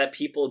that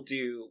people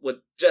do with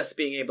just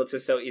being able to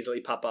so easily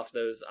pop off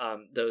those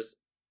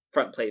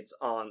front plates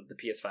on the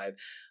PS5.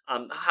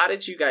 How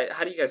do you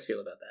guys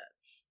feel about that?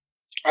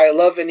 I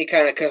love any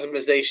kind of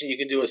customization you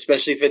can do,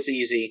 especially if it's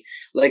easy.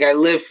 Like, I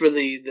live for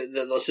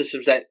those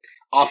systems that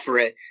offer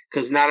it,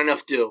 because not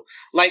enough do.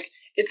 Like,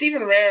 it's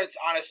even rare,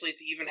 honestly,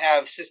 to even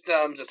have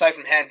systems, aside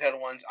from handheld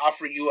ones,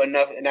 offer you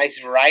a nice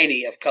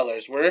variety of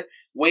colors. We're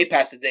way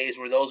past the days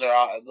where those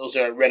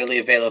are readily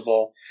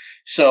available.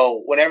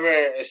 So whenever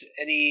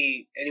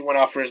anyone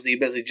offers the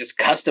ability to just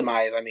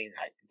customize, I mean,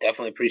 I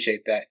definitely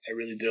appreciate that. I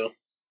really do.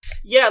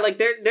 Yeah, like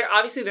they're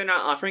obviously they're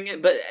not offering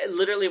it, but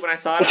literally when I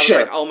saw it, I was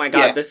like, oh my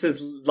god, this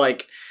is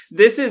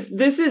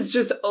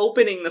just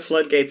opening the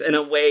floodgates in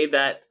a way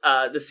that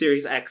the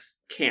Series X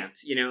can't.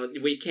 You know,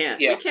 we can't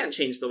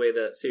change the way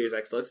the Series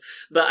X looks.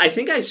 But I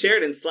think I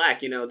shared in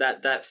Slack, you know,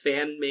 that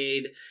fan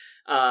made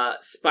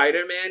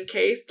Spider-Man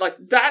case. Like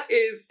that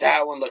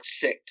one looks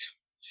sick.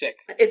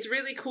 It's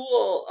really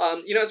cool.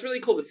 It's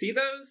really cool to see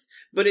those,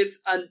 but it's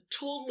a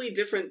totally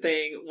different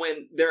thing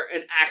when they're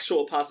an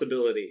actual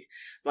possibility.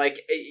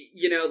 Like,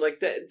 you know, like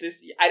this,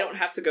 I don't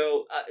have to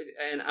go,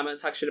 and I'm going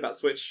to talk shit about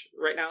Switch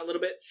right now a little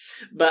bit,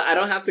 but I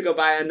don't have to go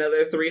buy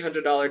another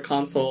 $300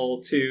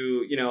 console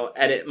to, you know,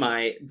 edit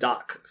my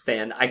dock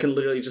stand. I can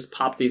literally just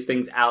pop these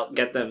things out,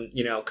 get them,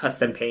 you know,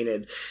 custom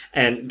painted,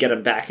 and get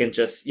them back and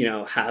just, you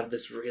know, have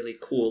this really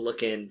cool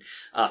looking,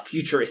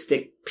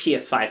 futuristic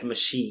PS5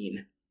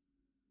 machine.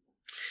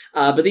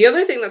 But the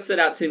other thing that stood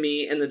out to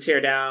me in the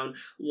teardown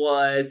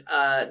was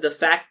the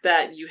fact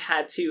that you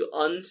had to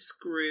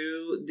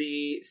unscrew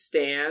the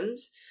stand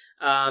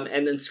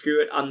and then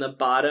screw it on the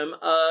bottom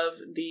of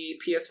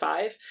the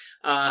PS5.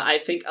 I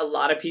think a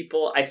lot of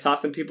people, I saw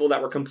some people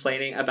that were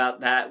complaining about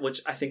that,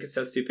 which I think is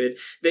so stupid.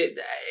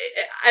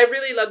 I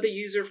really love the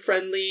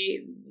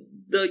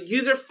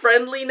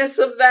user-friendliness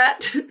of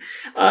that,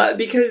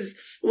 because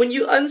when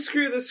you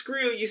unscrew the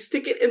screw, you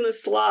stick it in the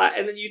slot,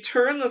 and then you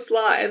turn the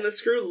slot, and the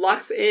screw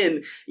locks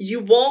in. You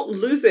won't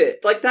lose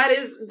it. Like,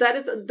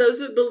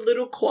 those are the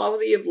little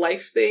quality of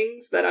life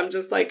things that I'm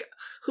just like,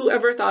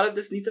 whoever thought of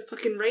this needs a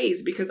fucking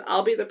raise, because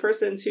I'll be the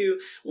person to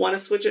want to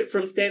switch it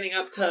from standing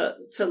up to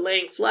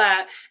laying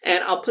flat,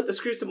 and I'll put the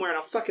screw somewhere and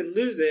I'll fucking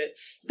lose it.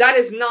 That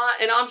is not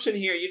an option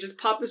here. You just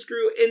pop the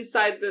screw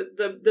inside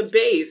the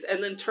base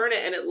and then turn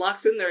it, and it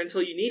locks in there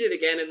until you need it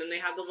again, and then they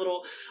have the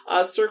little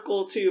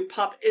circle to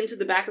pop into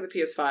the back of the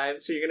PS5,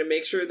 so you're going to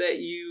make sure that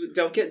you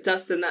don't get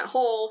dust in that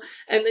hole,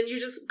 and then you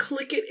just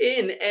click it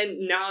in,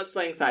 and now it's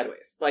laying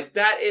sideways. Like,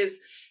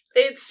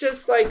 it's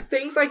just like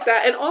things like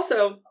that. And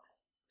also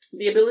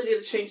the ability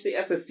to change the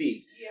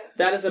SSD. Yeah.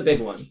 That is a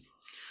big one.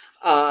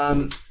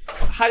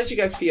 How did you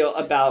guys feel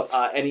about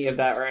any of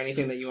that, or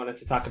anything that you wanted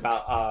to talk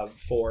about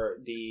for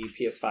the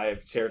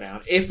PS5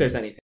 teardown, if there's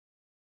anything?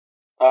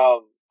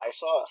 I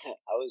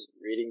was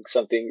reading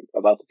something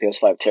about the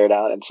PS5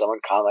 teardown, and someone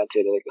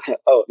commented like,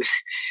 "Oh,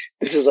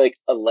 this is like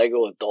a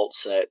Lego adult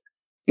set."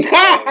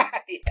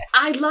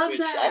 I love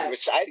that.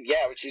 Which I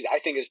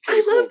think is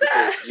pretty cool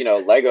because, you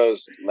know,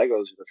 Legos are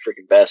the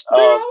freaking best. They're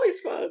always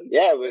fun.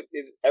 Yeah, but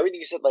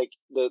everything you said, like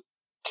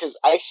because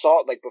I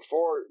saw, like,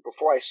 before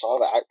I saw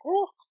the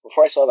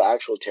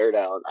actual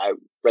teardown, I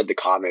read the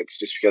comments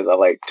just because I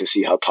like to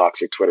see how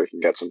toxic Twitter can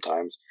get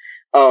sometimes.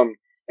 And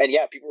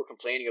yeah, people were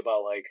complaining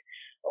about like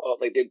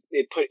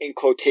they put in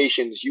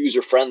quotations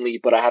user friendly,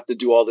 but I have to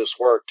do all this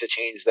work to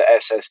change the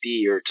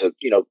SSD or to,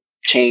 you know,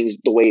 change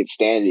the way it's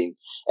standing.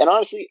 And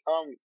honestly,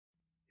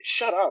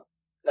 shut up.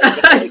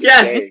 Like,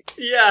 yes,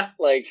 yeah.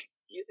 Like,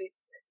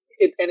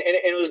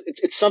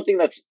 it's something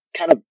that's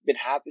kind of been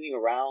happening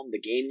around the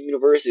gaming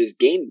universe. Is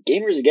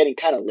gamers are getting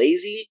kind of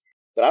lazy,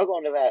 but I'll go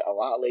into that a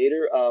lot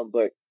later.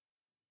 But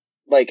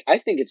like, I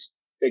think it's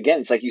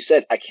like you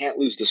said, I can't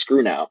lose the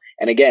screw now.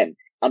 And again,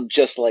 I'm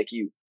just like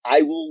you.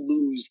 I will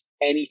lose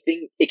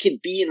anything. It can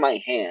be in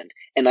my hand,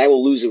 and I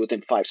will lose it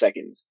within 5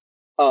 seconds.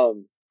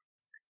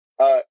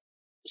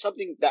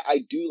 Something that I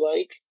do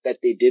like that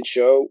they did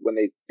show when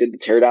they did the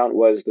teardown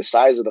was the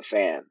size of the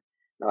fan.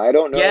 Now I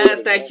don't know.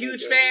 Yes, that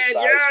huge fan.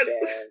 Yes.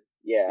 Fan.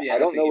 Yeah, I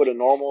don't know what a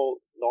normal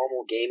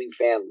gaming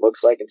fan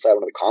looks like inside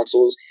one of the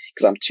consoles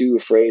because I'm too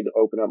afraid to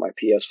open up my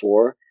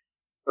PS4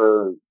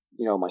 or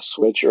my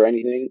Switch or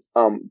anything.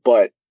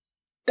 But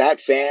that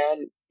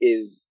fan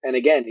is, and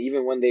again,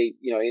 even when they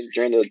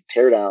during the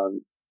teardown,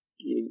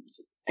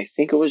 I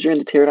think it was during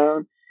the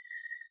teardown.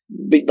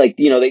 But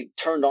they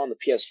turned on the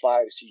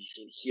PS5 so you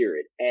can hear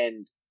it,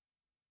 and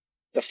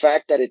the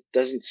fact that it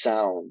doesn't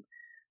sound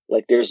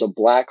like there's a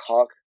Black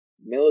Hawk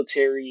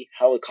military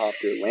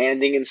helicopter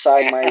landing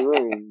inside my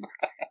room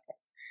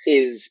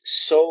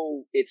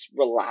it's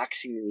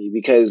relaxing to me,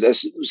 because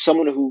as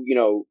someone who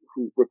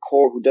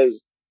who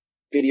does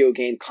video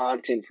game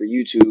content for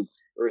YouTube,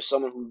 or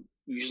someone who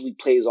usually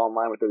plays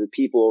online with other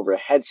people over a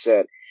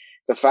headset,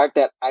 the fact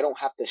that I don't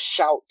have to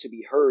shout to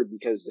be heard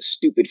because the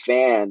stupid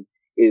fan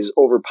is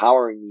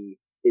overpowering me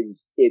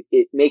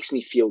it makes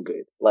me feel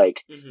good.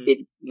 Like,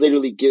 it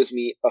literally gives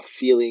me a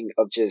feeling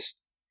of just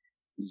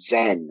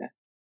zen.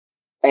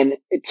 And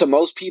to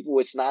most people,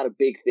 it's not a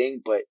big thing,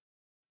 but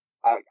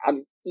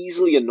I'm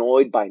easily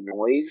annoyed by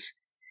noise.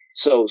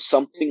 So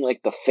something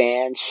like the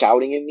fan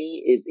shouting at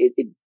me,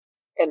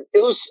 and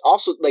it was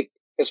also, like,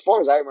 as far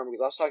as I remember,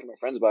 because I was talking to my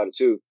friends about it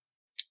too,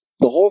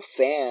 the whole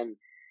fan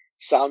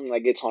sounding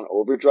like it's on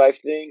overdrive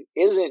thing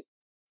isn't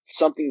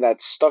something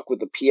that stuck with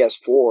the PS4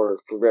 for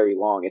very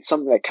long. It's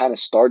something that kind of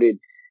started,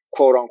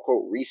 quote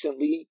unquote,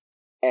 recently.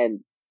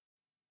 And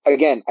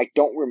again, I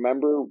don't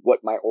remember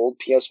what my old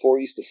PS4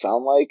 used to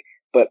sound like,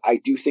 but I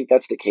do think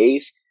that's the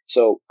case.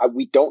 So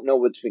we don't know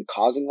what's been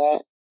causing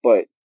that.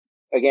 But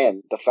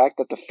again, the fact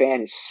that the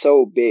fan is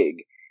so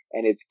big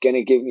and it's going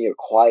to give me a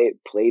quiet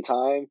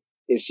playtime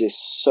is just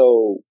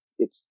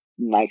it's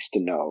nice to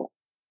know.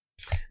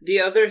 The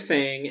other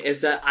thing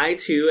is that I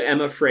too am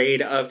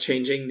afraid of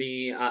changing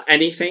the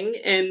anything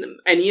in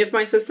any of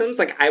my systems.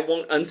 Like, I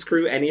won't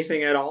unscrew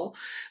anything at all.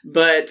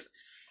 But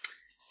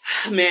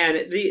man,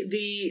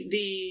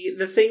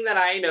 the thing that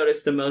I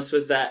noticed the most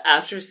was that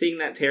after seeing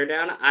that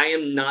teardown, I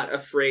am not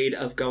afraid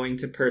of going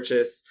to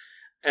purchase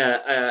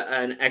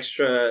an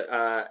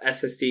extra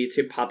SSD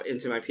to pop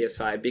into my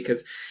PS5,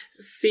 because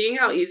seeing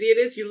how easy it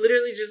is, you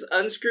literally just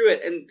unscrew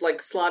it and like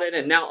slot it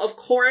in. Now, of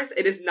course,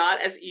 it is not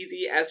as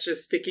easy as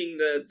just sticking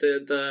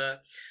the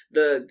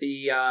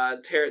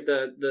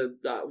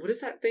what is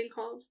that thing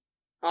called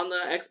on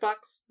the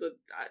Xbox?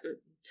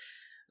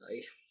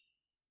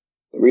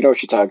 We know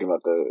what you're talking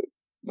about,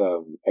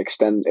 the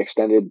extended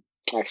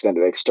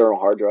external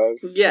hard drive.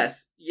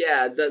 Yes,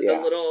 yeah,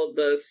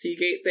 the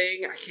Seagate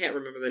thing. I can't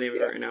remember the name of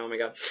it right now. Oh my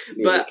god!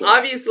 But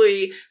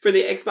obviously, for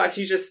the Xbox,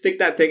 you just stick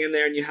that thing in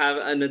there and you have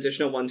an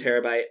additional 1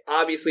 terabyte.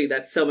 Obviously,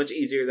 that's so much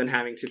easier than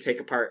having to take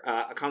apart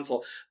a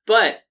console.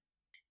 But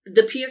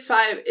the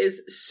PS5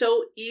 is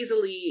so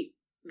easily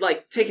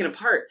taken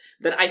apart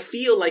that I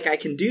feel like I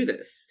can do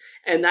this.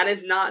 And that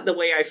is not the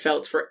way I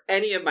felt for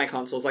any of my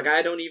consoles. Like,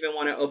 I don't even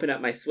want to open up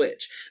my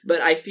Switch.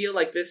 But I feel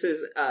like this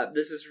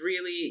is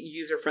really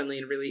user-friendly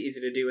and really easy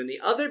to do. And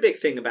the other big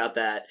thing about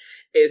that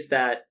is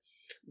that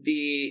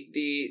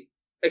the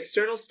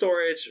external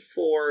storage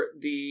for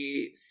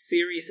the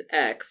Series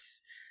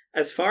X,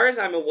 as far as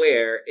I'm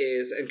aware,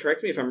 is, and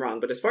correct me if I'm wrong,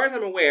 but as far as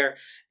I'm aware,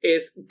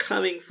 is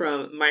coming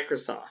from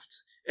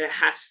Microsoft. It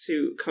has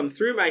to come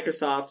through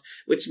Microsoft,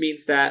 which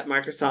means that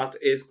Microsoft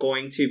is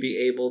going to be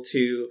able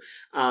to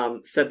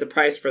set the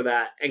price for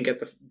that and get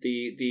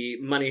the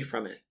money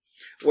from it.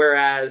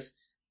 Whereas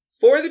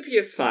for the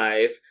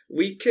PS5,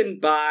 we can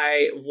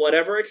buy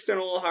whatever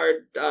external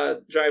hard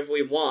drive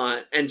we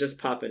want and just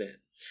pop it in.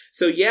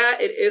 So yeah,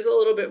 it is a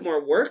little bit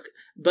more work,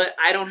 but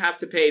I don't have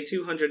to pay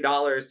 $200,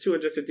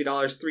 $250,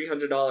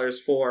 $300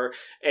 for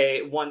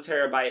a 1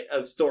 terabyte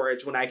of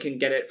storage when I can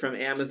get it from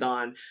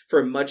Amazon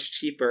for much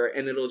cheaper,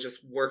 and it'll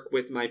just work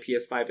with my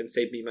PS5 and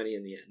save me money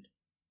in the end.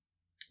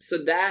 So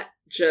that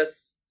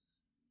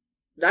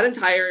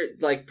entire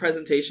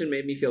presentation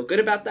made me feel good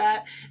about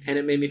that, and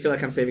it made me feel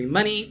like I'm saving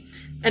money,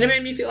 and it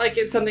made me feel like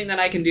it's something that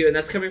I can do. And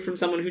that's coming from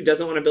someone who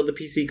doesn't want to build a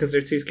PC because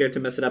they're too scared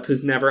to mess it up,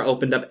 who's never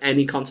opened up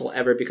any console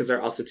ever because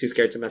they're also too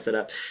scared to mess it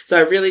up. So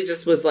I really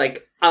just was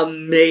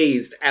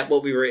amazed at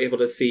what we were able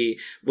to see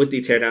with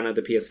the teardown of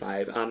the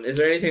PS5. Is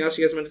there anything else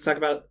you guys want to talk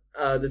about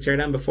the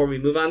teardown before we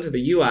move on to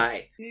the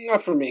UI?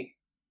 Not for me.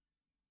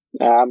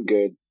 Nah, I'm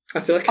good. I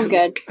feel like I'm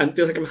good. I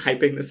feel like I'm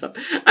hyping this up.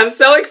 I'm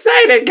so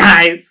excited,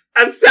 guys!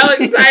 I'm so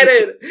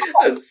excited!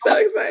 I'm so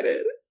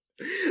excited!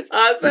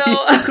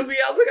 So we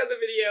also got the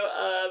video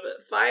of,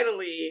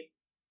 finally,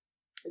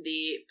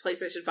 the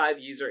PlayStation 5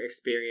 user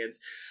experience.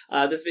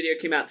 This video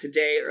came out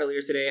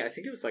earlier today. I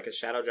think it was a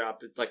shadow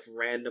drop,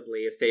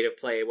 randomly, a state of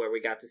play where we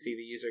got to see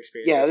the user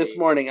experience. Yeah, this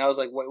morning I was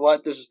like, wait,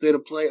 what? There's a state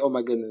of play? Oh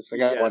my goodness, I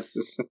gotta watch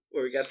this.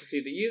 Where we got to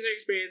see the user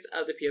experience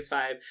of the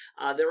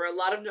PS5. There were a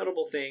lot of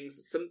notable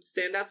things, some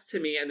standouts to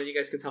me, and then you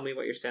guys can tell me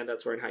what your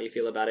standouts were and how you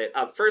feel about it.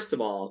 First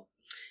of all,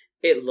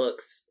 it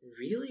looks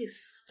really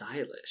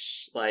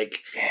stylish.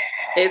 Like,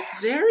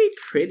 it's very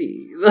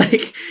pretty.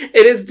 Like,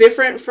 it is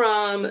different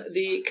from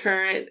the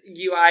current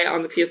UI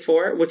on the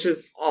PS4, which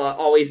is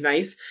always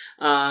nice.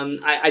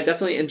 I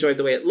definitely enjoyed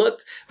the way it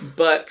looked,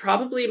 but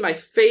probably my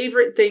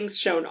favorite things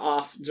shown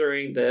off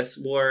during this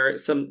were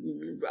some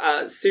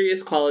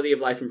serious quality of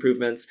life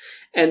improvements,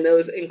 and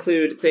those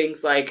include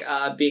things like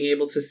being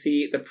able to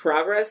see the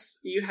progress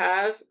you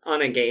have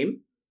on a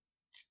game,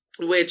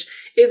 which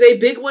is a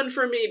big one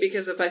for me,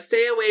 because if I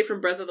stay away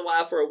from Breath of the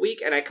Wild for a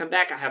week and I come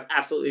back, I have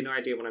absolutely no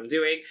idea what I'm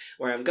doing,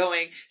 where I'm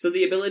going. So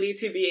the ability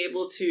to be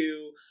able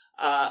to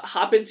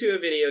hop into a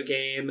video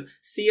game,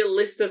 see a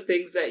list of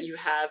things that you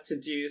have to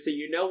do, so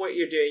you know what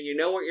you're doing, you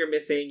know what you're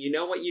missing, you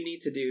know what you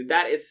need to do.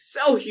 That is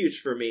so huge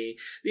for me.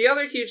 The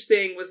other huge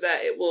thing was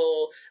that it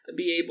will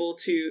be able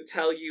to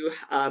tell you,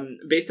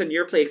 based on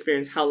your play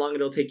experience, how long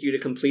it'll take you to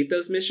complete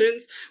those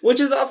missions, which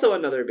is also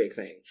another big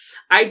thing.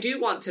 I do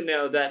want to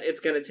know that it's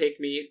going to take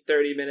me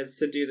 30 minutes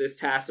to do this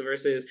task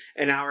versus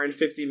an hour and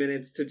 50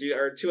 minutes to do,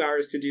 or 2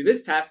 hours to do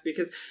this task,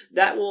 because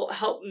that will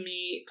help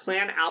me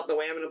plan out the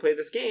way I'm going to play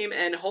this game,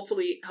 and hopefully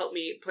help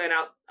me plan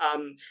out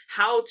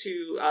how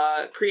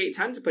to create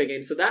time to play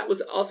games. So that was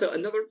also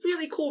another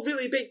really cool,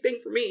 really big thing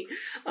for me.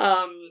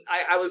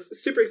 I was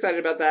super excited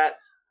about that.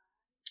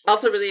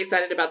 Also really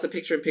excited about the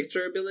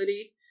picture-in-picture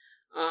ability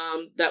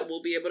that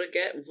we'll be able to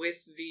get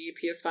with the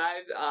PS5.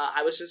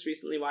 I was just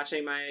recently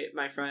watching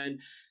my friend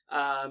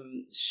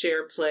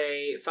share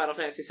play Final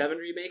Fantasy VII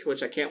Remake,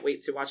 which I can't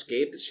wait to watch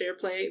Gabe share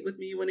play with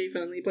me when he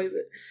finally plays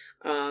it.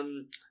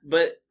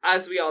 But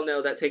as we all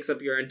know, that takes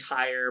up your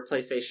entire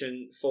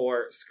PlayStation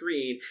 4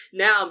 screen.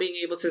 Now, being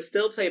able to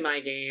still play my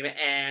game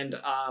and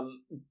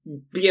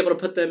be able to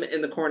put them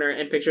in the corner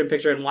and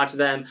picture-in-picture and watch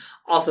them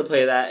also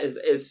play that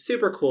is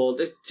super cool.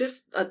 There's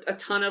just a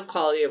ton of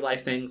quality of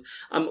life things.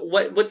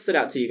 What stood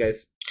out to you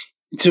guys?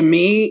 To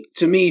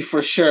me,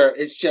 for sure,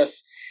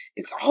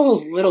 it's all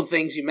those little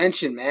things you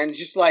mentioned, man. It's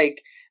just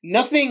like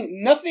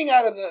nothing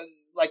out of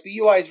the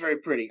UI is very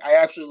pretty.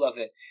 I absolutely love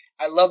it.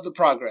 I love the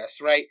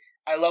progress, right?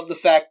 I love the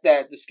fact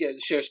that the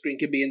share screen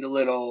can be in the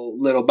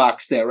little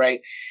box there,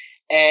 right?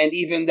 And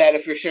even that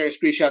if you're sharing a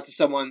screenshot to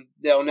someone,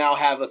 they'll now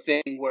have a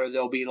thing where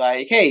they'll be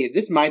like, hey,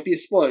 this might be a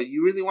spoiler.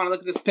 You really want to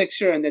look at this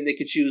picture? And then they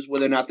can choose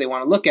whether or not they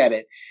want to look at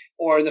it.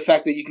 Or the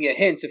fact that you can get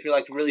hints if you're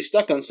like really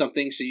stuck on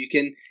something, so you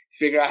can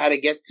figure out how to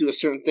get to a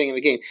certain thing in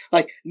the game.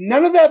 Like,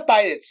 none of that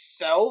by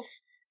itself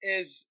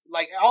is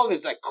like, all of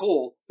it's like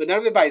cool, but none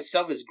of it by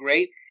itself is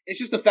great. It's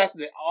just the fact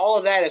that all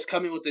of that is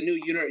coming with the new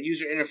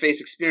user interface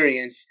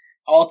experience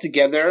all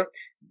together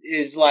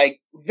is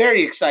like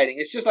very exciting.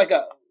 It's just like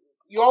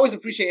you always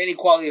appreciate any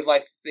quality of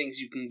life things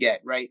you can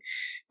get, right?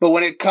 But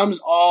when it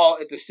comes all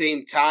at the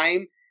same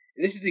time,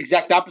 this is the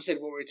exact opposite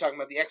of what we were talking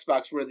about the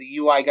Xbox, where the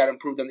UI got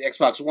improved on the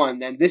Xbox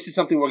One. And this is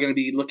something we're going to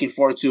be looking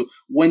forward to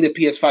when the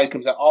PS5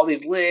 comes out. All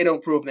these little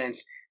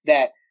improvements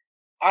that,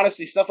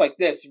 honestly, stuff like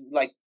this,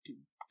 like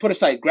put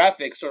aside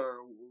graphics or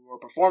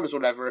performance or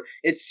whatever,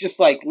 it's just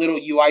like little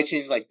UI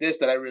changes like this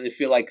that I really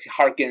feel like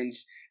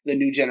harkens the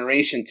new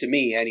generation to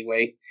me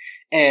anyway.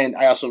 And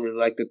I also really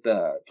like that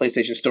the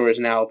PlayStation Store is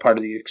now part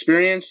of the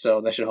experience,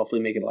 so that should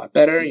hopefully make it a lot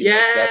better.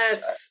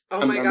 Yes!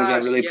 I'm going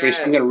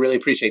to really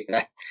appreciate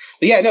that.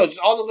 But yeah, no, just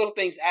all the little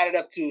things added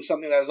up to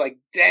something that was like,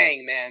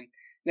 dang, man,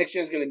 next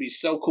gen is going to be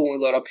so cool when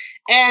we load up.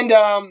 And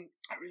I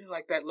really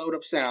like that load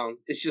up sound.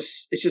 It's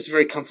just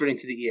very comforting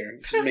to the ear.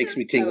 It just makes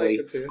me tingly. I like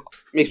it too.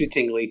 Makes me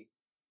tingly.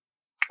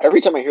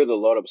 Every time I hear the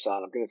load up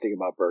sound, I'm going to think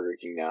about Burger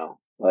King now.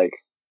 Like,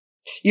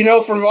 you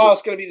know, for Raw,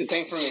 it's going to be the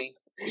same for me.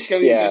 It's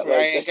going to be the same for me. I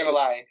ain't going to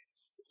lie.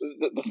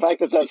 The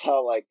fact that that's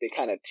how like they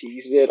kind of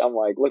teased it, I'm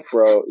like, look,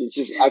 bro,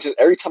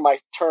 every time I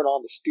turn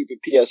on the stupid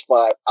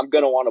PS5, I'm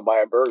gonna want to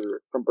buy a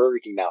burger from Burger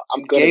King now.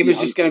 Gabe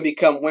is just gonna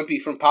become Wimpy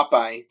from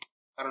Popeye.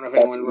 I don't know if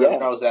anyone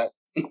knows that.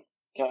 Yeah,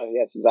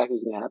 it's exactly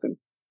what's gonna happen.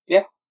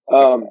 Yeah.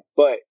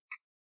 But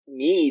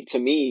to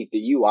me,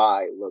 the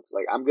UI looks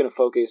like I'm gonna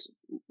focus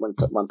when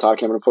I'm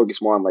talking. I'm gonna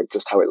focus more on like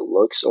just how it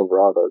looks over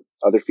all the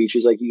other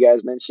features like you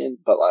guys mentioned.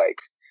 But like.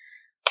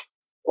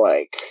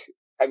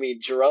 I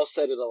mean, Jarrell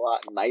said it a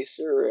lot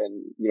nicer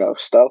and,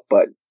 stuff,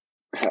 but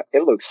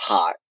it looks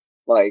hot.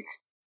 Like,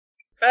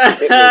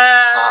 it looks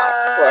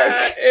hot.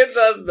 Like, it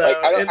does, though. Like,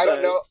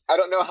 I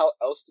don't know how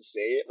else to say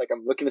it. Like,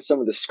 I'm looking at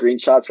some of the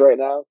screenshots right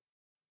now,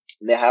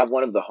 and they have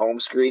one of the home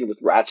screen with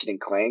Ratchet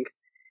and Clank,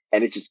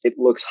 and it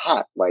looks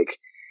hot. Like,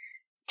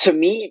 to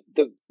me,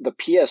 the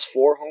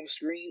PS4 home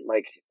screen,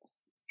 like,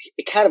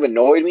 it kind of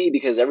annoyed me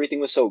because everything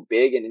was so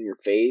big and in your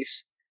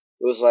face.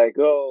 It was like,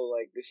 oh,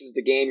 like, this is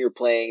the game you're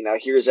playing. Now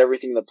here's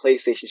everything in the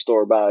PlayStation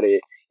Store about it.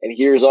 And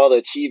here's all the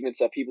achievements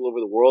that people over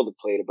the world have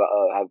played about,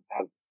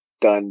 have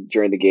done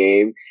during the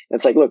game. And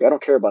it's like, look, I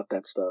don't care about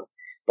that stuff.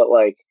 But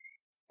like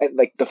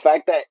the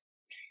fact that,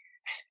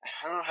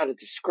 I don't know how to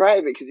describe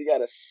it because you got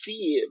to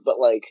see it, but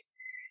like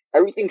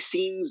everything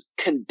seems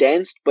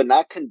condensed, but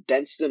not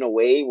condensed in a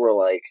way where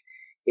like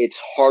it's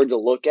hard to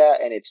look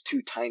at and it's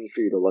too tiny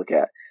for you to look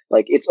at.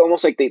 Like, it's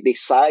almost like they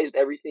sized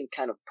everything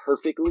kind of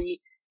perfectly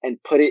and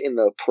put it in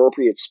the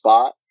appropriate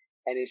spot.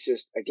 and it's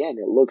just, again,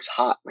 it looks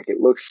hot. Like, it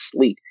looks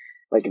sleek.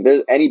 Like, if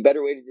there's any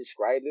better way to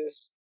describe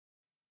this,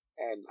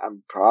 and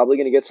I'm probably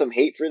going to get some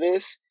hate for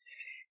this,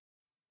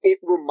 it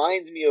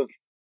reminds me of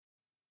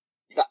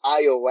the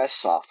iOS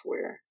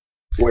software,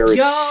 where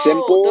it's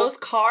simple. Those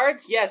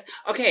cards? Yes.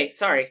 Okay,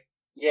 sorry.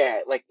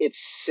 Yeah, like, it's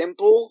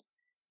simple,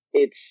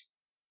 it's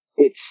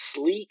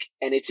sleek,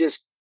 and it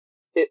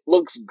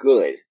looks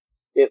good.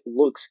 It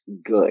looks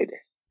good.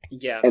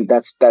 Yeah. And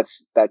that's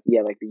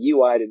yeah, like, the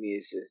UI to me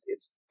is just,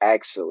 it's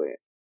excellent.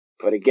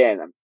 But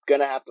again, I'm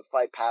gonna have to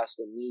fight past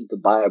the need to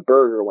buy a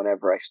burger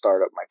whenever I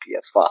start up my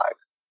PS5.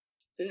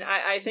 And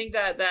I think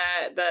that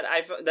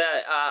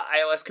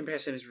iOS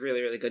comparison is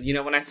really, really good. You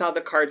know, when I saw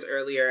the cards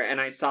earlier and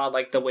I saw,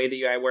 like, the way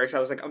the UI works, I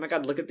was like, oh my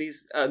god, look at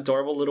these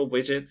adorable little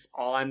widgets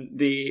on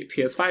the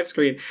PS5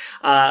 screen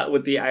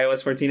with the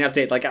iOS 14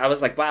 update. Like, I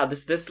was like, wow,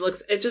 this just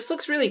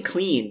looks really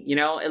clean, you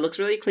know? It looks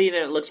really clean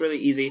and it looks really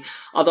easy.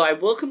 Although I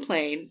will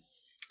complain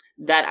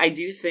that I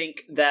do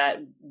think that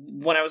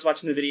when I was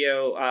watching the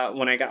video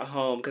when I got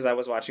home, because I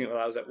was watching it while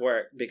I was at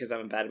work because I'm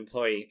a bad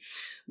employee,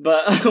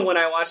 but when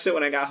I watched it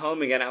when I got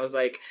home again, I was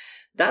like,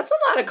 that's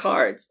a lot of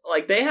cards.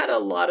 Like, they had a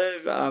lot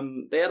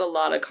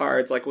of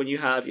cards. Like, when you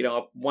have, you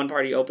know, one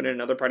party open and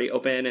another party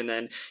open, and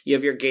then you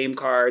have your game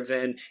cards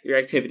and your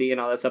activity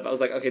and all that stuff. I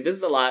was like, okay, this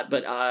is a lot,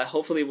 but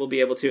hopefully we'll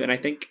be able to. And I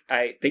think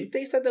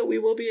they said that we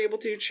will be able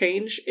to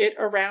change it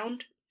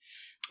around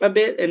a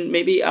bit and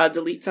maybe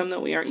delete some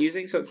that we aren't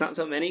using, so it's not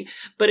so many.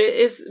 But it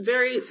is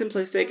very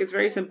simplistic. It's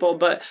very simple.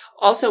 But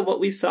also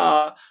what we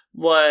saw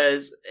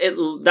was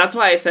that's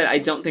why I said I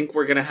don't think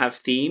we're going to have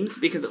themes,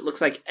 because it looks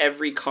like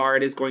every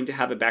card is going to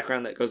have a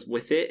background that goes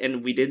with it,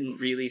 and we didn't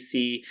really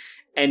see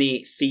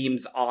any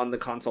themes on the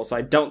console. So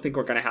I don't think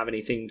we're going to have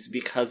any themes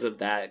because of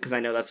that, because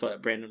I know that's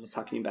what Brandon was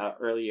talking about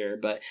earlier.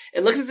 But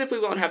it looks as if we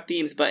won't have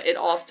themes, but it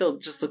all still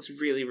just looks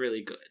really,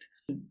 really good.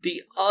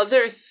 The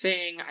other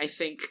thing I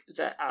think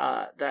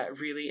that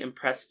really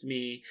impressed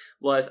me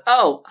was,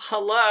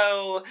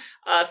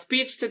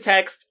 speech to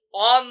text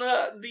on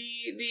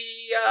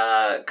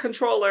the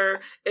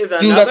controller is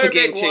another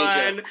big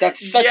one.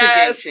 That's such a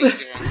game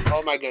changer.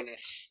 Oh my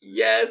goodness.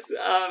 Yes,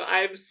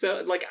 I'm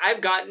so, like,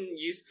 I've gotten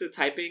used to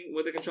typing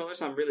with the controller,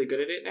 so I'm really good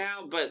at it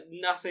now, but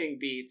nothing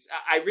beats,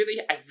 I really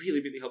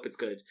hope it's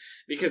good,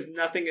 because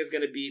nothing is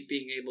going to beat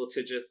being able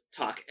to just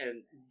talk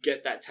and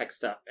get that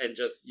text up and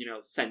just, you know,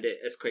 send it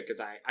as quick as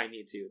I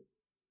need to.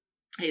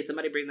 Hey,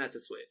 somebody bring that to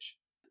Switch.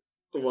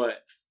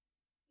 What?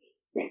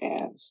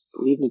 Man,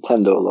 leave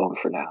Nintendo alone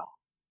for now.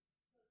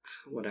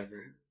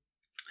 Whatever.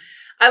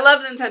 I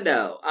love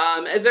Nintendo.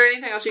 Is there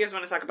anything else you guys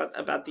want to talk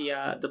about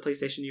the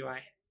PlayStation UI?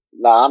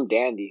 Nah, I'm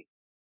dandy.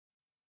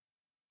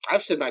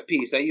 I've said my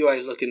piece. That UI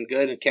is looking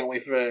good and can't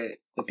wait for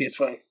the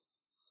PS5.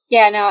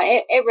 Yeah, no,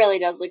 it really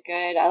does look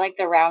good. I like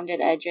the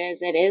rounded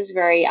edges. It is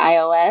very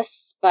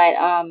iOS, but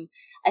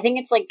I think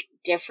it's, like,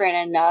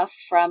 different enough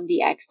from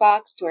the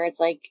Xbox to where it's,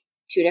 like,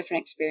 two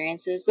different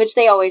experiences, which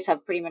they always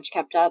have pretty much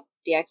kept up.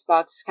 The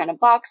Xbox is kind of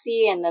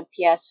boxy, and the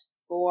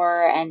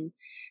PS4 and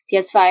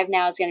PS5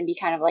 now is going to be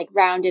kind of like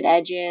rounded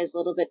edges, a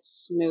little bit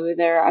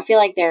smoother. I feel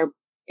like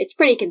it's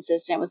pretty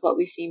consistent with what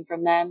we've seen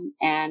from them,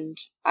 and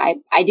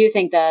I do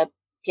think the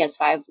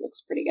PS5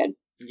 looks pretty good.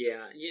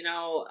 Yeah, you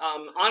know,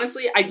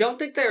 honestly, I don't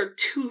think they're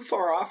too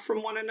far off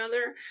from one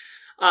another,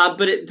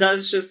 but it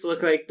does just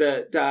look like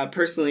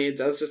personally, it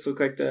does just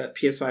look like the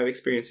PS5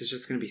 experience is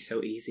just going to be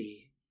so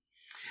easy.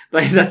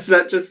 Like,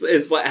 that just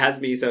is what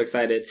has me so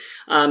excited.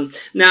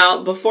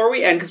 Now, before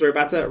we end, because we're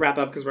about to wrap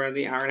up because we're at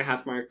the hour and a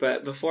half mark,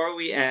 but before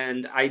we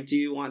end, I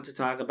do want to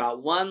talk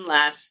about one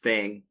last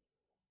thing,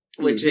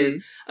 which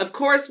is, of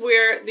course,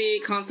 we're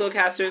the console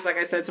casters, like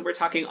I said, so we're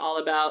talking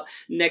all about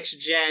next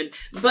gen,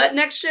 but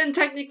next gen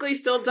technically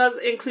still does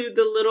include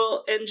the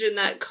little engine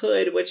that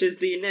could, which is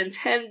the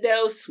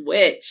Nintendo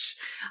Switch.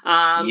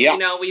 You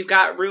know, we've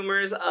got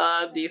rumors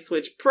of the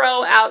Switch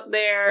Pro out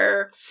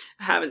there.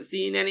 Haven't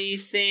seen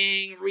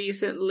anything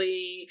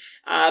recently,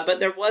 but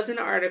there was an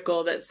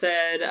article that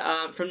said,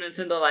 from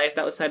Nintendo Life,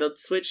 that was titled,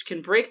 "Switch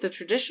can break the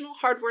traditional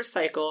hardware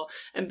cycle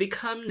and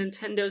become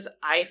Nintendo's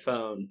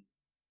iPhone."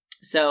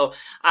 So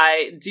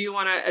I do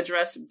want to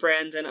address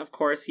Brandon. Of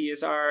course, he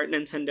is our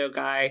Nintendo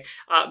guy.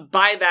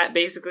 By that,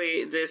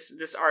 basically,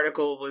 this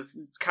article was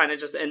kind of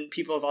just, and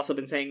people have also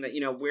been saying that,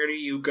 you know, where do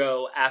you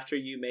go after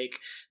you make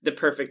the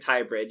perfect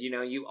hybrid? You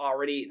know,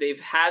 they've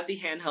had the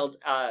handheld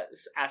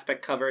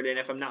aspect covered, and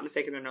if I'm not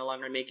mistaken, they're no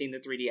longer making the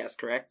 3DS,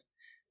 correct?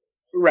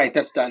 Right,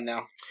 that's done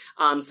now.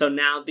 So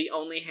now the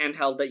only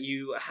handheld that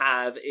you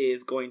have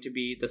is going to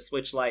be the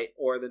Switch Lite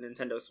or the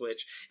Nintendo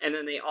Switch. And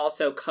then they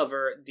also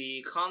cover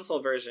the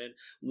console version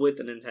with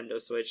the Nintendo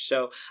Switch.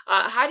 So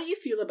how do you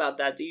feel about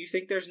that? Do you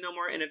think there's no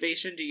more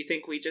innovation? Do you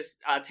think we just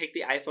take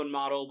the iPhone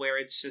model where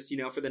it's just, you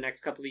know, for the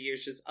next couple of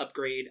years, just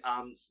upgrade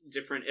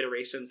different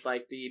iterations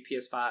like the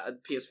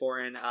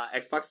PS4 and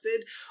Xbox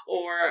did?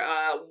 Or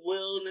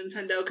will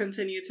Nintendo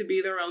continue to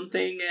be their own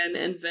thing and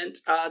invent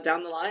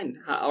down the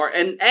line?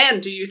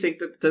 And do you think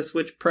that the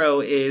Switch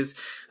Pro is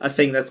a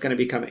thing that's going to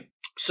be coming?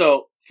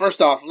 So,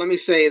 first off, let me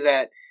say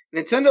that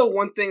Nintendo,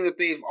 one thing that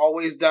they've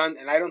always done,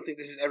 and I don't think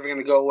this is ever going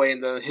to go away in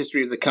the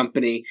history of the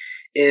company,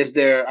 is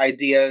their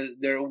ideas,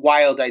 their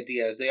wild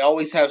ideas. They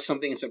always have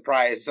something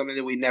surprise, something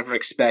that we never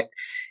expect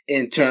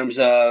in terms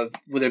of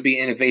whether it be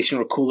innovation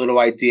or cool little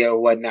idea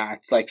or whatnot.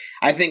 It's like,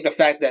 I think the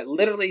fact that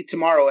literally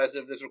tomorrow, as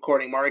of this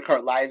recording, Mario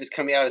Kart Live is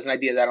coming out is an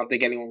idea that I don't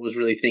think anyone was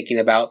really thinking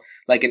about,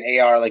 like an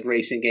AR, like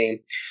racing game.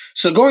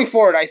 So going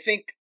forward, I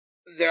think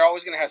they're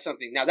always going to have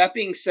something. Now, that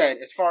being said,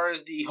 as far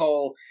as the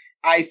whole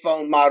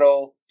iPhone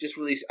model just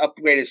release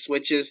upgraded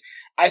switches,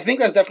 I think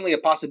that's definitely a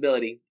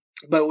possibility.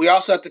 But we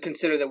also have to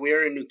consider that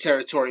we're in new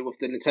territory with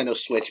the Nintendo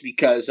Switch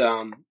because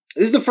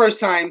this is the first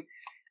time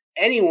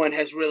anyone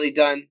has really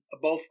done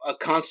both a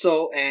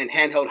console and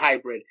handheld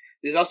hybrid.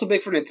 This is also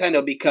big for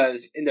Nintendo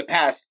because in the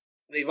past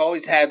they've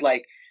always had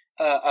like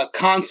a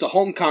console,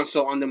 home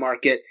console on the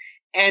market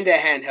and a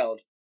handheld.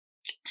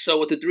 So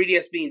with the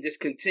 3DS being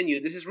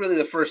discontinued, this is really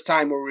the first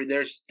time where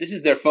this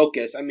is their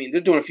focus. I mean, they're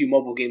doing a few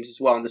mobile games as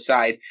well on the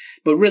side,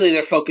 but really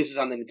their focus is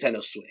on the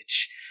Nintendo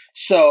Switch.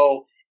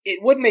 So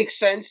it would make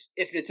sense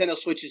if Nintendo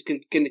Switch is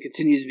going to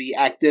continue to be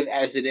active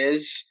as it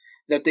is,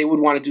 that they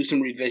would want to do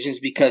some revisions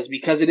because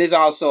it is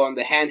also on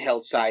the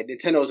handheld side.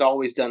 Nintendo has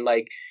always done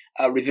like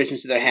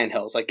revisions to their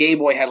handhelds. Like Game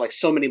Boy had like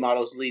so many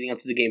models leading up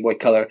to the Game Boy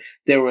Color.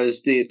 There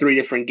was the 3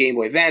 different Game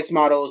Boy Advance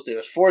models. There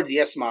was 4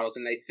 DS models,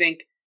 and I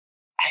think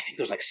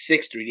there's like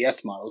 6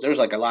 3DS models. There was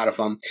like a lot of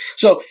them.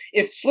 So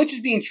if Switch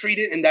is being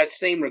treated in that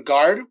same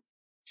regard,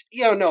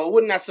 no, it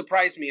would not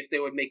surprise me if they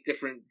would make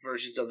different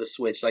versions of the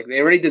Switch. Like they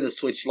already did the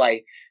Switch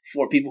Lite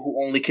for people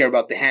who only care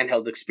about the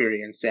handheld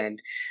experience. And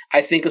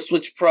I think a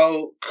Switch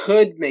Pro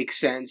could make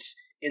sense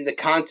in the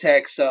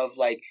context of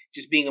like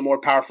just being a more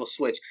powerful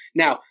Switch.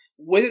 Now,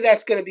 whether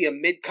that's going to be a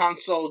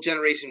mid-console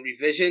generation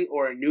revision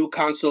or a new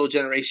console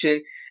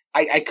generation,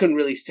 I couldn't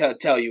really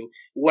tell you.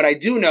 What I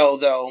do know,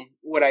 though,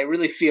 what I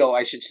really feel,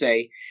 I should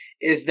say,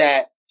 is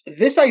that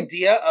this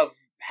idea of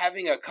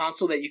having a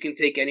console that you can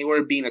take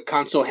anywhere, being a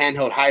console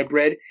handheld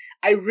hybrid,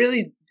 I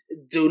really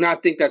do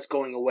not think that's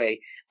going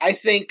away. I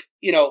think,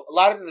 a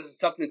lot of this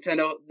stuff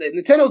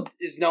Nintendo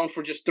is known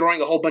for just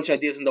throwing a whole bunch of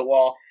ideas in the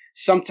wall.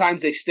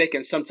 Sometimes they stick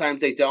and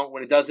sometimes they don't.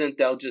 When it doesn't,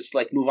 they'll just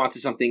like move on to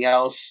something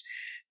else.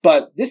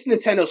 But this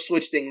Nintendo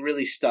Switch thing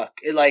really stuck.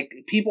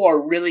 People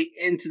are really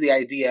into the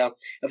idea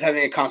of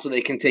having a console they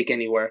can take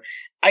anywhere.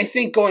 I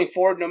think going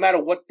forward, no matter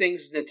what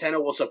things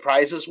Nintendo will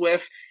surprise us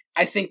with,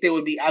 I think they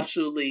would be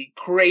absolutely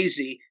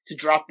crazy to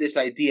drop this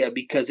idea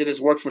because it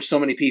has worked for so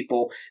many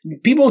people.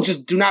 People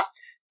just do not.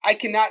 I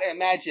cannot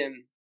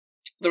imagine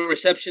the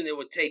reception it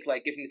would take,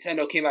 like if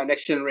Nintendo came out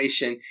next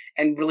generation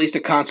and released a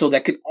console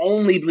that could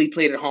only be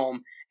played at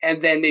home,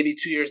 and then maybe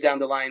 2 years down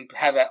the line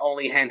have an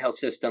only handheld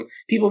system.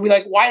 People will be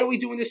like, why are we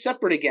doing this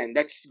separate again?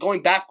 That's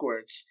going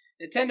backwards.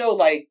 Nintendo,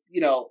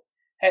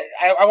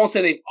 I won't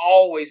say they've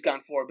always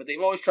gone forward, but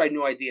they've always tried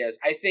new ideas.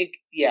 I think,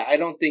 I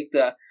don't think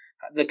the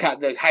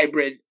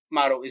hybrid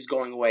model is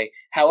going away.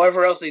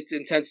 However else they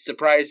intend to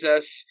surprise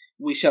us,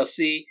 we shall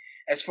see.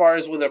 As far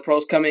as with their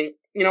pros coming,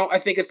 I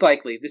think it's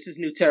likely. This is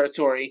new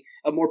territory.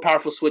 A more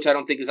powerful Switch I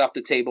don't think is off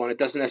the table, and it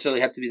doesn't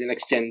necessarily have to be the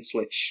next gen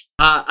Switch.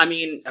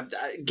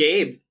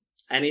 Gabe,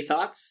 any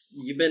thoughts?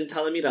 You've been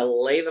telling me to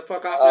lay the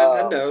fuck off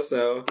Nintendo,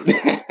 so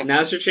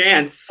now's your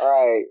chance. All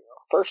right.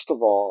 First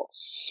of all,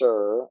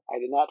 sir, I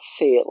did not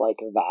say it like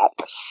that.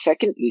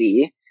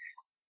 Secondly,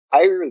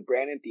 I agree with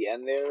Brandon at the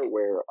end there,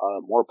 where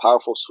a more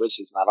powerful Switch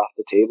is not off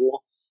the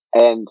table,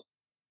 and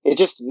it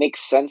just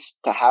makes sense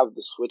to have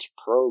the Switch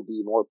Pro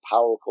be more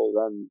powerful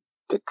than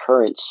the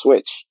current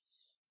Switch.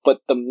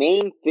 But the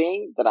main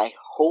thing that I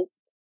hope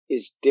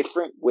is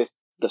different with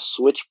the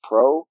Switch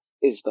Pro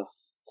is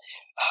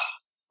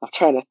I'm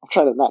trying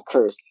to not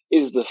curse,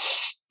 is the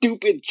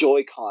stupid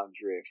Joy-Con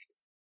drift.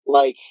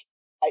 Like,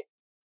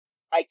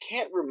 I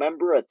can't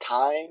remember a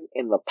time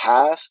in the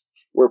past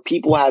where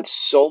people had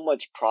so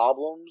much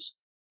problems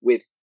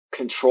with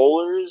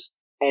controllers,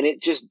 and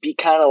it just be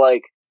kind of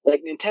like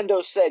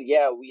Nintendo said,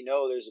 yeah, we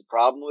know there's a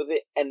problem with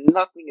it, and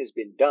nothing has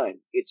been done.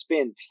 It's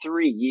been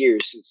 3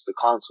 years since the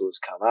console has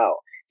come out.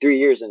 3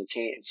 years and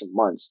some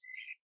months.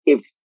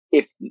 If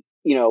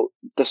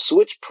the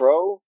Switch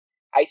Pro,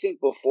 I think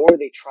before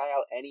they try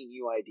out any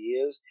new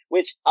ideas,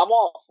 which I'm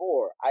all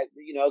for,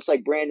 it's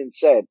like Brandon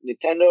said,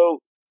 Nintendo,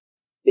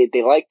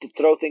 they like to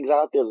throw things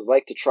out there, they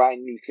like to try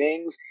new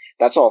things.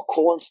 That's all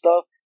cool and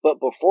stuff.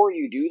 But before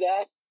you do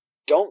that,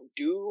 don't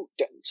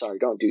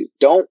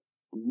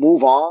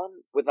move on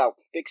without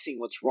fixing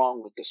what's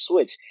wrong with the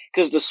Switch.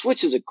 Because the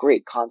Switch is a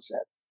great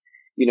concept.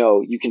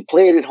 You can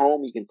play it at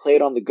home, you can play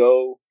it on the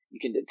go, you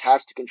can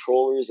attach the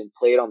controllers and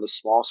play it on the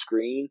small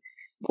screen.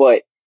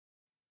 But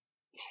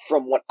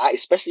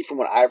especially from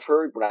what I've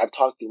heard when I've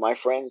talked to my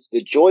friends,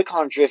 the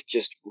Joy-Con drift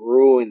just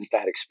ruins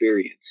that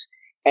experience.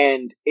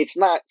 And it's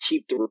not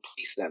cheap to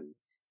replace them.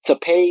 To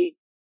pay,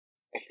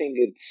 I think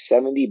it's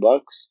 $70,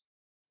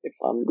 if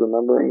I'm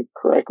remembering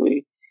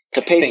correctly.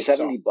 To pay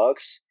 $70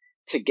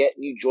 to get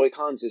new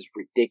Joy-Cons is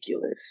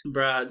ridiculous.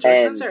 Bruh,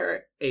 Joy-Cons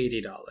are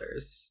 $80.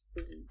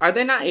 Are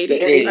they not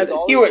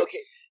 $80? Okay.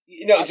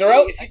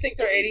 Jarrell, if you think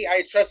they're 80,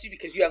 I trust you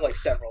because you have like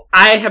several.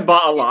 I have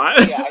bought a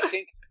lot. Yeah, I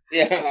think.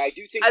 Yeah, I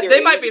do think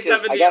they might be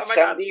 70. I got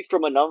 70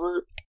 from a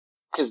number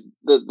because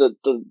the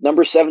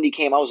number 70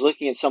 came. I was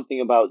looking at something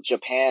about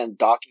Japan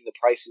docking the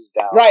prices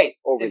down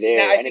over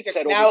there, now, and it's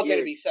now going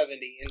to be 70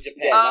 in Japan.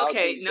 Yeah,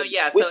 okay, so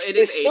it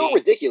is 80. still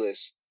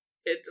ridiculous.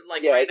 It's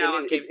like right now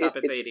on GameStop,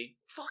 it's 80.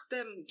 Fuck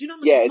them. Do you know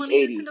how much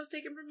money Nintendo's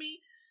taking from me?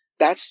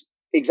 That's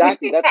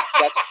exactly that's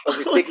a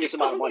ridiculous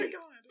amount of money.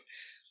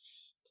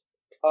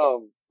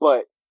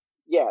 But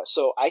yeah,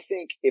 so I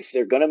think if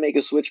they're gonna make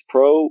a Switch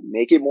Pro,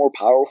 make it more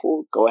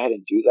powerful. Go ahead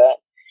and do that.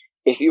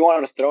 If you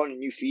want to throw in a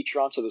new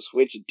feature onto the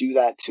Switch, do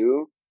that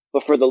too.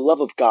 But for the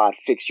love of God,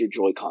 fix your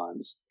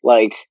Joy-Cons.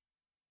 Like,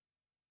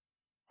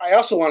 I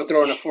also want to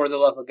throw in a For the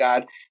Love of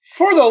God.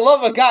 For the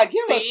love of God,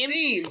 give us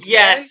themes.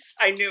 Yes,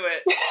 man. I knew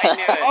it.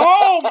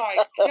 Oh my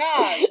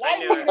God! Why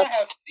do we not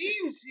have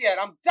themes yet?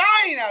 I'm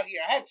dying out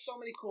here. I had so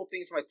many cool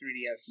things for my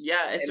 3DS.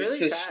 Yeah, it's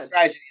really sad.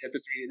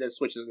 Tragedy that the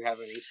Switch doesn't have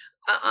any.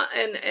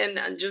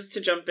 And just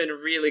to jump in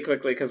really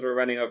quickly because we're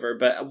running over,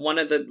 but one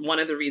of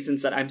the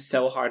reasons that I'm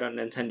so hard on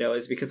Nintendo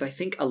is because I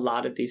think a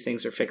lot of these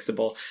things are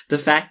fixable. The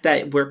fact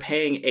that we're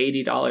paying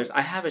 $80,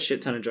 I have a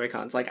shit ton of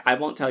Joy-Cons. Like, I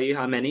won't tell you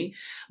how many,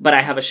 but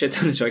I have a shit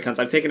ton of Joy-Cons.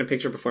 I've taken a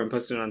picture before and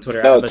posted it on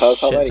Twitter. No, I have tell a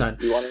us how shit many. ton.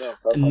 You want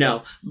to know?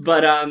 No,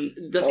 but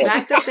the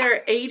fact that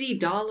they're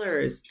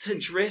 $80 to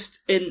drift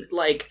in,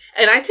 like,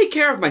 and I take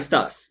care of my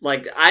stuff.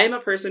 Like, I am a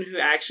person who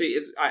actually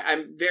is.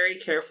 I'm very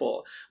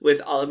careful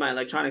with all of my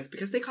electronics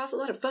because they cost a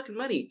lot of fucking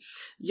money.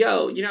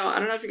 Yo, I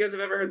don't know if you guys have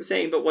ever heard the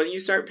saying, but when you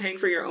start paying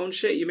for your own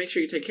shit, you make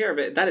sure you take care of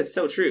it. That is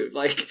so true.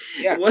 Like,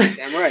 yeah,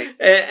 damn right.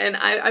 And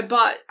I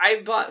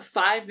bought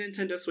 5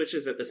 Nintendo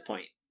Switches at this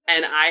point.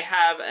 And I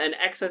have an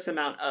excess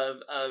amount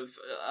of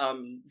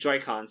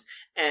Joy-Cons.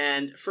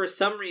 And for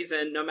some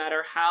reason, no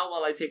matter how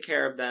well I take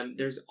care of them,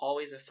 there's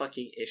always a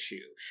fucking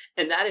issue.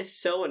 And that is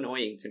so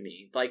annoying to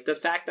me. Like, the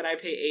fact that I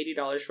pay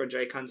 $80 for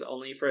Joy-Cons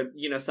only for,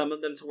 some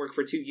of them to work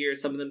for 2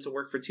 years, some of them to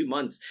work for 2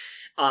 months.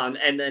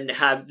 And then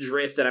have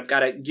drift, and I've got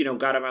to,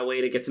 got on my way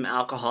to get some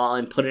alcohol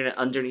and put it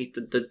underneath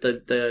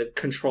the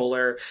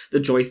controller, the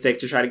joystick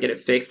to try to get it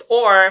fixed.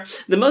 Or,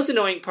 the most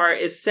annoying part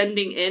is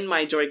sending in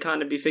my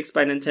Joy-Con to be fixed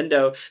by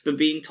Nintendo, but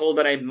being told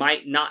that I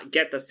might not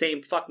get the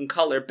same fucking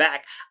color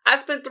back. I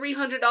spent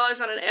 $300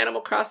 on an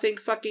Animal Crossing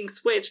fucking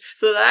Switch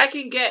so that I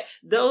can get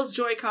those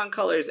Joy-Con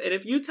colors. And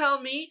if you tell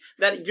me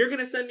that you're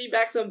gonna send me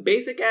back some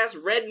basic ass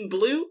red and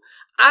blue,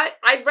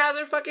 I'd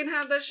rather fucking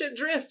have that shit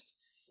drift.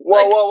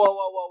 Whoa.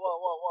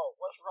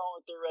 What's wrong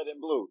with the red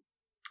and blue?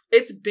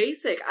 It's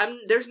basic.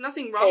 There's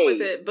nothing wrong with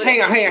it. But hang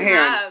on.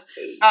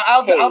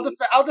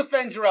 I'll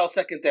defend Jarrell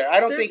second there. I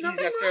don't think he's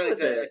necessarily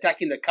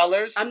attacking the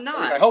colors. I'm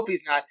not. I hope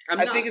he's not.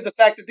 I think it's the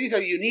fact that these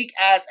are unique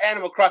ass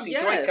Animal Crossing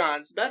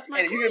Joy-Cons. That's my point.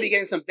 And if you're gonna be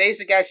getting some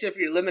basic ass shit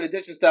for your limited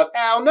edition stuff,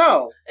 hell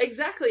no.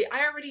 Exactly.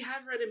 I already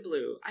have red and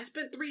blue. I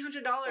spent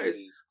 $300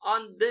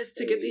 on this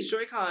to get these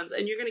Joy-Cons,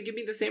 and you're gonna give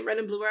me the same red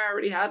and blue I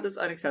already have? That's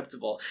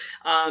unacceptable.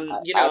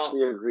 I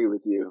actually agree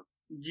with you.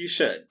 You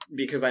should,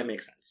 because I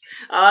make sense.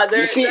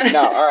 You see? No,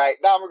 all right.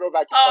 Now I'm going to go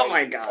back to oh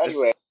my gosh.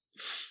 Anyway.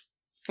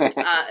 I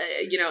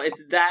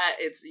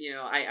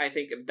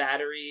think the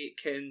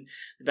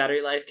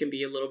battery life can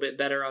be a little bit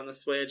better on the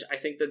Switch. I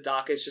think the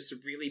dock is just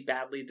really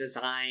badly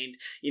designed.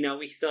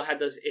 We still had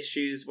those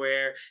issues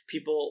where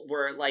people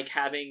were like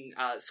having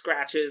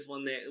scratches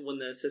when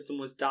the system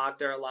was docked.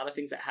 There are a lot of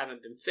things that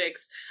haven't been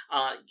fixed.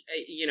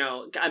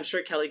 I'm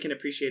sure Kelly can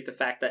appreciate the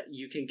fact that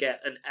you can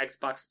get an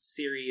Xbox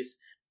Series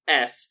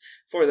S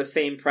for the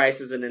same price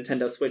as a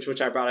Nintendo Switch,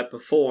 which I brought up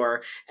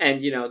before. And,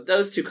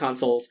 those two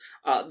consoles,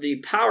 the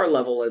power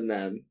level in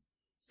them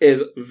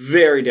is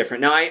very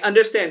different. Now, I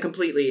understand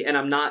completely, and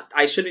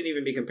I shouldn't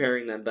even be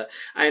comparing them, but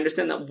I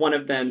understand that one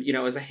of them,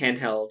 is a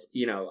handheld,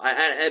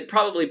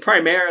 probably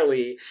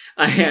primarily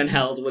a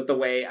handheld with the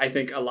way I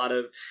think a lot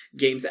of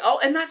games...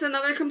 Oh, and that's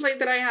another complaint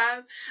that I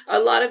have.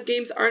 A lot of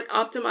games aren't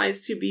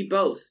optimized to be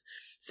both.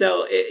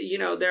 So,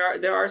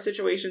 there are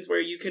situations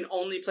where you can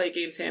only play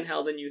games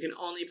handheld and you can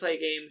only play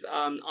games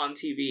on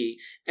TV,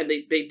 and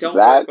they don't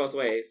work both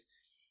ways.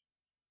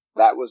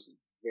 That was a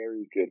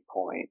very good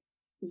point.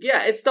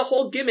 Yeah, it's the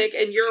whole gimmick,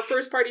 and your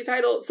first-party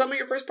title, some of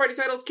your first-party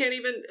titles can't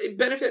even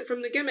benefit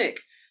from the gimmick.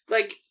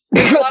 Like,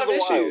 there's a lot of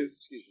issues.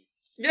 Excuse me.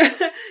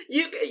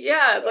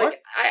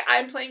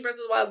 I'm playing Breath of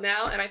the Wild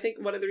now, and I think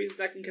one of the reasons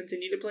I can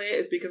continue to play it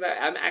is because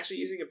I'm actually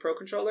using a Pro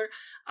Controller.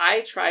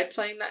 I tried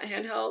playing that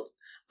handheld.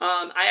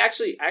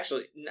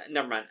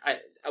 Never mind.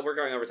 We're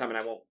going over time, and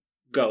I won't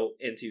go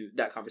into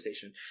that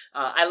conversation.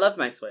 I love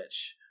my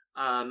Switch.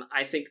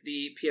 I think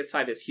the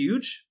PS5 is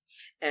huge,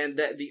 and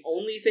the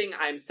only thing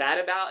I'm sad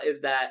about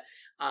is that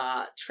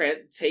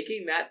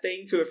taking that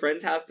thing to a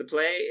friend's house to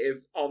play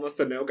is almost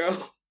a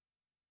no-go.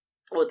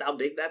 with how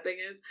big that thing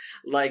is.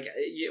 Like,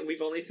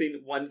 we've only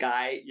seen one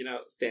guy,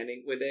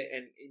 standing with it,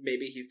 and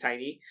maybe he's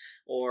tiny,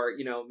 or,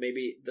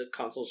 maybe the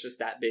console's just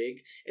that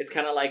big. It's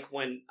kind of like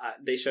when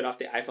they showed off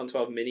the iPhone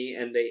 12 mini,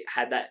 and they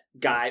had that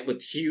guy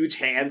with huge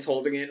hands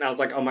holding it, and I was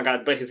like, oh my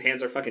god, but his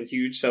hands are fucking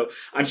huge, so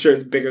I'm sure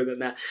it's bigger than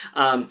that.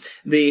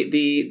 The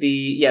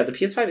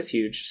PS5 is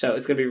huge, so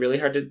it's gonna be really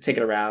hard to take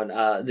it around.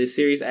 The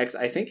Series X,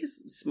 I think,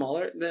 is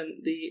smaller than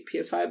the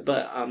PS5,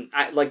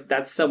 but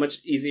that's so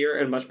much easier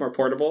and much more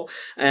portable,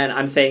 and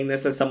I'm saying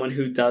this as someone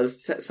who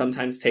does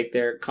sometimes take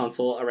their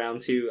console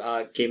around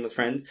to game with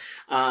friends.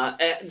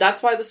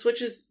 That's why the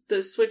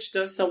Switch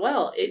does so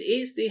well. It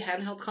is the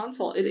handheld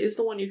console. It is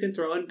the one you can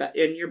throw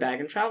in your bag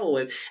and travel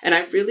with. And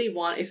I really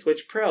want a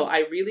Switch Pro. I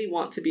really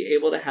want to be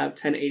able to have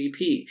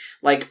 1080p.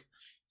 Like,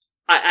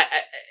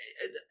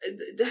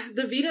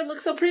 the Vita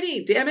looks so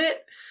pretty. Damn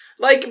it!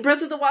 Like,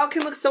 Breath of the Wild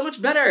can look so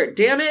much better.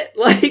 Damn it!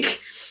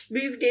 Like,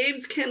 these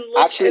games can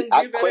look and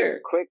do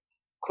better. Quick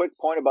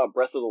point about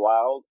Breath of the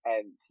Wild,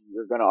 and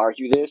you're going to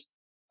argue this.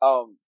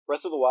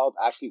 Breath of the Wild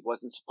actually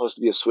wasn't supposed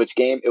to be a Switch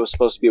game. It was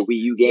supposed to be a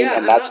Wii U game,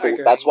 and that's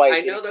why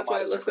I know that's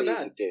why it looks so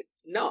bad.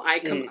 No, I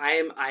am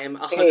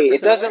 100%. Hey,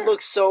 it doesn't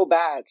look so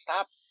bad.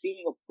 Stop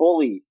being a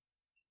bully.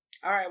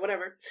 All right,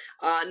 whatever.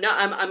 No,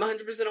 I'm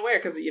 100% aware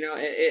because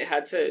it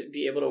had to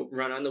be able to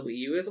run on the Wii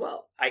U as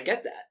well. I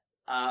get that.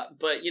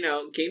 But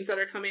games that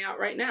are coming out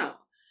right now,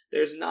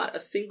 there's not a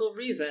single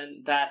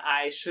reason that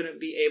I shouldn't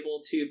be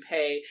able to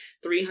pay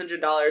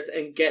 $300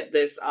 and get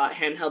this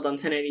handheld on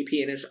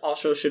 1080p, and it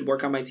also should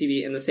work on my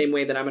TV in the same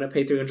way that I'm going to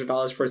pay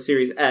 $300 for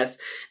Series S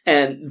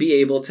and be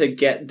able to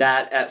get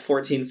that at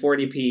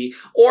 1440p,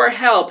 or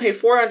hell, pay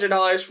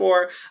 $400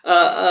 for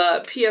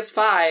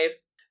PS5.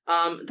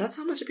 That's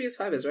how much a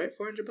PS5 is, right?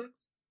 $400?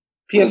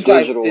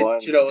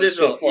 PS5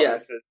 digital,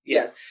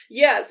 yes.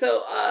 Yeah,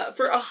 so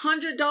for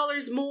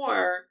 $100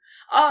 more,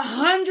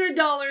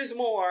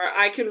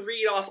 I can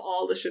read off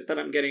all the shit that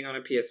I'm getting on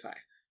a PS5.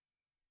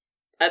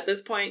 At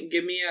this point,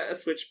 give me a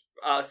Switch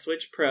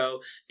Pro,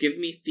 give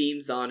me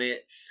themes on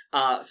it,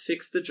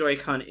 fix the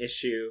Joy-Con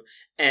issue,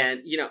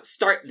 and,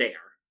 start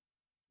there.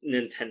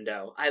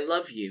 Nintendo, I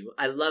love you.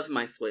 I love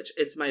my Switch.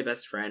 It's my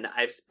best friend.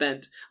 I've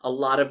spent a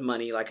lot of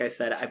money. Like I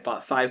said, I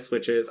bought 5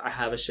 Switches. I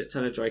have a shit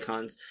ton of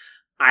Joy-Cons.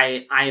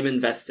 I am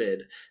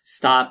invested.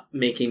 Stop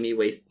making me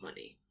waste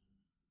money.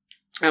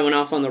 I went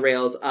off on the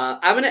rails.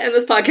 I'm going to end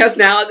this podcast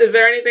now. Is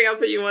there anything else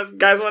that you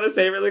guys want to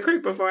say really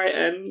quick before I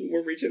end?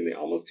 We're reaching the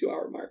almost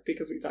 2-hour mark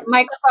because we talked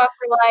Microsoft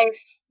for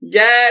life.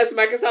 Yes,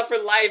 Microsoft for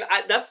life.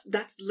 That's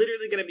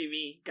literally going to be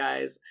me,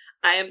 guys.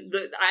 I'm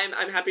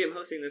happy I'm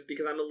hosting this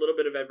because I'm a little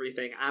bit of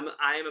everything.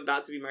 I am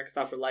about to be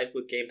Microsoft for life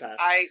with Game Pass.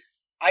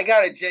 I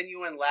got a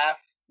genuine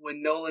laugh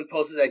when Nolan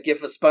posted that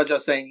gif of SpongeBob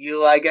saying, "You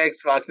like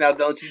Xbox now,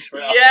 don't you?"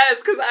 Terrell? Yes,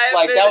 because that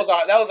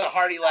was a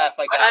hearty laugh.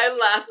 I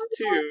laughed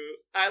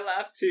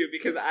too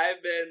because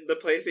I've been the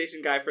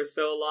PlayStation guy for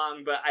so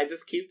long, but I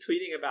just keep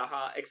tweeting about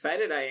how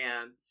excited I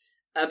am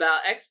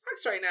about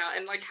Xbox right now,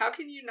 and how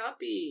can you not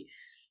be?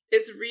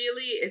 It's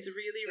really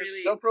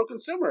so pro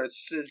consumer.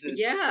 It's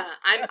yeah.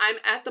 I'm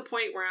at the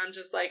point where I'm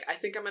just I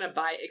think I'm gonna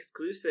buy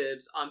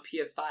exclusives on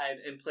PS5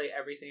 and play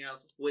everything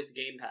else with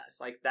Game Pass.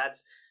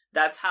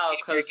 That's how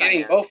if close you're getting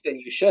I am. both, then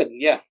you should.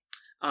 Yeah.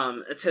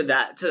 To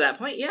that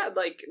point, yeah.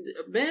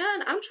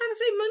 Man, I'm trying to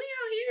save money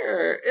out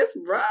here. It's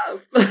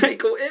rough.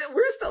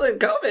 We're still in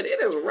COVID.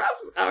 It is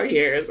rough out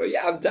here. So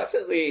yeah, I'm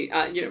definitely.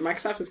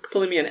 Microsoft is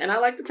pulling me in, and I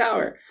like the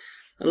tower.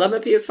 I love my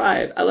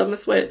PS5. I love my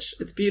Switch.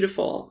 It's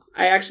beautiful.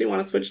 I actually want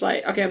a Switch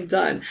Lite. Okay, I'm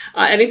done.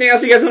 Anything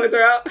else you guys want to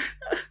throw out?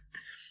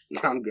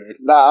 I'm good.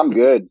 Nah, I'm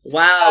good.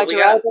 Wow. We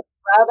got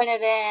rubbing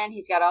it in.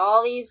 He's got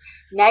all these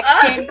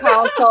next-gen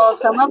consoles.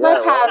 Some of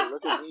us have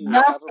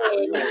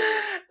nothing.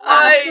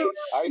 I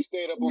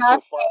stayed up until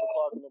 5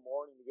 o'clock in the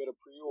morning to get a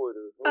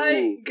pre-order.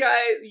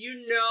 Guys,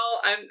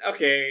 I'm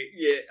okay.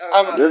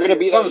 Yeah, you're gonna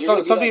be some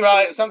people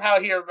somehow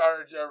here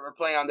are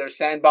playing on their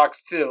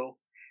Sandbox 2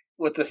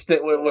 with the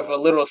stick with a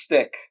little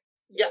stick.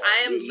 Yeah,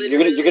 I am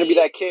literally. You're gonna be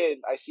that kid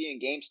I see in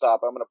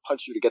GameStop. I'm gonna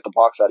punch you to get the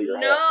box out of your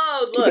hand.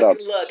 No, look. We're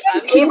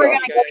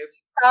gonna get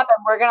GameStop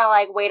and we're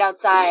gonna wait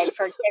outside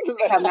for kids to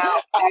come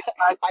out. I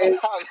know.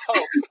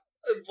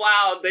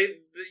 Wow,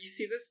 you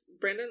see this,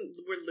 Brandon?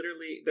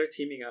 They're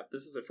teaming up.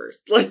 This is a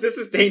first. This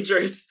is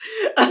dangerous.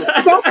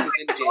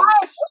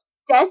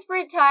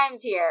 Desperate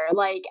times here.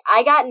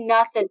 I got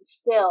nothing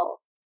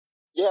still.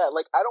 Yeah,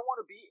 I don't want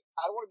to be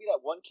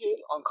that one kid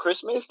on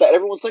Christmas that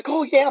everyone's like,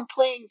 "Oh yeah, I'm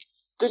playing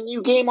the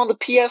new game on the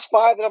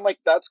PS5," and I'm like,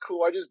 "That's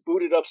cool. I just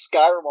booted up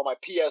Skyrim on my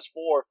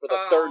PS4 for the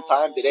third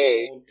time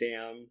today." Oh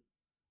damn.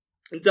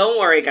 Don't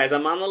worry, guys.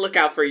 I'm on the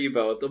lookout for you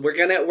both. We're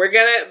gonna.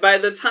 By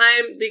the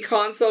time the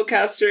console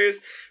casters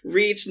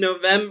reach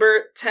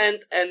November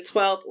 10th and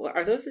 12th,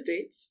 are those the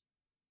dates?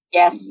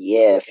 Yes.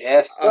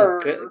 Oh,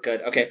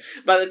 good. Okay.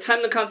 By the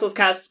time the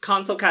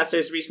console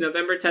casters reach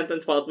November 10th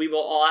and 12th, we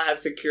will all have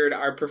secured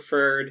our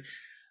preferred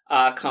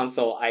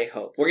console. I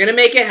hope we're gonna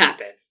make it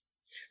happen.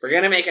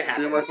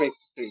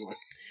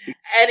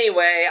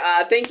 Anyway,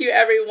 thank you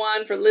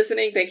everyone for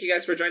listening. Thank you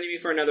guys for joining me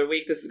for another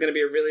week. This is going to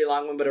be a really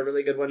long one, but a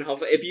really good one.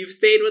 Hopefully, if you've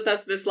stayed with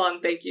us this long,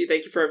 thank you.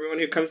 Thank you for everyone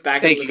who comes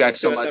back. Thank you guys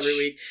so much every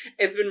week.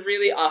 It's been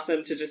really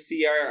awesome to just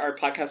see our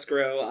podcast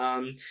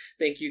grow.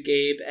 Thank you,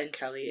 Gabe and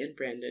Kelly and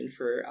Brandon,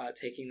 for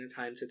taking the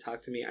time to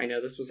talk to me. I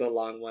know this was a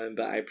long one,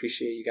 but I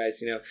appreciate you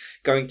guys,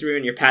 going through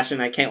and your passion.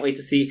 I can't wait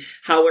to see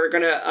how we're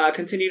going to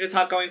continue to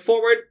talk going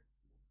forward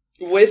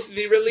with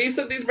the release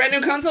of these brand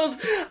new consoles.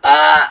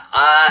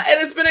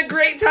 And it's been a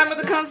great time with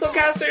the Console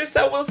Casters,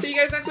 so we'll see you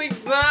guys next week.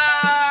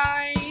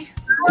 Bye!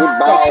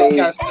 Goodbye!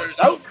 Casters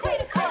out!